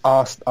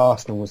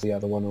 Arsenal was the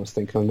other one I was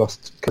thinking. I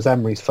lost because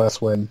Emery's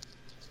first win.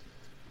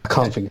 I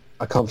can't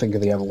think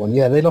of the other one.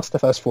 Yeah, they lost the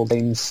first 4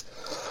 games.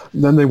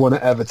 Then they won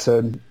at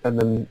Everton, and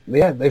then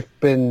they've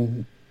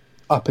been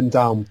up and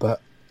down. But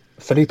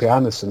Felipe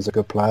Anderson's a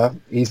good player.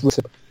 He's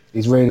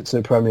really to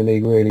the Premier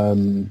League.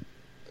 Really,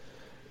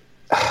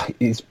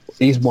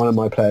 he's one of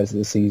my players of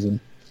the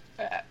season.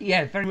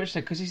 Yeah, very much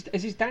so. Because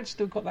has his dad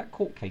still got that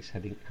court case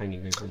hanging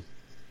over him?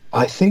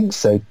 I think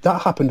so.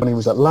 That happened when he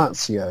was at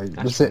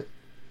Lazio. Is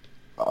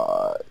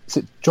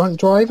it drunk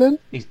driving?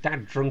 His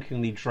dad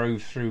drunkenly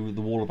drove through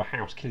the wall of a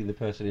house, killing the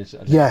person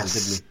inside. Yes,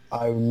 didn't he?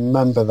 I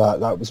remember that.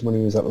 That was when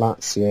he was at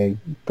Lazio,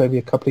 maybe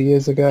a couple of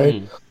years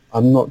ago.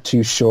 I'm not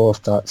too sure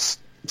if that's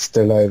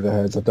still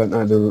overheard. I don't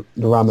know the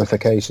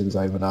ramifications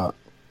over that.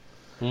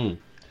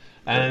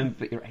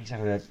 But he's had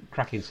a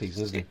cracking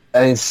season, hasn't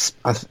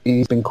he?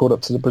 He's been called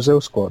up to the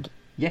Brazil squad.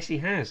 Yes, he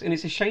has. And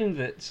it's a shame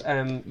that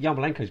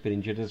Yarmolenko's been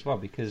injured as well,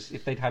 because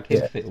if they'd had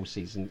him fit all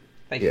season,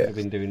 they could have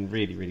been doing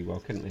really, really well,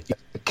 couldn't they?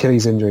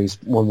 Achilles injury is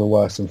one of the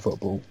worst in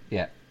football.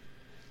 Yeah.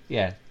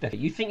 Yeah, definitely.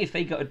 You think if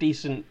they got a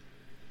decent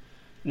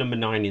number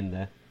 9 in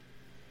there,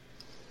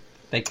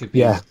 they could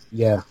be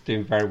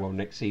doing very well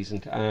next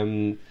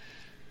season.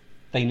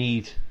 They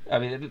need... I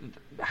mean,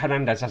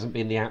 Hernandez hasn't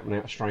been the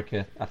out-and-out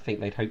striker I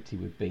think they'd hoped he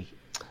would be.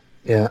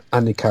 Yeah,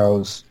 Andy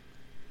Carroll's...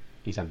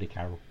 He's Andy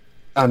Carroll.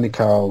 Andy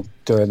Carroll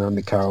doing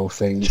Andy Carroll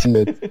things.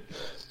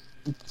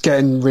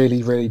 Getting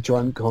really, really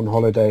drunk on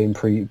holiday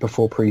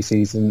before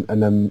pre-season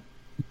and then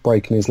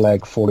breaking his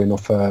leg, falling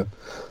off the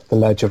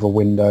ledge of a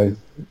window.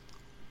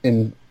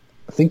 I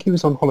think he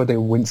was on holiday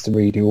with Winston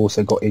Reid, who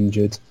also got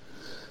injured.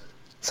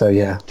 So,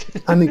 yeah.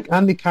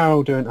 Andy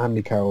Carroll doing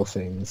Andy Carroll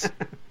things.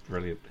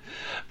 Brilliant.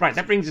 Right,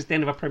 that brings us to the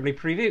end of our Premier League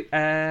preview.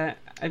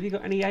 Have you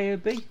got any A or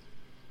B?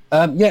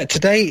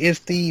 Today is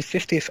the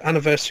 50th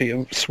anniversary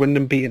of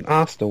Swindon beating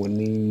Arsenal in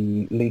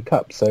the League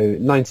Cup. So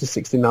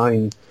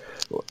 1969,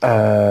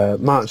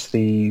 March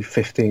the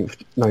 15th,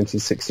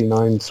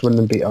 1969,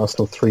 Swindon beat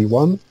Arsenal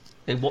 3-1.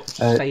 And what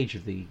stage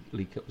of the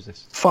League Cup was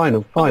this?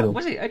 Final. Oh,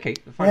 was it? Okay,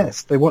 the final.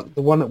 Yes, they won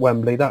the one at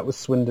Wembley. That was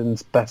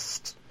Swindon's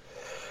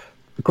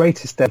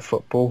greatest day of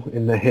football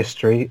in their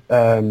history.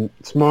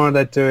 Tomorrow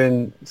they're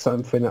doing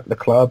something at the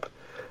club,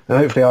 and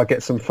hopefully I'll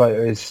get some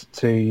photos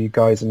to you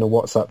guys in the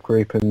WhatsApp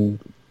group and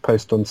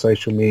post on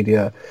social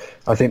media.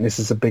 I think this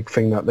is a big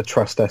thing that the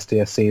Trust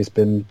SDSC has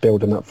been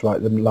building up for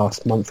like the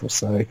last month or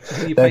so.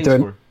 Who are you playing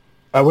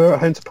for? We're at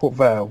home to Port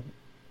Vale.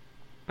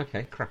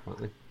 Okay, crap,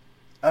 aren't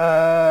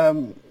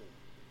they?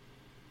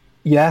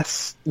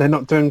 Yes, they're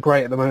not doing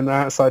great at the moment. They're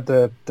outside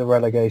the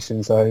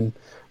relegation zone.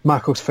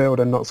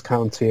 Macclesfield and Notts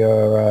County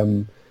are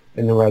in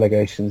the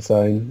relegation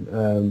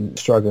zone,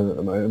 struggling at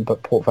the moment,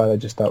 but Port Vale are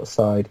just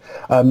outside.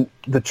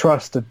 The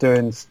Trust they're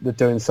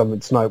doing something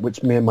tonight,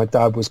 which me and my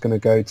dad was going to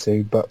go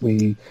to, but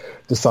we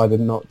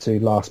decided not to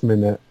last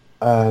minute.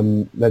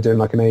 They're doing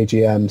like an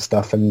AGM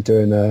stuff and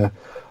doing a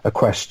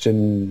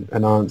question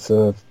and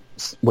answer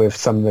with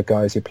some of the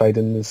guys who played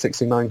in the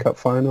 69 Cup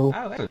final.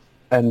 Oh, excellent.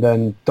 And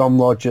then Dom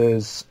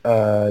Rogers,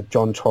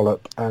 John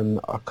Trollope, and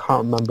I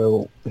can't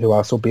remember who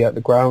else will be at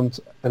the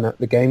ground and at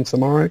the game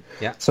tomorrow.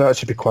 Yeah. So that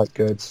should be quite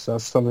good. So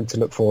that's something to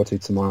look forward to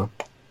tomorrow.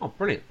 Oh,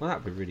 brilliant! Well,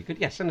 that'd be really good.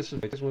 Yeah, send us some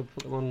photos. We'll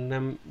put them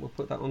on. We'll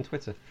put that on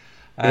Twitter.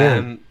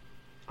 Yeah.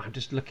 I'm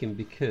just looking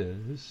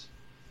because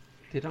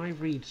did I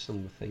read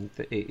something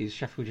that it is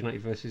Sheffield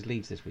United versus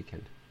Leeds this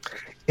weekend?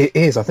 It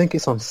is. I think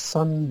it's on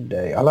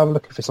Sunday. I'll have a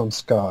look if it's on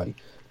Sky.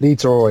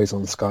 Leeds are always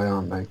on Sky,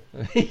 aren't they?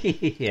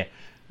 Yeah,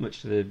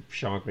 much to the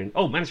chagrin.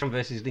 Oh, Mansfield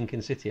versus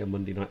Lincoln City on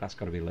Monday night. That's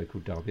got to be a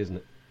local derby, isn't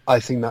it? I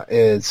think that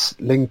is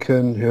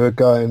Lincoln, who are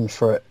going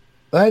for it.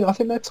 I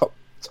think they're top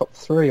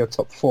 3 or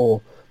top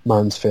 4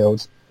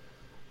 Mansfield.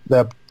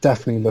 They're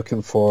definitely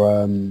looking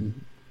for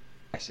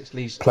Yes, it's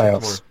Leeds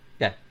playoffs. Tomorrow.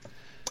 Yeah.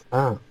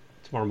 Ah.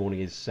 Tomorrow morning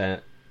is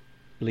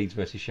Leeds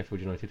versus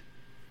Sheffield United.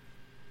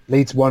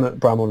 Leeds won at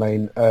Bramall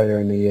Lane earlier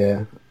in the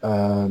year,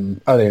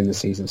 earlier in the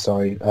season.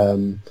 Sorry.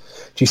 Do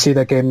you see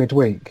their game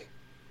midweek?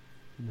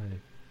 No.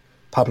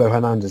 Pablo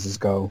Hernandez's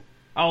goal.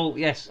 Oh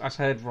yes, I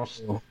heard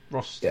Ross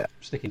Yeah.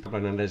 sticking Pablo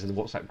Hernandez in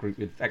the WhatsApp group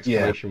with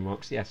exclamation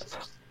marks. Yes.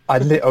 I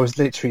was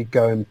literally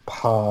going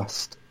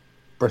past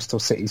Bristol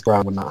City's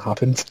ground when that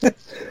happened.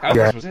 How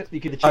Yeah. was it?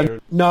 You could cheer.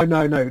 No.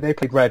 They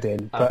played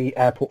Reading, but the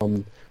airport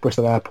from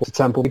Bristol Airport to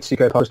Temple. So you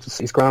go past Bristol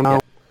City's ground now.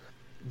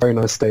 Very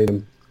nice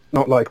stadium.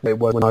 Not like it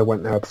was when I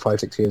went there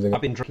 5-6 years ago.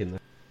 I've been drinking there.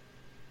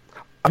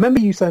 I remember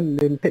you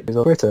sending pictures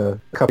on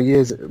Twitter a couple of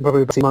years,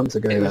 probably about 2 months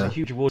ago. It was a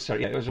huge award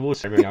ceremony. Yeah, it was an award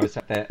ceremony. I was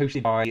sat there,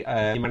 hosted by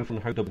a man from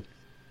Ho Dublin.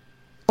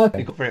 Okay.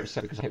 He got very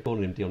upset because I kept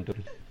calling him Dion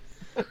Dublin.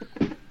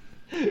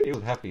 He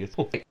wasn't happy at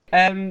all.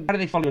 How do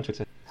they follow me on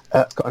Twitter?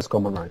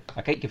 Scott Monroe.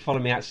 Okay, you can follow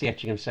me at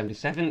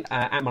CFGM77.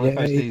 At Man on the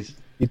Post is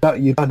You've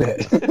done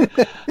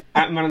it.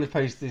 at Man on the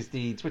Post is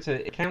the Twitter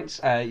account.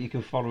 You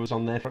can follow us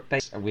on there for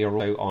updates. We are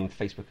also on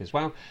Facebook as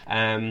well.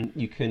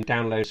 You can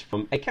download us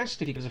from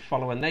Acast. If you give us a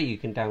follow on there, you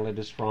can download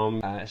us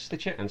from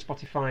Stitcher and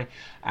Spotify,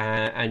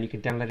 and you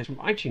can download us from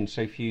iTunes.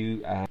 So if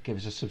you give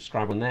us a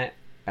subscribe on there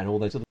and all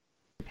those other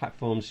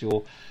platforms,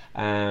 your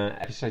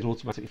episodes will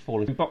automatically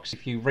fall into your inbox.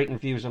 If you rate and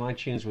review us on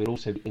iTunes, we'll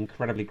also be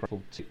incredibly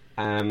grateful too.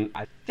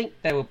 I think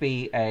there will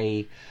be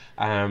a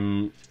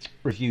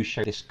review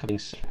show this coming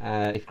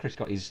if Chris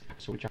got his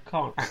house, which I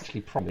can't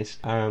actually promise.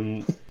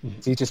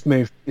 Is he just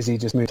moved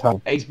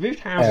home? He's moved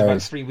house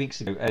about 3 weeks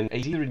ago, and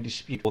he's either in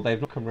dispute or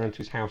they've not come around to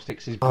his house to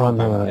fix his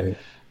broadband.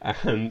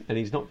 And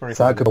he's not very.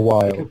 So that could be a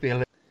while. It could be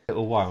a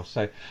little while.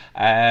 So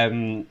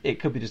it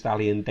could be just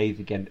Ali and Dave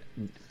again.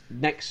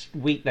 Next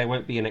week there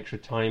won't be an extra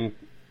time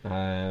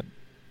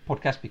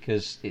podcast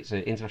because it's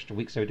an international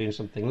week, so we're doing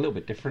something a little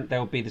bit different. There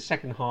will be the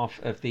second half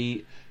of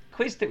the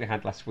quiz that we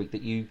had last week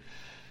that you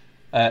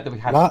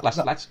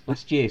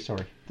last year.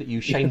 Sorry, that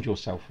you shamed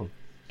yourself from.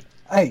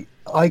 Hey,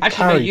 I Actually,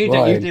 carried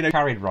no, Ryan. you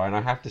carried Ryan.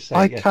 I have to say,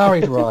 I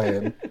carried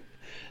Ryan.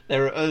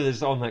 There are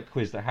others on that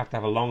quiz that have to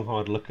have a long,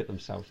 hard look at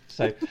themselves.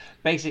 So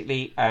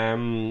basically,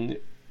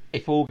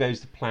 if all goes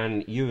to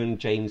plan, you and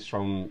James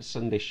from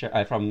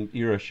from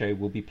Euro Show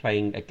will be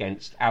playing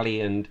against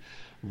Ali and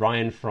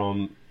Ryan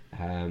from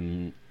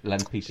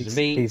Lend Pieces of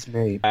Me. He's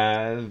me.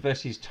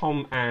 Versus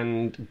Tom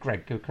and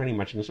Greg, who I can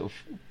imagine sort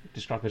of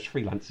described as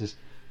freelancers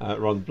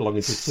rather than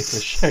belonging to a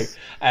particular show.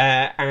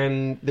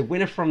 And the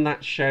winner from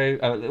that show,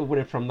 the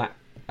winner from that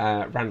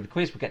round of the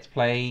quiz will get to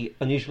play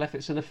Unusual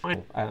Efforts in the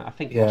final. I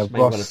think Ross may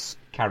well have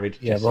carried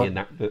Jesse in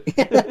that, but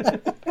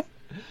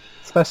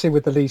especially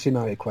with the Leeds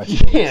United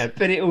question. Yeah,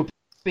 but it will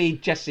be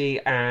Jesse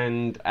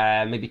and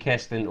maybe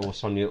Kirsten or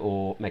Sonia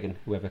or Megan,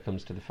 whoever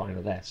comes to the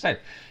final there. So,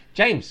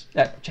 James,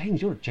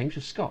 you're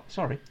Scott.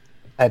 Sorry,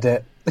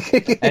 Edit.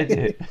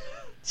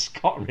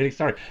 Scott, really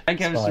sorry. Thank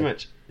you ever so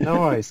much. No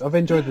worries. I've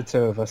enjoyed the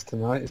two of us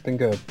tonight. It's been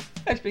good.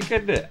 It's been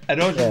good, isn't it? And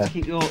also to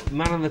keep your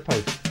man on the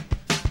post.